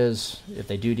wave is. If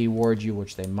they do deward you,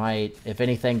 which they might, if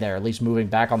anything, they're at least moving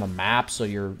back on the map, so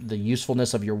the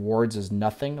usefulness of your wards is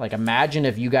nothing. Like, imagine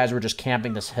if you guys were just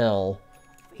camping this hill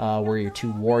where your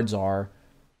 2 wards are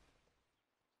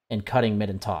and cutting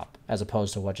mid and top, as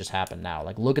opposed to what just happened now.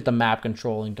 Like, look at the map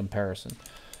control in comparison.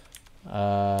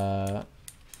 So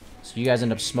you guys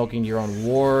end up smoking your own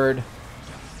ward.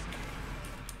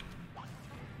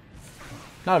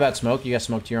 Not a bad smoke. You guys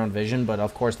smoked your own vision, but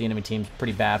of course the enemy team's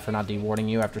pretty bad for not dewarding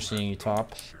you after seeing you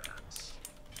top. It's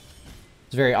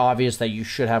very obvious that you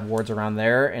should have wards around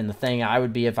there, and the thing I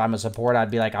would be if I'm a support, I'd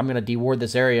be like, I'm going to deward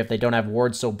this area. If they don't have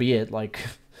wards, so be it. Like,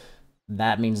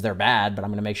 that means they're bad, but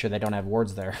I'm going to make sure they don't have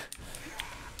wards there.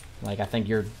 Like, I think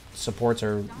your supports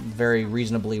are very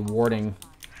reasonably warding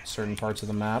certain parts of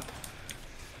the map.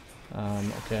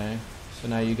 Okay, so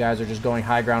now you guys are just going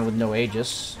high ground with no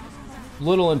Aegis.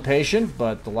 Little impatient,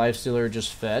 but the Lifestealer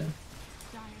just fed.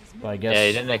 But I guess... Yeah,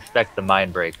 you didn't expect the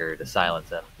Mindbreaker to silence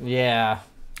him. Yeah.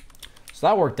 So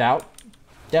that worked out.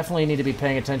 Definitely need to be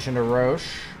paying attention to Roche.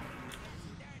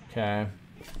 Okay.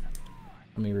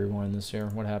 Let me rewind this here.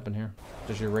 What happened here?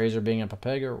 Does your Razor being a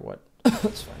Papega or what?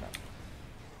 Let's find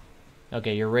out.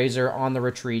 Okay, your Razor on the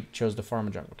retreat chose to farm a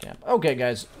jungle camp. Okay,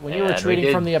 guys. When you're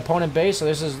retreating from the opponent base, so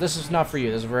this is not for you.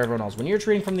 This is for everyone else. When you're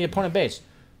retreating from the opponent base,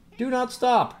 do not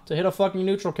stop to hit a fucking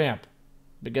neutral camp.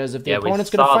 Because if the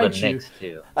opponent's going to fight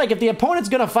you... Like, if the opponent's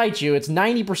going to fight you, it's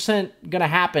 90% going to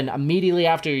happen immediately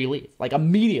after you leave. Like,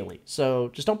 immediately. So,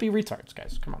 just don't be retards,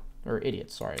 guys. Come on. Or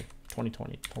idiots, sorry.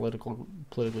 2020.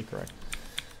 Politically correct.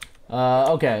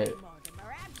 Okay.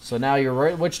 So now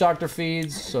your Witch Doctor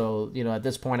feeds. So, at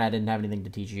this point, I didn't have anything to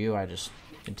teach you. I just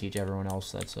can teach everyone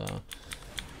else that's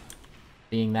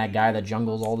being that guy that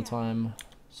jungles all the time.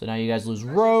 So now you guys lose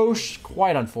Roche.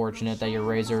 Quite unfortunate that your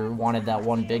Razor wanted that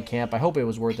one big camp. I hope it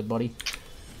was worth it, buddy.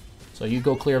 So you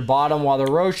go clear bottom while they're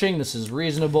Roshing. This is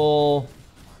reasonable.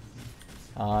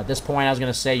 At this point, I was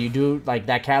going to say you do, like,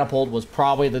 that catapult was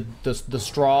probably the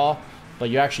straw, but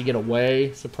you actually get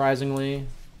away, surprisingly.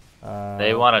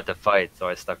 They wanted to fight, so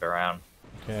I stuck around.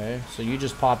 Okay, so you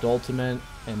just popped ultimate,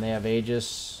 and they have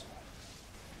Aegis.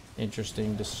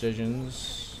 Interesting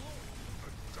decisions.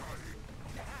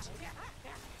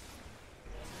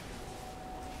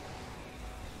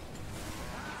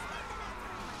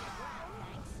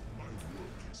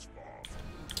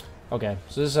 Okay,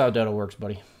 so this is how Dota works,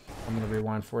 buddy. I'm going to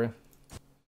rewind for you.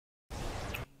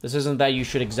 This isn't that you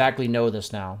should exactly know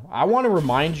this now. I want to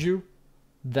remind you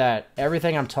that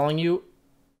everything I'm telling you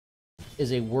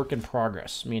is a work in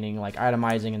progress, meaning like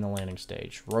itemizing in the landing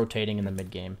stage, rotating in the mid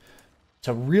game,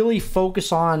 to really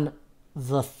focus on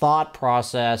the thought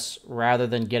process rather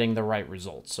than getting the right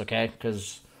results, okay?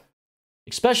 Because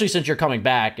especially since you're coming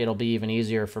back, it'll be even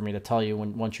easier for me to tell you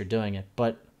once you're doing it,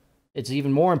 but it's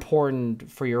even more important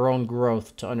for your own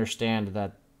growth to understand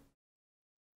that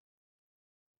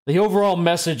the overall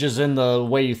message is in the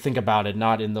way you think about it,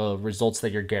 not in the results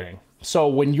that you're getting. So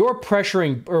when you're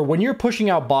pressuring, or when you're pushing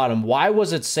out bottom, why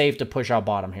was it safe to push out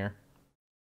bottom here?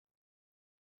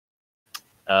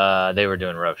 They were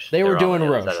doing Roche. They were doing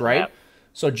Roche, right?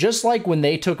 So just like when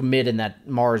they took mid in that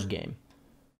Mars game,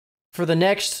 for the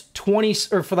next 20,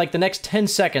 or for like the next 10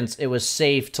 seconds, it was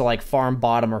safe to like farm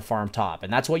bottom or farm top.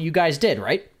 And that's what you guys did,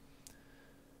 right?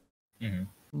 Mm-hmm.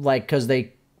 Like, because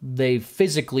they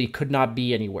physically could not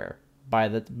be anywhere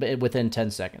within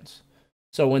 10 seconds.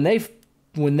 So when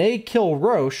they kill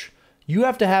Roche, you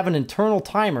have to have an internal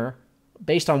timer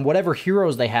based on whatever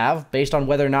heroes they have, based on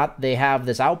whether or not they have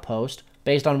this outpost,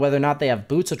 based on whether or not they have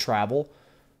boots of travel.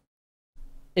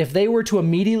 If they were to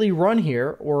immediately run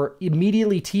here or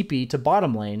immediately TP to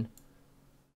bottom lane,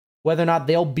 whether or not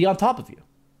they'll be on top of you.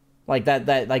 Like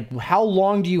like how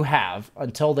long do you have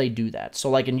until they do that? So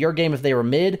like in your game, if they were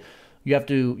mid,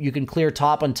 you can clear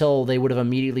top until they would have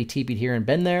immediately TP'd here and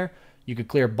been there. You could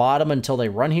clear bottom until they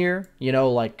run here. You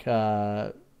know, like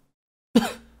I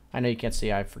know you can't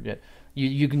see, I forget.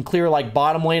 You can clear like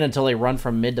bottom lane until they run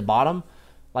from mid to bottom.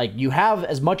 Like you have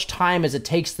as much time as it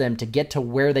takes them to get to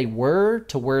where they were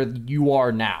to where you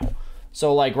are now.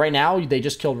 So like right now they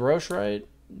just killed Roche, right?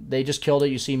 They just killed it.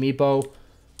 You see Meepo.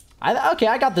 Okay,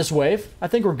 I got this wave. I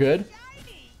think we're good.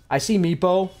 I see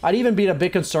Meepo. I'd even be a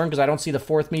bit concerned because I don't see the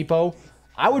fourth Meepo.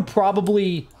 I would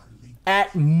probably,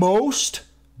 at most,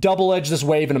 double edge this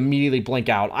wave and immediately blink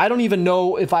out. I don't even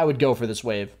know if I would go for this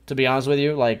wave, to be honest with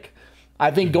you. Like,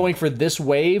 I think going for this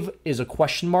wave is a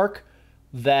question mark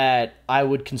that I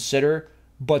would consider.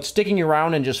 But sticking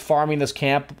around and just farming this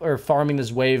camp, or farming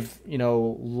this wave, you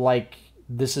know, like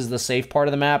this is the safe part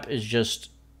of the map is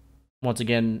just, once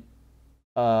again,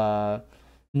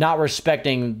 not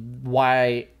respecting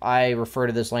why I refer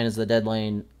to this lane as the dead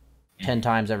lane 10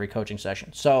 times every coaching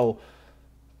session. So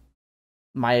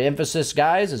my emphasis,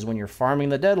 guys, is when you're farming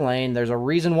the dead lane, there's a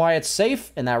reason why it's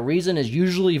safe, and that reason is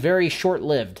usually very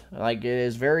short-lived. Like, it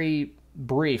is very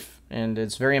brief, and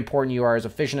it's very important you are as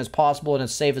efficient as possible and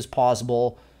as safe as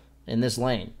possible in this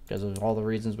lane because of all the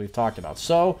reasons we've talked about.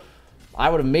 So I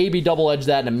would have maybe double-edged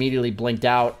that and immediately blinked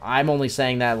out. I'm only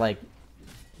saying that, like,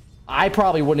 I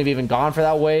probably wouldn't have even gone for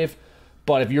that wave,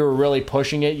 but if you were really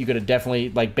pushing it, you could have definitely,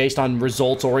 like, based on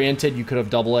results-oriented, you could have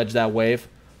double-edged that wave.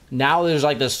 Now there's,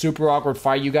 like, this super awkward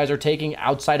fight you guys are taking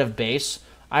outside of base.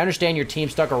 I understand your team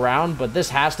stuck around, but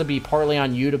this has to be partly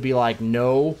on you to be like,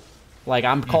 no. Like,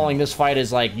 I'm calling this fight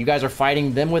as, like, you guys are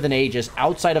fighting them with an Aegis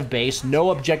outside of base, no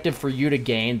objective for you to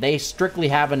gain. They strictly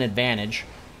have an advantage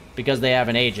because they have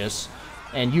an Aegis,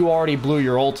 and you already blew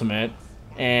your ultimate.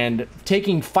 And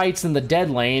taking fights in the dead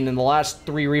lane in the last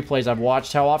 3 replays I've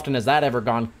watched, how often has that ever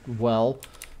gone well?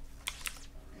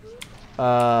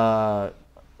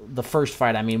 The first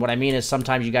fight, I mean. What I mean is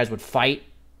sometimes you guys would fight,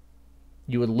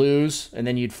 you would lose, and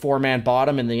then you'd 4-man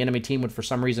bottom, and the enemy team would for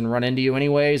some reason run into you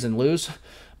anyways and lose.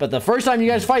 But the first time you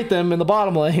guys fight them in the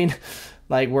bottom lane,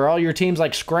 like where all your team's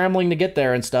like scrambling to get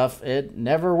there and stuff, it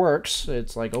never works.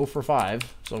 It's like 0 for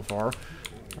 5 so far.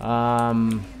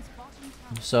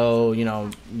 So, you know,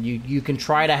 you can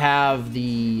try to have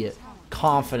the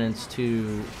confidence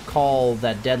to call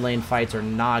that dead lane fights are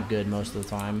not good most of the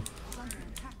time.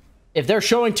 If they're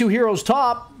showing 2 heroes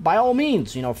top, by all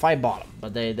means, you know, fight bottom.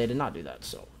 But they did not do that,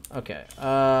 so. Okay.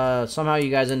 Somehow you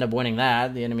guys end up winning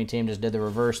that. The enemy team just did the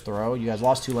reverse throw. You guys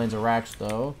lost 2 lanes of racks,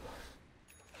 though.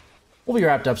 We'll be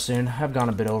wrapped up soon. I've gone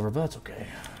a bit over, but that's okay.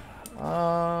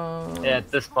 Yeah,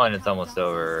 at this point, it's almost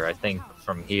over. I think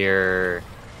from here...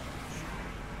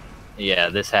 Yeah,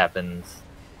 this happens,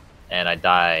 and I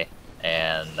die,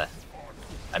 and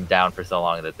I'm down for so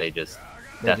long that they just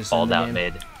fall down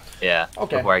mid. Yeah,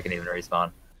 okay. Before I can even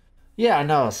respawn. Yeah, I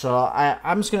know. So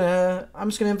I'm just gonna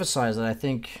emphasize that I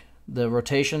think the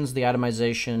rotations, the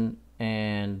itemization,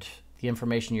 and the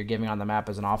information you're giving on the map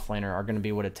as an offlaner are going to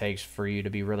be what it takes for you to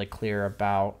be really clear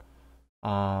about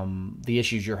the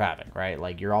issues you're having. Right?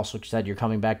 Like you're also said you're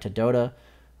coming back to Dota.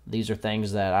 These are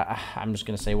things that I'm just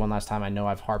going to say one last time. I know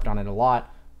I've harped on it a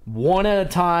lot. One at a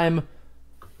time,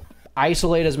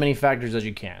 isolate as many factors as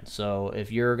you can. So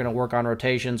if you're going to work on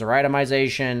rotations or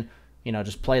itemization, you know,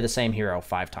 just play the same hero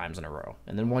 5 times in a row.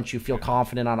 And then once you feel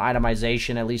confident on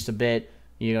itemization at least a bit,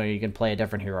 you know, you can play a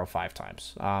different hero 5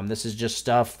 times. This is just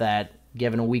stuff that,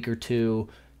 given a week or two,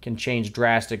 can change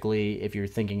drastically if you're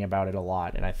thinking about it a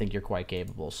lot. And I think you're quite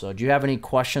capable. So do you have any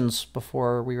questions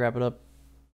before we wrap it up?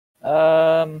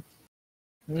 No,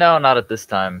 not at this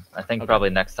time. I think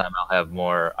probably next time I'll have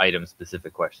more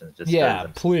item-specific questions. Just yeah,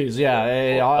 please. Yeah,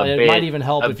 it might even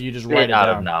help if you just write it down.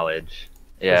 Out of knowledge.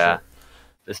 Yeah.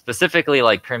 Sure. Specifically,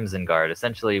 like Crimson Guard.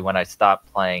 Essentially, when I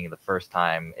stopped playing the first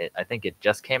time, I think it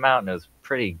just came out and it was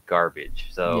pretty garbage.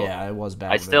 So yeah, it was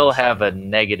bad. I still have a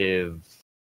negative.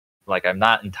 Like, I'm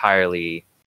not entirely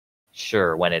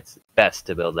sure when it's best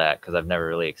to build that because I've never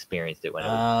really experienced it when it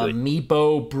was good.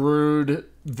 Meepo, Brood,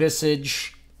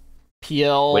 Visage,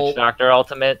 PL. Witch Doctor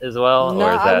Ultimate as well? No,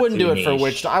 or is that I wouldn't do it niche? for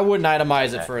Witch. I wouldn't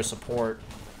itemize it for a support.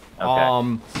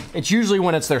 Okay. It's usually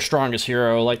when it's their strongest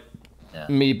hero, like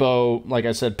Meepo, like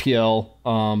I said, PL.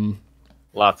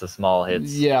 Lots of small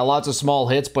hits. Yeah, lots of small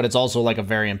hits, but it's also like a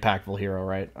very impactful hero,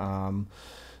 right?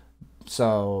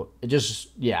 So it just,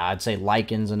 yeah, I'd say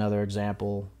Lycan's another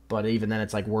example. But even then,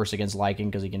 it's like worse against Lycan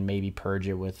because he can maybe purge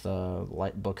it with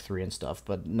Book 3 and stuff.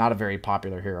 But not a very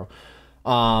popular hero.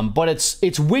 But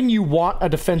it's when you want a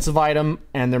defensive item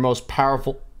and their most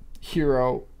powerful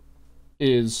hero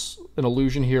is an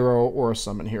illusion hero or a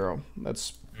summon hero.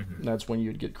 That's That's when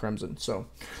you'd get Crimson. So,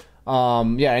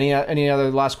 yeah. Any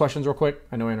other last questions, real quick?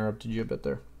 I know I interrupted you a bit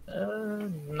there.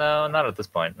 No, not at this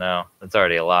point. No, it's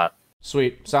already a lot.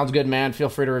 Sweet. Sounds good, man. Feel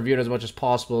free to review it as much as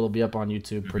possible. It'll be up on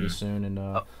YouTube pretty soon. And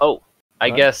I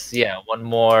guess, yeah, one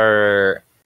more.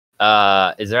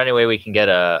 Is there any way we can get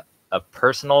a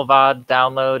personal VOD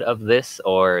download of this,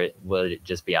 or will it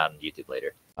just be on YouTube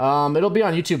later? It'll be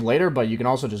on YouTube later, but you can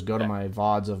also just go to my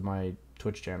VODs of my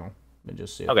Twitch channel and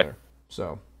just see it there.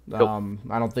 So, cool.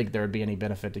 I don't think there would be any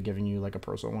benefit to giving you like a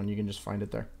personal one. You can just find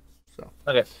it there. So,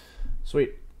 okay.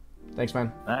 Sweet. Thanks,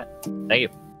 man. All right. Thank you.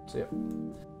 See ya.